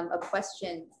there's a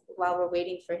question while we're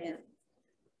waiting for him.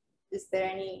 Is there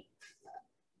any?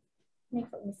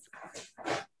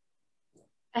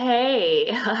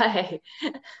 Hey, hi.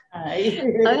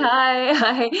 Hi.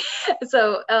 Hi.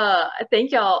 So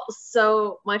thank y'all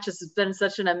so much. This has been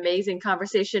such an amazing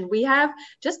conversation. We have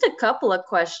just a couple of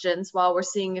questions while we're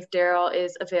seeing if Daryl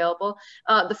is available.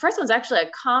 The first one's actually a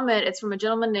comment. It's from a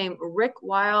gentleman named Rick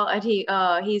Weil, and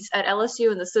he's at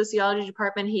LSU in the sociology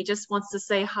department. He just wants to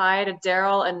say hi to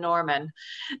Daryl and Norman.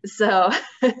 So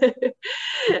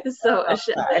so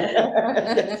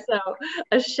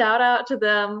a shout out to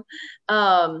them.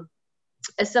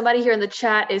 Somebody here in the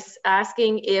chat is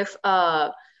asking if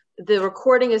the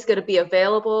recording is going to be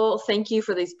available. Thank you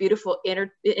for these beautiful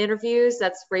interviews.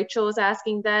 That's Rachel is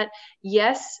asking that.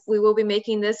 Yes, we will be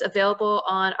making this available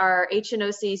on our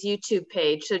HNOC's YouTube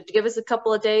page. So give us a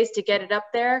couple of days to get it up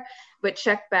there, but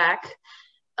check back.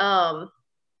 And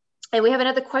we have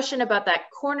another question about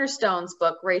that Cornerstones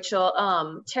book,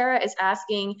 Rachel. Tara is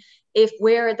asking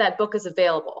where that book is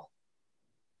available.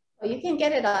 Well, you can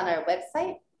get it on our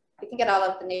website. You can get all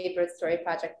of the Neighborhood Story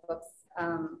Project books.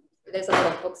 There's a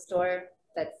little bookstore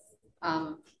that's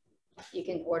you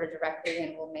can order directly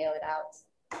and we'll mail it out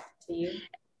to you.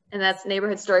 And that's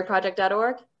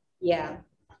neighborhoodstoryproject.org? Yeah.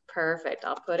 Perfect.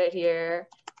 I'll put it here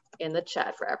in the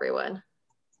chat for everyone.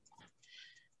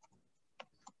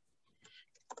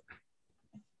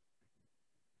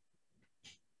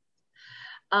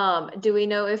 Do we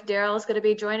know if Daryl is going to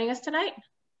be joining us tonight?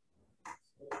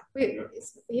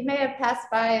 He may have passed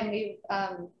by and we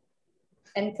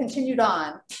and continued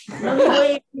on. No,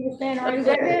 wait, he was standing right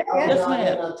there. Yes,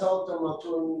 ma'am. I talked to him, I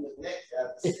told him the next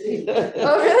after.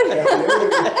 Oh,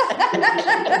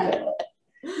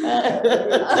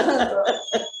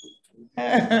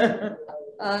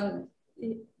 really?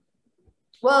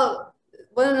 Well,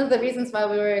 one of the reasons why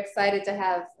we were excited to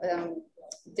have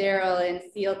Daryl and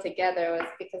Seal together was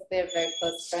because they're very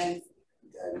close friends.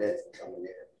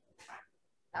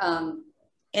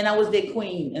 And I was their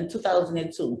queen in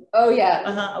 2002. Oh yeah.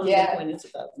 I was their queen in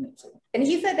 2002. And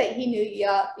he said that he knew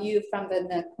you from the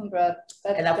Nakumbra.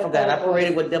 And I forgot, I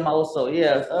paraded with them also.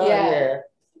 Yes. Oh yeah.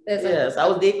 Yes, I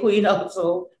was their queen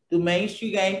also. The Main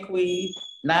Street Gang queen,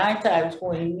 9 times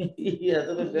queen. Yes.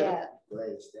 Yeah.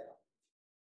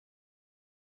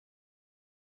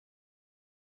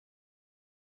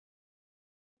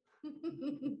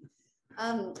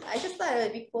 I just thought it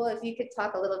would be cool if you could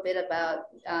talk a little bit about,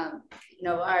 you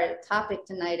know, our topic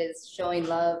tonight is showing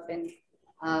love, and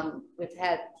we've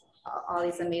had all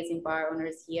these amazing bar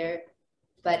owners here,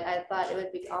 but I thought it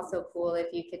would be also cool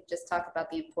if you could just talk about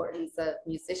the importance of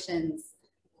musicians,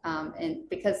 and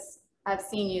because I've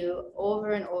seen you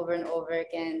over and over and over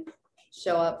again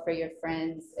show up for your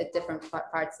friends at different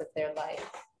parts of their life.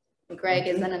 And Greg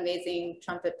is an amazing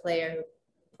trumpet player who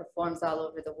performs all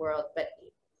over the world, but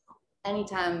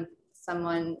anytime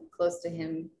someone close to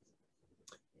him.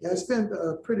 Yeah, it's been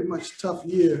a pretty much tough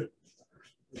year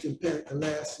within the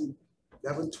last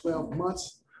 11, 12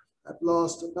 months. I've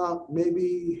lost about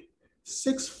maybe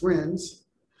 6 friends,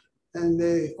 and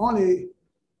they only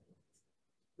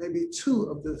maybe 2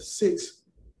 of the 6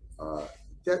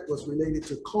 that was related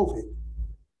to COVID.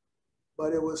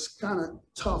 But it was kind of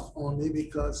tough on me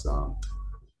because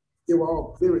they were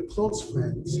all very close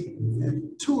friends,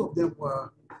 and 2 of them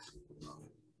were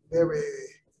very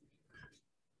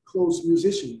close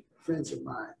musician friends of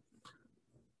mine,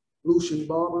 Lucian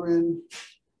Barberin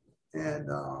and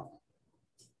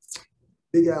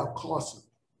Big Al Carson.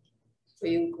 So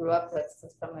you grew up with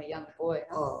from a young boy,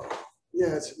 huh?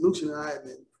 Yes, Lucian and I have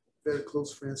been very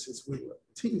close friends since we were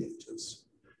teenagers.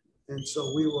 And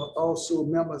so we were also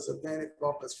members of Danny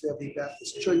Walker's Fairview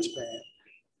Baptist Church Band.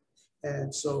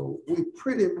 And so we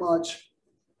pretty much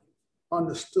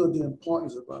understood the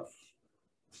importance of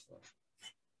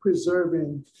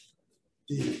preserving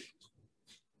the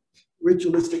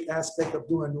ritualistic aspect of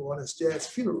doing New Orleans jazz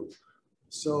funeral.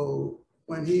 So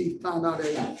when he found out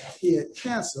that he had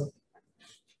cancer,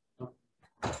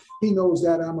 he knows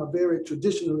that I'm a very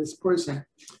traditionalist person,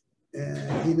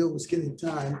 and he knew it was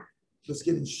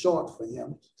getting short for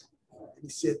him. He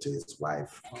said to his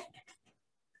wife,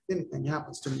 if anything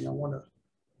happens to me, I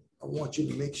want you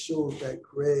to make sure that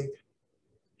Greg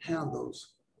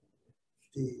handles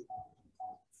the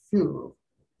funeral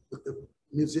with the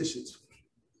musicians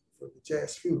for the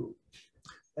jazz funeral.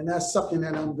 And that's something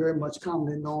that I'm very much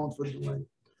commonly known for doing,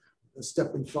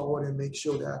 stepping forward and make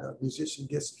sure that a musician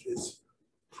gets his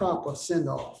proper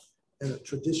send-off in a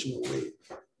traditional way.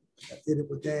 I did it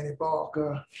with Danny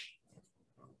Barker,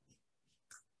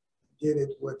 did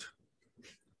it with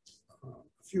a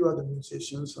few other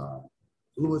musicians,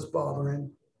 Louis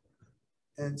Barberin.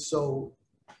 And so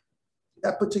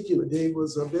that particular day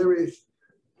was a very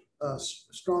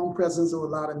strong presence of a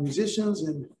lot of musicians,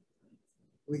 and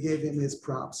we gave him his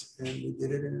props, and we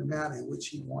did it in a manner in which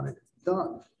he wanted it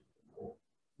done.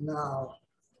 Now,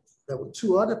 there were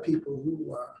two other people who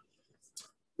were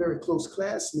very close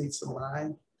classmates of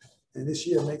mine, and this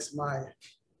year makes my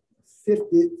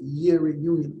 50th year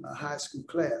reunion in my high school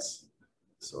class.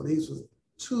 So these were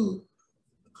two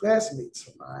classmates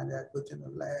of mine that within the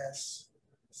last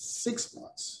 6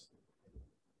 months,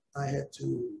 I had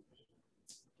to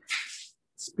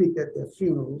speak at their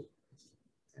funeral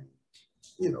and,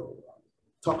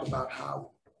 talk about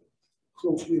how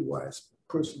close we were as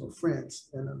personal friends.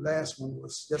 And the last one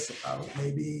was just about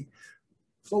maybe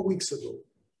 4 weeks ago.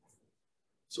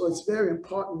 So it's very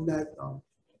important that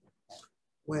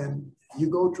when you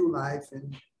go through life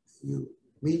and you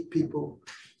meet people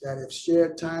that have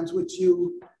shared times with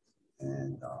you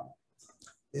and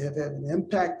they have had an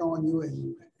impact on you and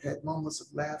you had moments of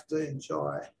laughter and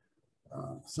joy,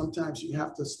 sometimes you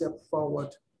have to step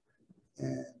forward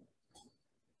and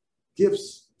give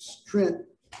strength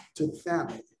to the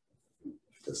family,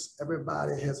 because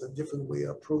everybody has a different way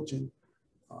of approaching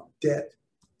death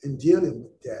and dealing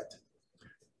with death.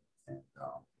 And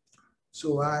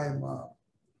so I'm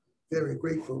very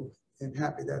grateful and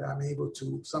happy that I'm able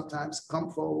to sometimes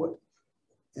come forward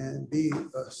and be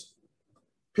a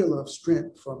pillar of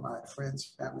strength for my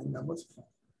friends, family members.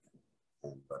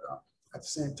 But at the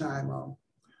same time,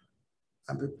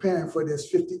 I'm preparing for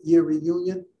this 50-year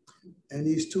reunion, and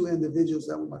these two individuals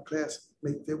that were my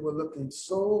classmates, they were looking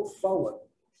so forward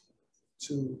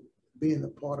to being a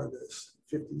part of this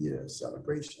 50-year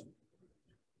celebration.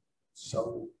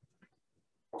 So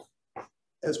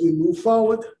as we move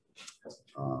forward,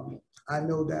 I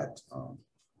know that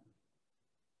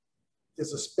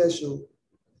there's a special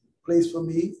place for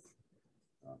me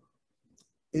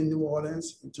in New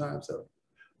Orleans in terms of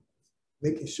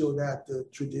making sure that the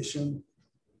tradition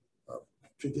of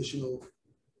traditional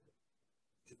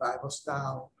revival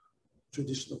style,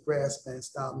 traditional brass band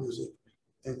style music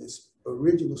in its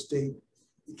original state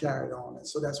be carried on. And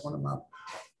so that's one of my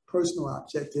personal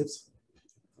objectives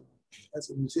as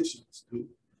a musician, to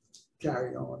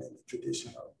carry on in the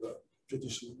tradition of the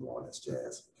traditional New Orleans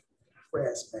jazz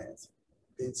brass bands.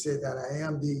 Being said that, I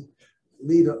am the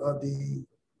leader of the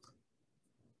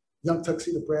Young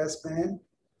Tuxedo Brass Band,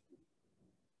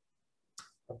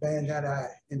 a band that I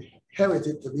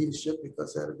inherited the leadership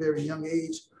because at a very young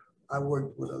age, I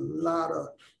worked with a lot of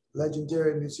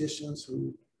legendary musicians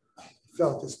who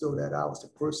felt as though that I was the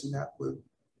person that would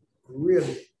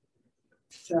really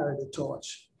carry the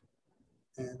torch.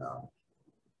 And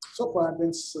so far I've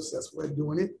been successful at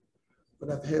doing it, but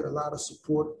I've had a lot of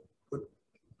support with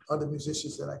other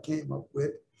musicians that I came up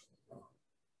with.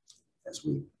 As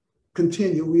we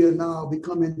continue, we are now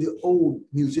becoming the old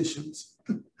musicians.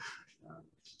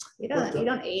 You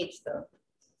don't age though.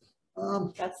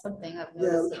 That's something I've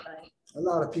noticed. Yeah, a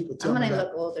lot of people tell me that. I'm gonna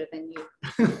look older than you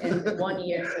in 1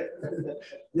 year.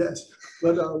 Yes,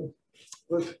 but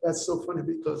that's so funny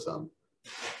because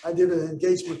I did an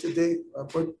engagement today,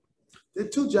 but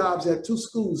did 2 jobs at 2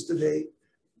 schools today.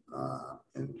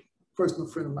 And a personal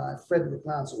friend of mine, Frederick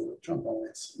Lonzo, a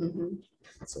trombonist.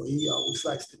 So he always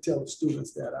likes to tell the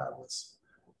students that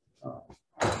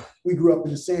we grew up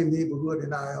in the same neighborhood,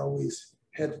 and I always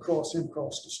had to cross him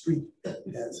across the street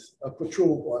as a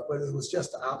patrol boy, but it was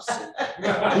just the opposite.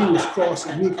 He was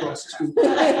crossing me across the street.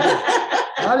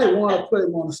 I didn't want to put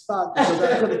him on the spot because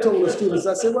I could have told the students,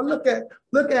 I said, well, look at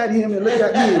him and look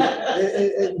at me,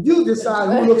 and you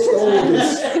decide who looks the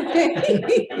oldest.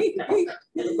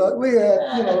 But we had,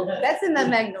 That's in the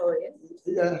Magnolia.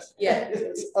 Yes. Yeah.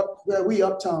 We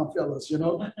uptown fellas,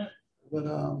 But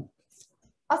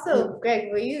also,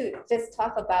 Greg, will you just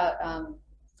talk about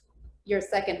your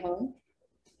second home?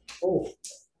 Oh.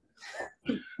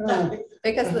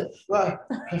 Because well,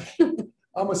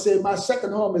 I'm gonna say my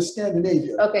second home is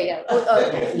Scandinavia. Okay,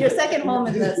 yeah. Your second home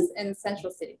in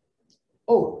Central City.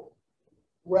 Oh,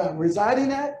 where I'm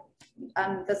residing at?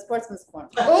 The Sportsman's Corner.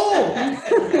 Oh.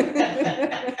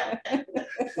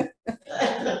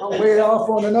 I'm way off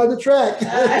on another track.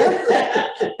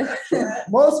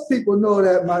 Most people know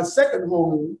that my second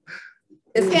home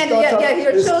It's when you Scandinavia, start yeah, talking-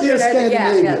 your it's still children,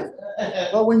 Scandinavian. yeah.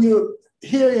 But when you're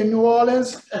here in New Orleans,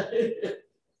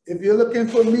 if you're looking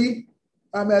for me,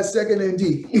 I'm at 2nd and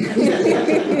D.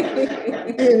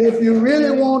 And if you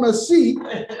really want to see,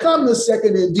 come to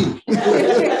 2nd and D.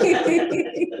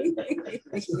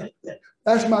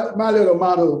 That's my little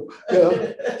motto. You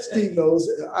know, Steve knows.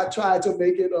 I try to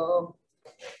make it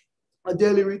a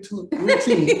daily routine.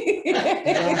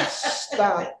 And I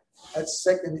stop at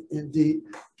 2nd and D.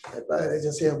 I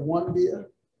just have one beer.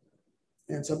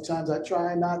 And sometimes I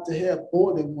try not to have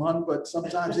more than one, but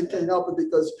sometimes you can't help it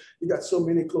because you got so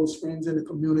many close friends in the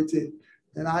community.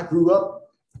 And I grew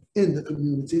up in the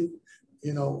community.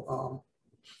 You know,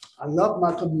 I love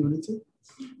my community.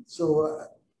 So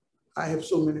I have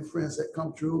so many friends that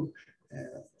come through and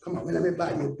come on, let me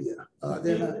buy you a beer.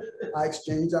 Then I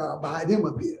exchange, I'll buy them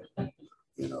a beer.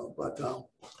 You know, but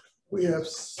we have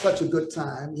such a good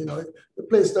time. You know, the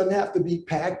place doesn't have to be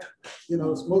packed. You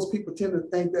know, most people tend to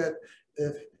think that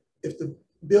if the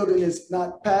building is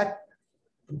not packed,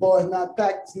 the bar is not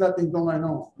packed, there's nothing going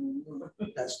on.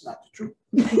 That's not the truth.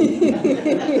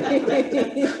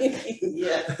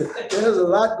 There's a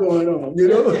lot going on, you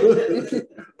know.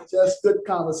 Just good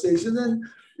conversation. And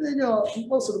you know,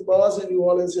 most of the bars in New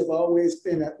Orleans have always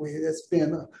been that way. It's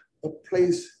been a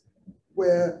place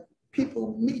where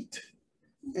people meet.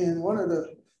 And one of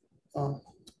the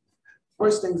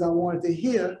first things I wanted to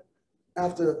hear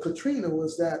after Katrina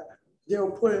was that they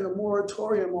were putting a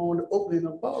moratorium on the opening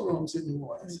of barrooms in New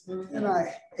Orleans. And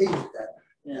I hated that.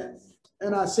 Yes.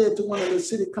 And I said to one of the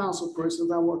city council persons,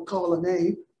 I won't call her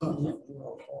name,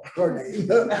 her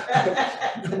name.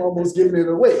 I'm almost giving it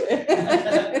away.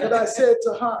 But I said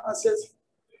to her, I said,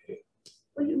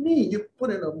 what do you mean you're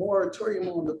putting a moratorium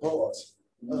on the bars,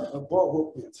 bar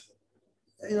openings?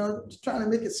 You know, trying to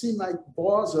make it seem like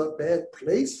bars are a bad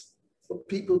place for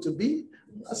people to be.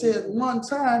 I said at one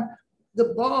time,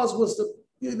 the bars was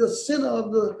the center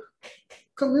of the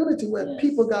community where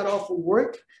people got off of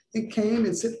work and came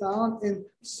and sit down and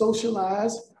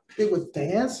socialize. They would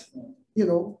dance, you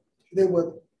know, they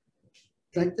would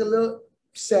drink their little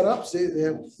setups. They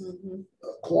have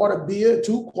a quart of beer,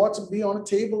 2 quarts of beer on the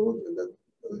table,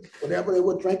 whatever they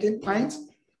were drinking, pints.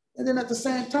 And then at the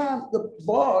same time, the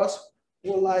bars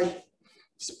were like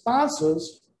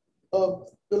sponsors of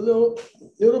the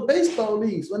little baseball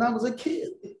leagues when I was a kid.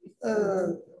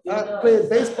 I played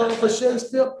baseball for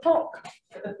Shakespeare Park.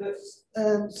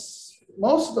 And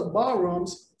most of the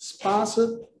barrooms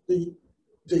sponsored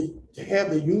they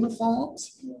had the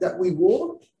uniforms that we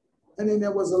wore. And then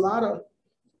there was a lot of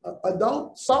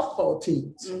adult softball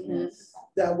teams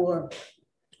that were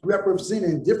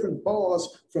representing different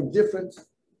bars from different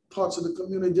parts of the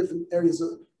community, different areas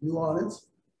of New Orleans,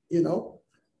 you know.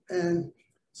 And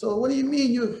so what do you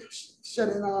mean you're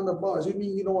shutting down the bars? You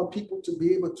mean you don't want people to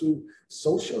be able to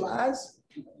socialize,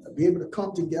 be able to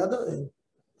come together? And,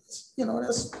 you know,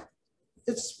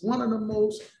 it's one of the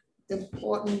most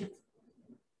important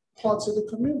parts of the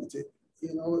community.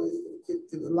 You know,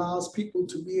 it allows people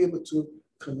to be able to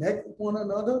connect with one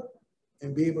another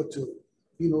and be able to,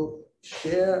 you know,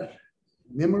 share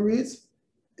memories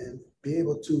and be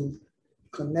able to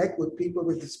connect with people,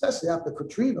 especially after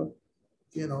Katrina.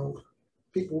 You know,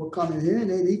 people were coming here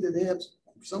and they have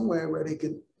somewhere where they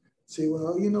could say,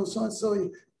 well, you know, so-and-so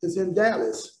is in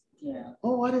Dallas. Yeah.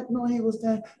 Oh, I didn't know he was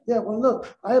there. Yeah, well,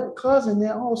 look, I have a cousin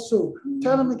there also.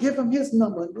 Tell him to give him his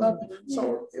number.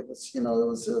 So it was, you know, it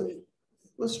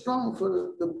was strong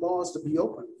for the bars to be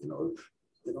open, you know,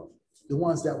 the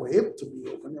ones that were able to be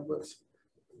open.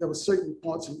 There were certain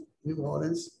parts of New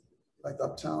Orleans, like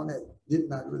uptown, that did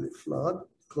not really flood,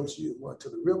 closer you were to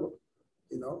the river,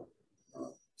 you know.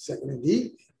 2nd and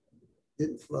D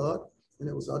didn't flood. And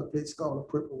there was other place called the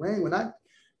Purple Rain. When I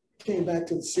came back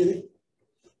to the city,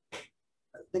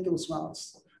 I think it was around,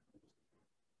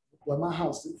 well, my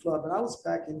house didn't flood, but I was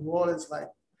back in New Orleans like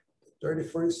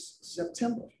 31st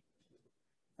September.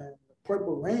 And the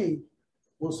Purple Rain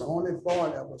was the only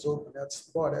bar that was open. That's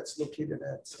the bar that's located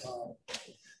at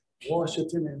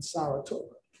Washington and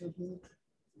Saratoga.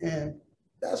 And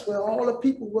that's where all the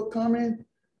people were coming,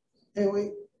 and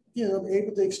we, you know,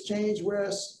 able to exchange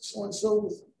where so-and-so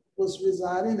was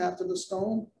residing after the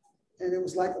storm. And it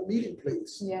was like a meeting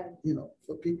place, you know,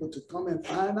 for people to come and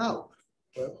find out,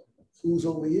 well, who's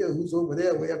over here, who's over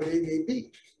there, wherever they may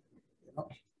be, you know.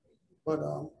 But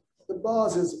the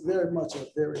bars is very much a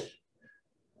very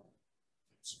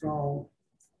strong,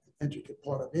 intricate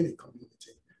part of any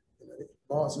community. You know,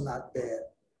 bars are not bad.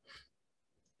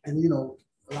 And, you know,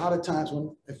 a lot of times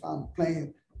if I'm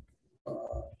playing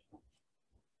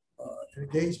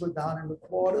engagement down in the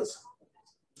quarters,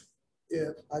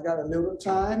 if I got a little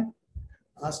time,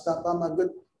 I stopped by my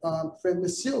good friend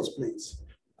Miss Seals' place.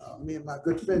 Me and my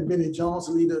good friend Benny Jones,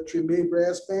 leader of Tremay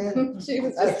Brass Band. She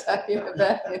was just talking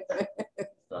about it.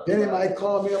 Benny might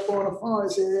call me up on the phone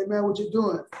and say, "Hey man, what you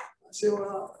doing?" I said,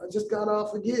 "Well, I just got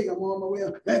off a gig. I'm on my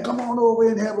way. Man, come on over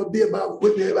and have a beer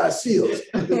with me about Seals."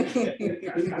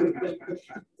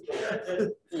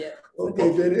 Yeah.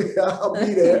 Okay, Benny, I'll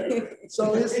be there.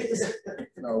 So it's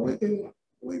you know,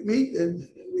 we meet and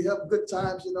we have good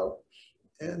times, you know,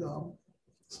 and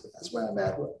so that's where I'm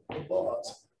at with the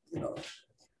bars, you know.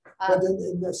 But then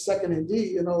in the second and D,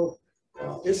 you know,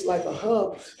 it's like a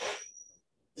hub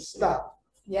stop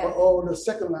for all the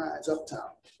second lines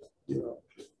uptown. You know,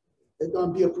 there's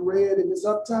gonna be a parade if it's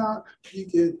uptown. You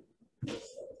can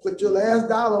put your last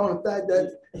dollar on the fact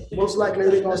that most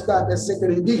likely they're gonna stop at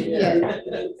second and D. Yeah.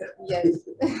 Yes.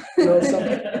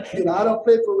 You know, I don't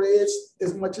play parades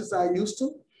as much as I used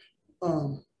to,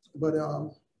 but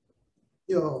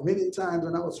you know, many times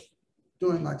when I was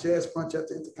doing my jazz brunch at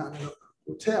the Intercontinental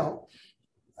Hotel,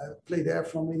 I played there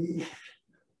from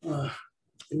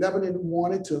 11 in the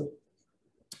morning to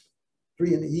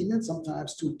 3 in the evening,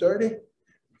 sometimes 2:30,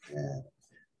 and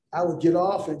I would get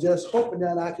off and just hoping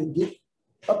that I could get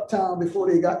uptown before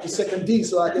they got to second D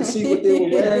so I can see what they were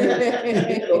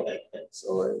wearing. You know?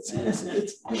 So it's you know,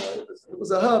 it was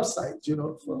a hub site, you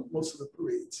know, for most of the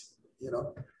parades, you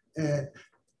know,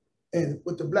 and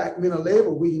with the Black Men of Labor,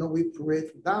 we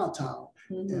parade from downtown.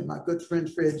 And my good friend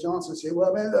Fred Johnson said,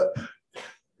 "Well, man, look,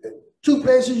 2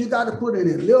 places you got to put it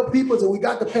in, Little People's and we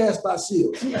got to pass by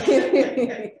Seals."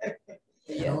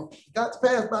 You know, got to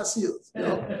pass by Seals. You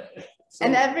know? So,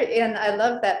 and I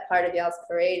love that part of y'all's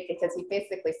parade because you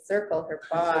basically circle her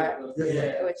bar,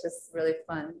 which is really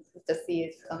fun to see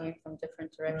it coming from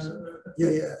different directions.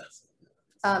 Yeah.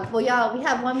 Well, y'all, we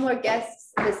have one more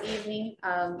guest this evening.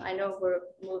 I know we're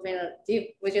moving.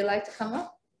 Would you like to come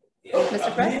up,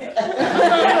 Mr. Fred? I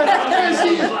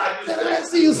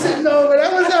see you sitting over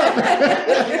there. What's up?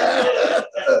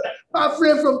 My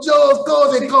friend from Joe's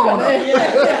Cozy Corner.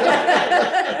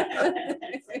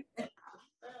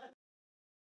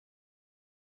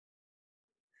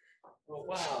 Oh,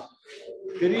 wow.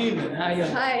 Good evening. How you?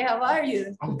 Hi, how are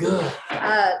you? I'm good.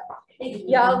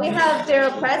 Y'all, we have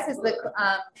Daryl Press, is the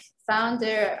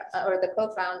founder or the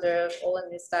co-founder of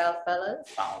Olympian Style Fellas.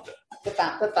 Founder. The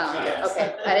founder. Yes.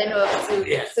 Okay. I didn't know if Sue,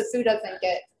 yes. So Sue doesn't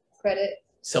get credit.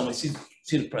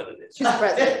 She's the president. She's the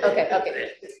president. Okay.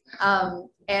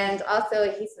 And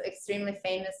also he's extremely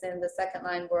famous in the second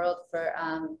line world for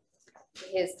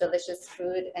his delicious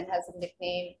food and has a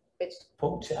nickname.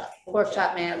 Pork chop. Pork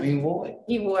chop man. I mean, wore it.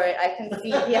 He wore it. I can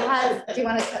see he has. Do you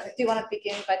want to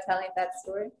begin by telling that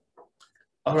story?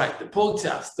 All right, the pork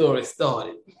chop story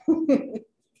started.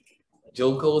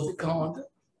 Joe Cozy Corner,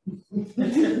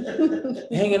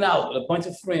 hanging out with a bunch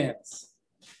of friends.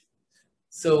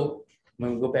 So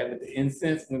when we go back with the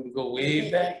incense, when we go way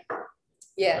back.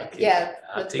 Yeah, okay, yeah.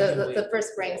 The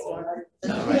first brainstorm.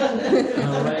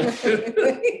 All right.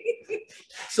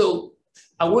 So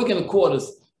I work in the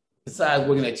quarters. Besides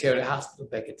working at Charity Hospital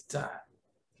back at the time.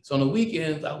 So on the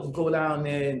weekends, I would go down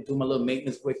there and do my little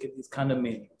maintenance work at these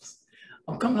condominiums.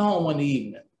 I'm coming home one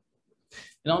evening.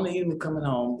 And on the evening coming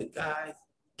home, the guy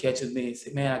catches me and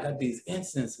says, "Man, I got these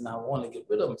incense and I want to get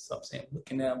rid of them." So I'm saying,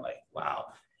 looking at him like,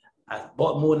 wow, I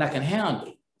bought more than I can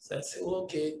handle. So I said, well,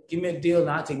 okay, give me a deal and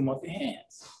I'll take them off your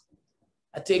hands.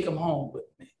 I take them home with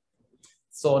me,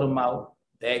 sort them out,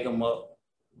 bag them up,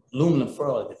 aluminum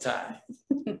foil at the time.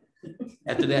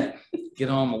 After that, get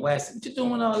on my wax. What you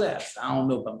doing all that? So I don't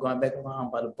know, but I'm going back around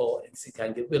by the board and see if I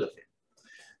can get rid of it.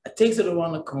 I takes it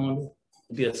around the corner,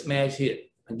 it'll be a smash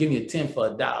hit. I'm giving you 10 for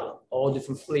 $1, all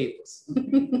different flavors. So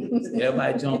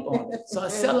everybody jump on it. So I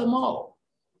sell them all.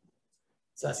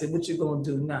 So I said, what you gonna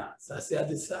do now? So I said, I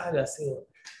decided,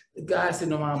 the guys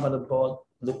sitting around by the board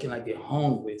looking like they're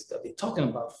hungry and stuff. They're talking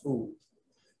about food.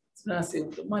 So I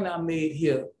said, the money I made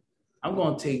here, I'm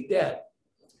gonna take that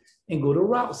and go to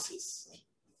Rouse's.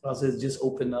 Rouse's just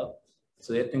opened up,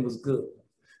 so everything was good.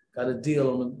 Got a deal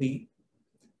on the meat,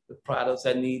 the products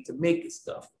I need to make it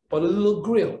stuff. Bought a little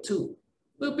grill too,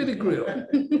 a little bit of grill.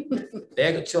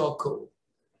 Bag of charcoal,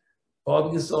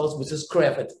 barbecue sauce, which is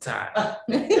crap at the time.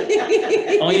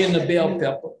 Onion and bell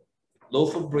pepper,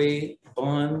 loaf of bread,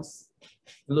 buns,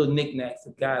 little knickknacks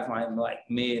the guys might like,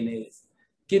 mayonnaise.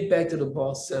 Get back to the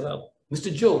bar, set up.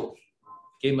 Mr. Joe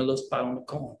gave me a little spot on the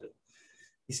corner.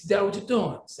 He said, "Dad, what you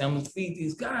doing?" I said, "I'm gonna feed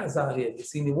these guys out here. They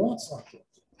seem to want something."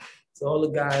 So all the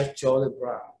guys, Charlie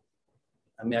Brown.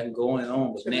 I mean, I can go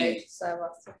on with names.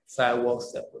 Sidewalk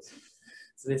steppers.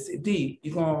 So they said, "D,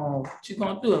 what you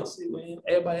gonna do?" I said, "Well,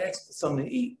 everybody asks for something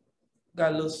to eat.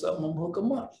 Got a little something, I'm gonna hook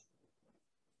them up."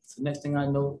 So next thing I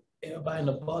know, everybody in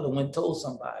the bar went and told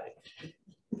somebody,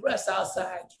 press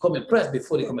outside, come and press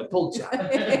before they come and poach out.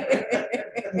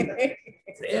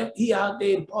 So he out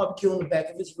there barbecuing in the back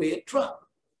of his red truck.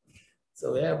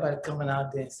 So everybody coming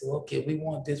out there and say, okay, we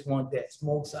want this, want that,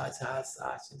 smoked sausage, hot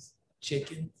sausages,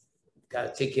 chicken.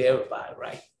 Gotta take care of everybody,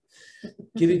 right?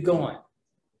 Get it going.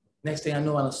 Next thing I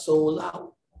know, I'm sold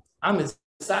out. I'm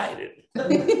excited.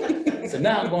 So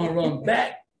now I'm gonna run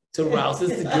back to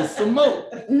Rouse's to get some more.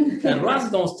 And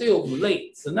Rouse's don't stay open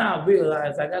late. So now I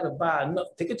realize I gotta buy enough,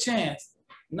 take a chance,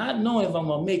 not knowing if I'm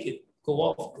gonna make it go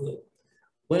off good.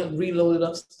 Went reloaded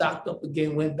up, stocked up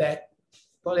again, went back,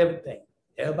 bought everything.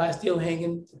 Everybody still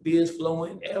hanging, the beer's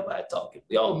flowing, everybody talking.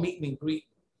 We all meet and greet.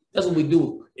 That's what we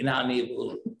do in our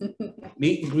neighborhood.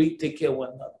 Meet and greet, take care of one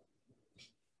another.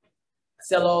 I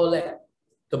sell all that.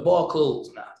 The bar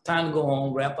closed now. Time to go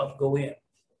home, wrap up, go in.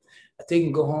 I take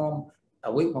and go home. I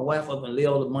wake my wife up and lay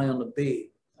all the money on the bed.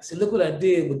 I said, look what I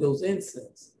did with those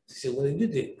incense. She said, well, you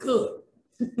did good.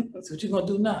 I said, what you gonna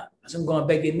do now? I said, I'm going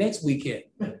back in next weekend.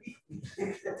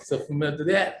 So from after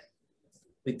that,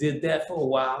 we did that for a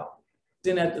while.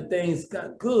 Then after things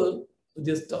got good, we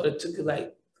just started, took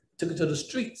it to the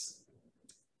streets.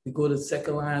 We go to the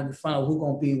second line, we find out who's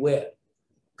gonna be where.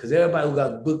 Because everybody who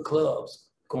got good clubs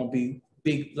gonna be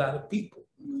big, lot of people.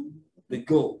 We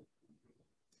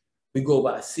go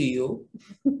by Seal,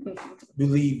 we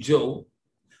leave Joe,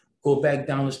 go back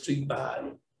down the street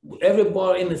by every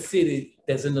bar in the city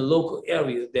that's in the local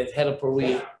area that had a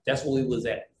parade, that's where we was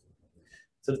at.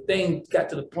 So the thing got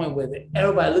to the point where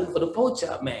everybody looking for the poach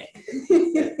out man.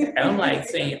 And I'm like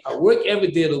saying, I work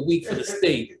every day of the week for the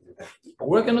state. I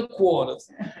work in the quarters.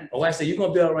 My wife said, you're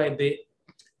gonna be all right, babe.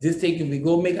 Just taking, we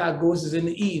go make our groceries in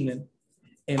the evening.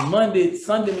 And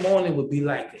Sunday morning would be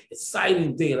like an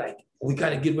exciting day. Like, we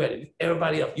gotta get ready.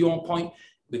 Everybody up, you on point.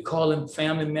 We calling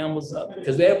family members up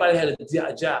because everybody had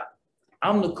a job.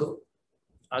 I'm the cook.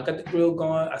 I got the grill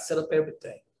going. I set up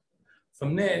everything.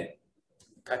 From there,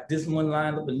 got this one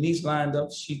lined up, a niece lined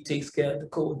up. She takes care of the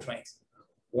cold drinks.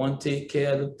 One take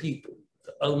care of the people.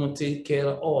 The other one take care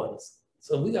of the orders.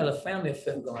 So we got a family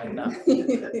affair going now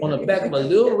on the back of a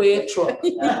little red truck.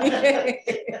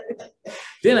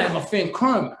 Then I have my friend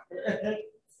Kermit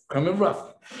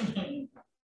Ruffin.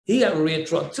 He got a red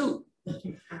truck too.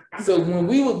 So when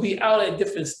we would be out at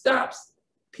different stops,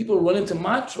 people run into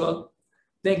my truck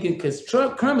thinking, because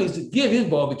Kermit used to give his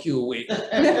barbecue away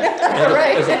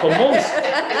as a promotion.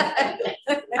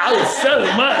 I was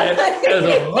selling mine as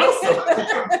a muscle.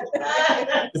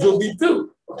 That's what we do.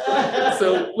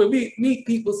 So when we meet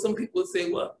people, some people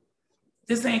say, well,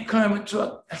 this ain't Kermit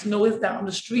truck. I said, no, it's down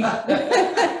the street.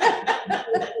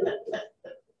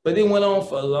 But it went on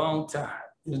for a long time.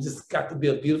 It just got to be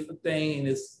a beautiful thing and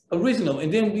it's original.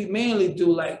 And then we mainly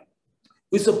do like,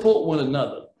 we support one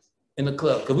another in the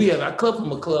club. Because I club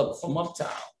from a club from uptown.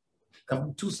 Come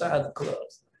from two sides of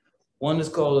clubs. One is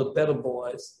called the Better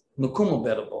Boys, Nakuma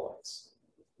Better Boys.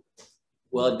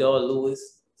 Well, Dora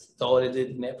Lewis started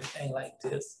it and everything like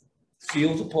this. She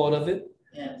was a part of it.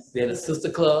 Yes. They had a sister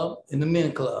club and the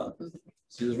men club.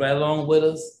 She was right along with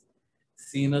us,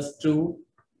 seeing us through.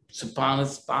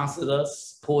 Sponsored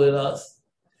us, supported us.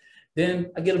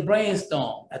 Then I get a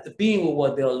brainstorm after being with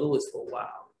Wardell Lewis for a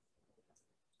while.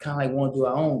 Kind of like want to do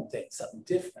our own thing, something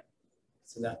different.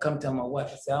 So then I come tell my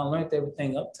wife, I said, I learned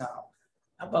everything uptown.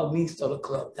 How about me start a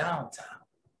club downtown?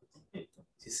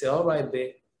 She said, all right,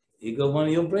 babe, here go one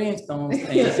of your brainstorm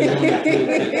things.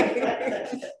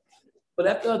 But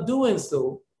after doing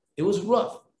so, it was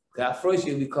rough. Our first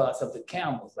year we caught something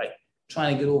camels, like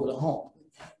trying to get over the hump.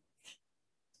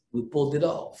 We pulled it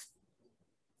off.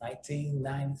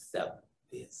 1997,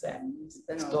 be exact.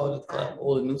 Started the club,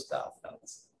 all the new style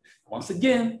fellas. Once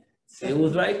again, it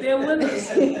was right there with us.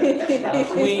 Our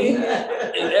queen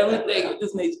and everything of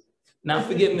this nature. Now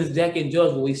forget Miss Jackie and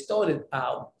George, where we started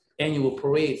our annual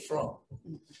parade from.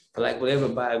 But like with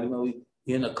everybody, you know,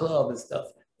 you're in a club and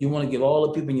stuff. You want to give all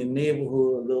the people in your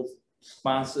neighborhood a little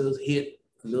sponsors, hit,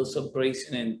 a little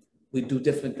celebration, and we do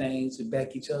different things to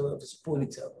back each other up, to support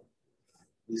each other.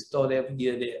 We start every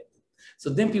year there.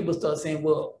 So then people start saying,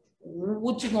 well,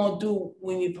 what you gonna do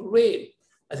when you parade?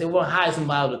 I said, well, hire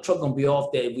somebody, the truck gonna be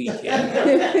off that weekend.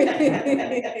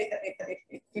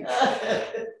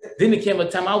 Then there came a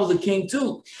time I was a king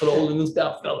too for the old and new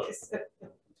style fellas. So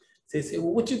they said,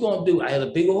 well, what you gonna do? I had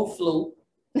a big old float.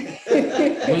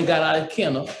 We got out of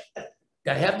kennel.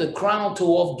 Got half the crown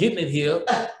tore off getting it here.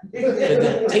 Had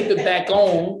to tape it back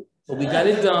on, but we got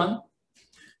it done.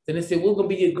 Then they said, we're gonna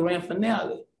be your grand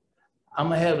finale. I'm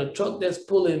gonna have the truck that's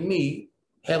pulling me,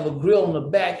 have a grill on the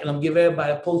back, and I'm gonna give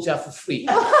everybody a poach out for free.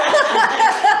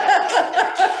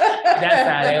 That's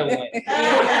how that went.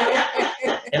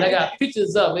 And I got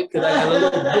pictures of it because I got a little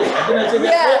book. Didn't I take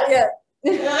that book? Yeah.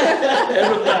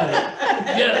 Everybody.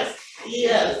 Yes.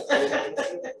 Yes.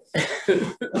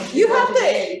 You have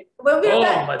to, when we were Oh,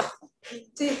 back,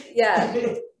 yeah,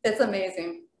 it's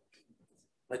amazing.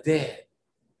 my dad.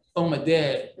 Oh, my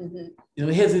dad. Mhm. You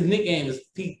know, his nickname is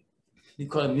Pete. He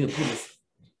called him Neil Pete.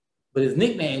 But his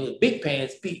nickname was Big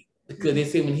Pants Pete because they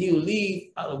said when he would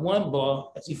leave out of one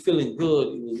bar, as he feeling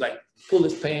good, he was like pull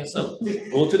his pants up,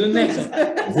 go to the next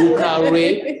one. Blue collar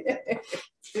red,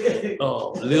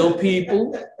 little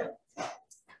people,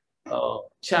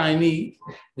 Chinese,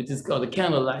 which is called the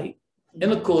candlelight,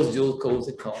 and of course Joe's Codes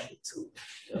and called it too.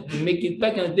 They make it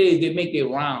back in the days. They make their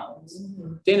rounds,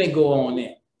 then they go on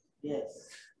in. Yes.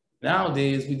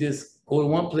 Nowadays we just go to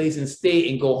one place and stay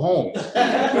and go home.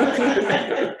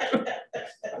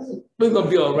 We're gonna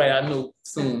be all right, I know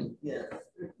soon. Yeah.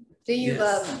 Do you,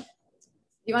 Yes.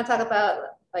 you want to talk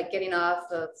about like getting off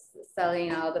of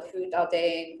selling all the food all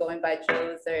day and going by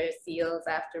Joe's or Seals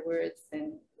afterwards,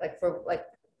 and like for like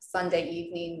Sunday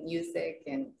evening music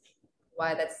and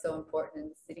why that's so important in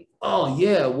the city? Oh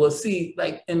yeah, well see,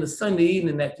 like in the Sunday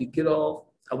evening after you get off,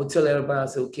 I would tell everybody, I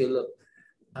said, okay, look,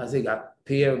 I said, I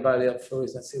pay everybody up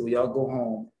first. I said, well, y'all go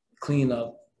home, clean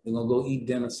up, we're gonna go eat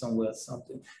dinner somewhere or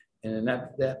something. And then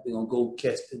after that, we're gonna go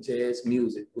catch the jazz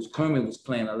music, which Kermit was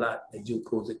playing a lot at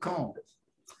Joe's at Congress.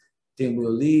 Then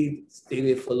we'll leave, stay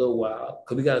there for a little while,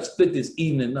 because we gotta split this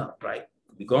evening up, right?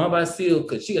 We're going by Seal,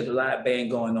 because she got the live band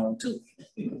going on too.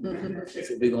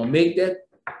 So we're gonna make that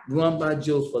run by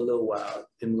Joe for a little while,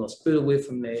 then we're gonna split away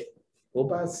from there, go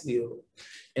by Seal.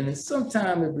 And then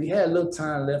sometime if we had a little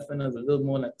time left in us, a little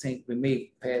more than I think we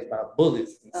may pass by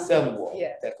Bullets and Seven Walk,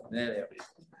 Yeah. that area.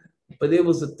 But it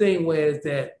was a thing where it's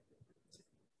that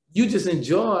you just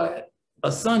enjoy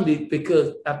a Sunday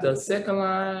because after a second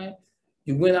line,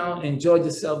 you went out and enjoyed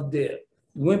yourself there.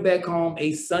 You went back home,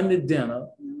 ate Sunday dinner,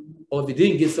 or if you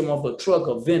didn't get some off a truck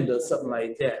or vendor or something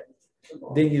like that,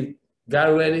 then you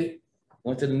got ready,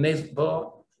 went to the next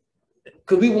bar.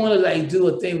 Because we want to like do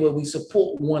a thing where we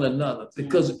support one another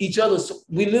because each other,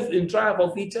 we live and drive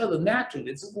off each other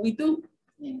naturally. This is what we do.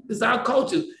 It's our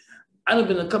culture. I've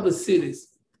been in a couple of cities,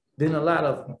 been a lot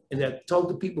of them, and I talk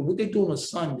to people, what they do on a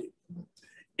Sunday.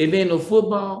 If ain't no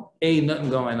football, ain't nothing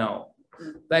going on.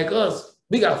 Like us,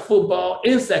 we got football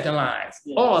in second lines,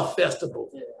 or a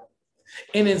festival.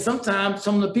 And then sometimes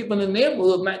some of the people in the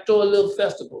neighborhood might throw a little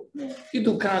festival. You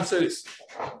do concerts.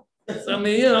 So, I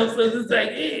mean, you know, so it's like,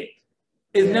 hey,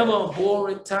 it's never a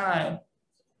boring time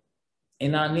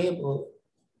in our neighborhood.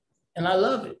 And I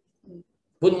love it.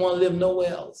 Wouldn't want to live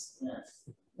nowhere else.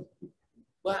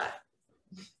 Why?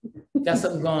 Got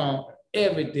something going on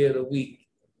every day of the week.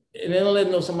 And they don't let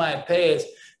them know somebody passed.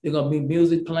 There's gonna be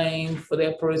music playing for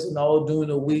that person all during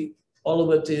the week, all the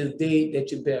way to the day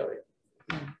that you bury.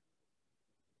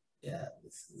 Yeah,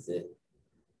 this is it.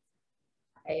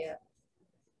 I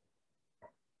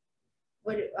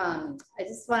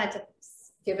just wanted to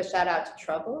give a shout out to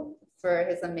Trouble for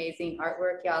his amazing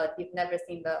artwork, y'all. If you've never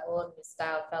seen the old New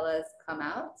Style fellas come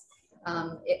out,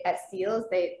 at Seals,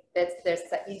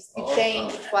 you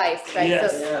change twice, right?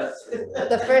 Yes. So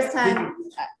the first time,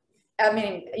 I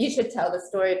mean, you should tell the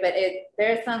story, but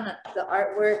there's the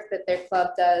artwork that their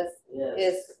club does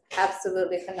is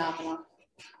absolutely phenomenal.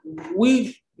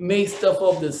 We made stuff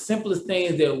of the simplest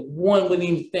things that one wouldn't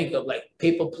even think of, like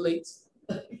paper plates,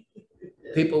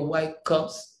 paper white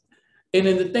cups. And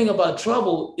then the thing about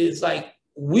Trouble is like,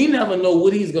 we never know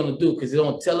what he's gonna do because he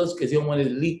don't tell us because he don't want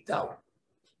it leaked out.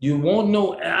 You won't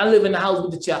know. And I live in the house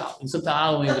with the child, and sometimes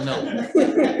I don't even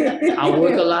know. I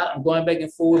work a lot. I'm going back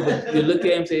and forth, but you look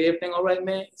at him and say, everything all right,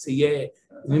 man? He say, yeah.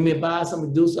 We may buy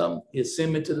something, do something, he'll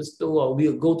send me to the store, or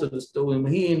we'll go to the store. And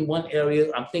when he in one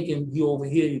area, I'm thinking he over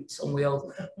here somewhere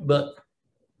else. But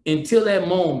until that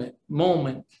moment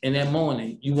in that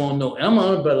morning, you won't know. And I'm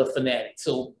an umbrella fanatic,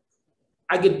 so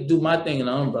I get to do my thing in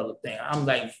the umbrella thing. I'm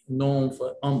like known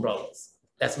for umbrellas.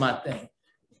 That's my thing.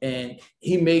 And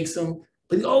he makes them,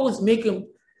 but he always make them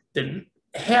the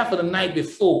half of the night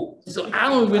before. So I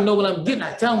don't even know what I'm getting.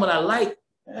 I tell him what I like,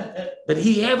 but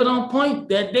he have it on point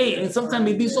that day. And sometimes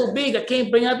it be so big, I can't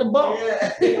bring out the ball.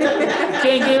 I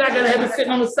can't get it, I gotta have it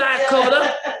sitting on the side covered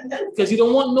up because you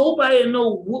don't want nobody to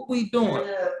know what we doing.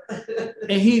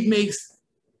 And he makes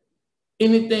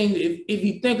anything, if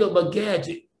you think of a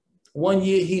gadget, one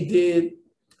year he did,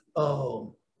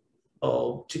 what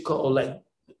you call like,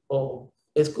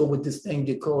 let's go with this thing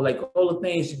you call like all the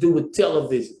things you do with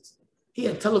televisions. He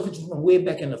had televisions from way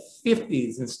back in the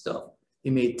 50s and stuff. He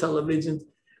made televisions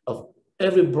of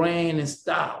every brand and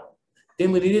style.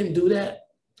 Then when he didn't do that,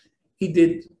 He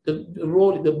did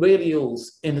the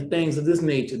radios and the things of this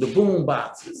nature, the boom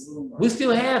boxes. We still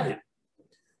have it.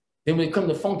 Then when it comes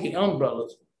to funky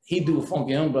umbrellas, he do a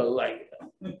funky umbrella like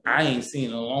I ain't seen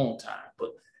in a long time,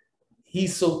 but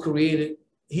he's so creative.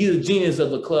 He's a genius of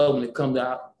the club when it comes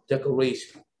to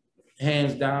decoration.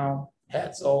 Hands down,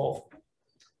 hats off.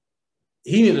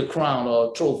 He need a crown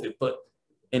or a trophy,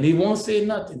 and he won't say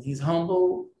nothing. He's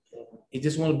humble. He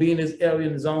just want to be in his area,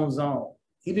 in his own zone.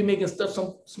 He be making stuff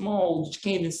so small that you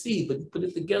can't even see, but you put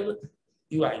it together,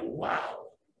 you're like, wow.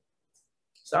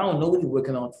 So I don't know what he's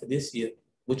working on for this year,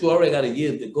 but you already got a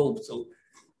year to go. So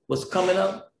what's coming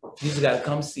up, you just got to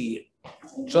come see it.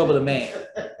 Trouble the man.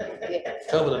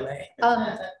 Trouble the man.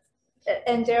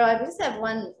 And Daryl, I just have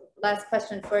one last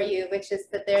question for you, which is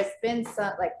that there's been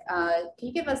some, can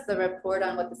you give us the report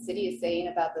on what the city is saying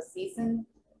about the season?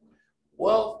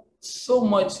 Well, so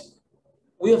much,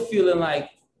 we're feeling like,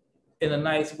 in a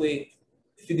nice way,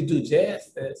 if you could do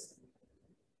Jazz Fest,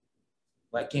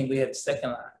 why can't we have the second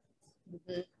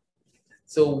line?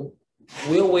 So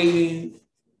we're waiting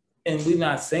and we're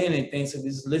not saying anything, so we're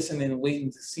just listening and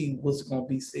waiting to see what's gonna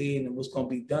be said and what's gonna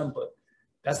be done, but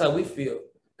that's how we feel.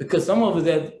 Because some of us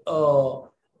that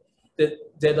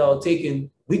are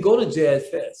taking, we go to Jazz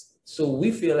Fest, so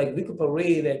we feel like we could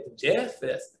parade at the Jazz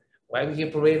Fest, why we can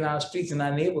parade in our streets in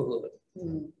our neighborhood.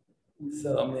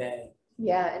 So, man.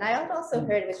 Yeah, and I also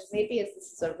heard, which maybe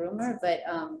this is a rumor, but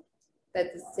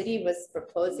that the city was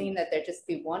proposing that there just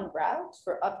be one route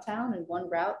for uptown and one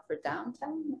route for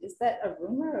downtown. Is that a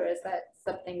rumor or is that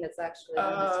something that's actually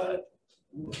understood?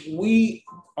 We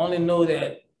only know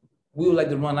that we would like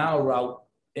to run our route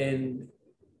and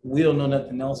we don't know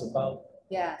nothing else about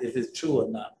if it's true or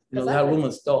not. You know how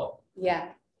rumors start.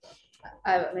 Yeah.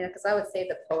 I mean, because I would say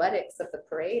the poetics of the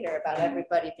parade are about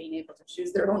everybody being able to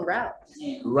choose their own route.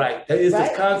 Right. That is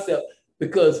the concept.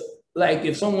 Because, like,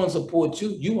 if someone supports you,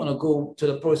 you want to go to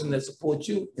the person that supports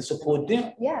you and support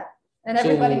them. Yeah. And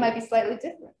everybody might be slightly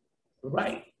different.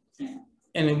 Right.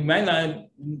 And it might not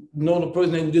know the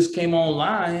person that just came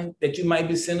online that you might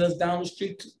be sending us down the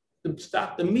street to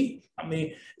stop the meet. I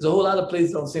mean, there's a whole lot of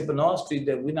places on St. Bernard Street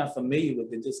that we're not familiar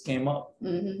with that just came up.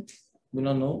 We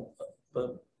don't know,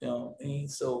 but you know, and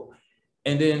so,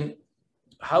 and then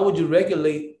how would you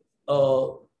regulate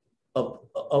a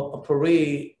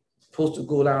parade supposed to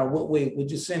go down? What way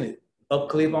would you send it? Up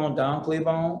Claiborne, down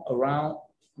Claiborne, around?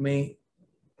 I mean,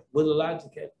 what's the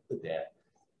logic with that?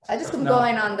 I just am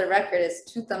going on the record as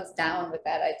 2 thumbs down with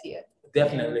that idea.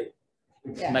 Definitely.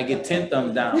 Yeah. Might get 10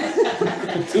 thumbs down.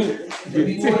 Thank you.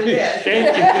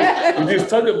 I'm just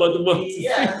talking about the ones.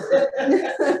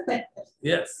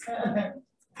 Yes.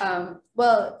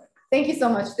 Well, thank you so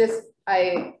much.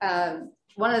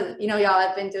 One of y'all,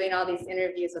 I've been doing all these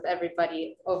interviews with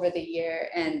everybody over the year,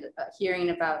 and hearing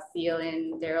about Seal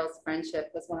and Daryl's friendship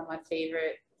was one of my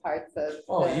favorite parts of.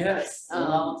 A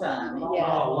long time.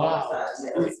 Wow.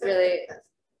 It was really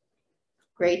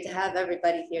great to have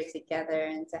everybody here together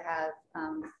and to have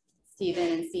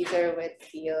Stephen and Caesar with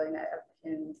Seal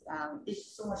and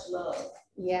it's so much love.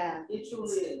 Yeah. It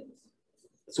truly is.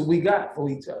 So we got for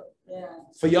each other. Yeah.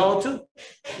 For y'all too.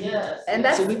 Yes. And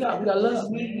that's so we got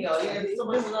love. Yeah, so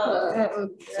much love.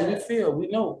 So we feel, we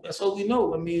know. That's all we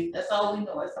know. I mean, that's all we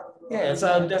know. That's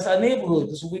our neighborhood.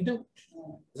 That's what we do.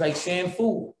 It's like sharing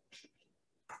food.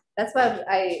 That's why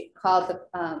I called the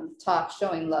talk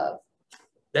 "Showing Love."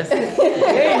 That's it. Hey, you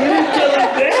didn't tell us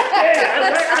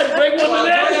that. I drink one of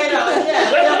that. I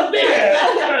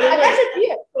got your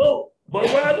beer. Oh,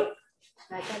 Budweiser?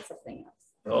 I got something else.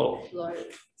 Oh. Lord,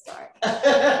 sorry.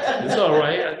 It's all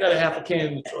right. I got a half a can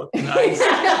in the truck and ice.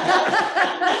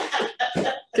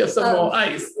 Get some more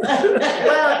ice.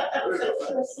 Well,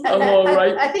 I'm all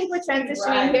right. I think we're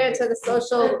transitioning here to the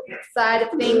social side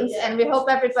of things, and we hope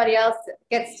everybody else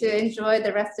gets to enjoy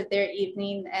the rest of their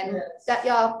evening, and that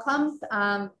y'all come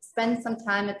spend some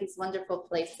time at these wonderful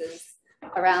places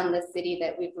around the city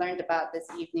that we've learned about this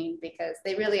evening, because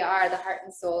they really are the heart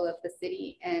and soul of the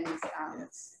city, and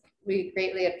we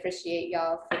greatly appreciate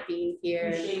y'all for being here.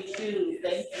 Appreciate you.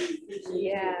 Thank you.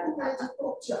 Yeah.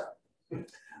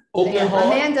 Oakland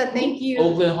Hall. Amanda, thank you.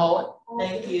 Oakland Hall.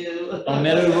 Thank you. On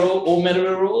Metairie Road, Old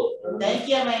Metairie Road. Thank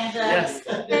you, Amanda. Yes.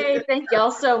 Hey, thank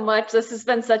y'all so much. This has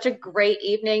been such a great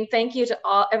evening. Thank you to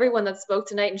everyone that spoke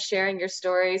tonight and sharing your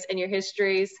stories and your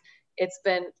histories. It's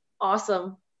been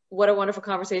awesome. What a wonderful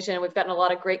conversation. We've gotten a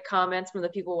lot of great comments from the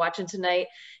people watching tonight.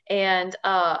 And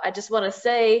I just want to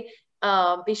say,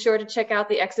 be sure to check out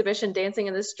the exhibition Dancing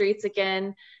in the Streets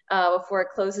again before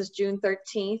it closes June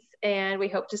 13th. And we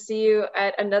hope to see you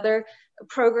at another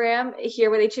program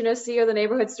here with HNOC or the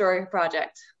Neighborhood Story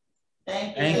Project.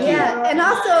 Thank you. Thank you. Yeah, and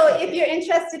also if you're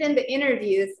interested in the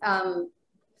interviews,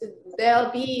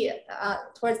 they'll be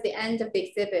towards the end of the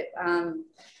exhibit.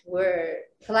 We're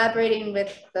collaborating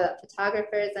with the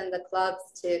photographers and the clubs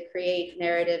to create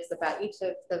narratives about each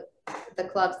of the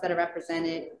clubs that are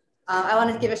represented. I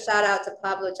wanted to give a shout out to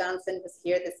Pablo Johnson, who's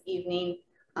here this evening,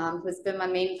 who's been my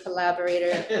main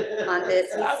collaborator on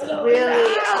this. He's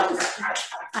really,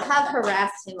 I have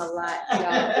harassed him a lot,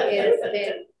 y'all. It has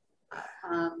been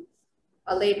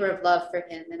a labor of love for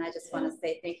him, and I just want to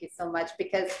say thank you so much,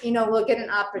 because we'll get an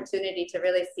opportunity to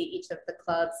really see each of the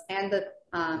clubs, and the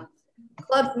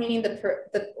clubs meaning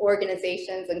the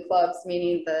organizations, and clubs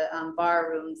meaning the bar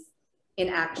rooms in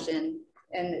action,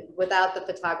 and without the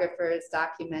photographers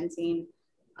documenting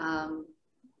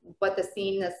what the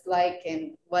scene is like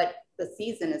and what the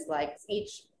season is like.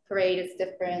 Each parade is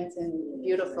different and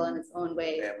beautiful in its own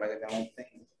way.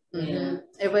 Mm-hmm.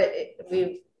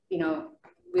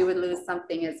 We would lose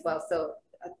something as well. So,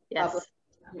 yes.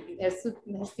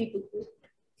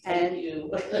 And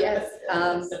yes,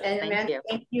 and Amanda,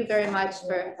 thank you very much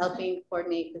for helping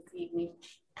coordinate this evening.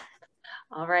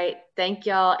 All right, thank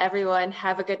y'all, everyone.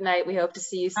 Have a good night. We hope to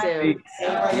see you soon.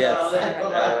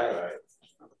 Yes.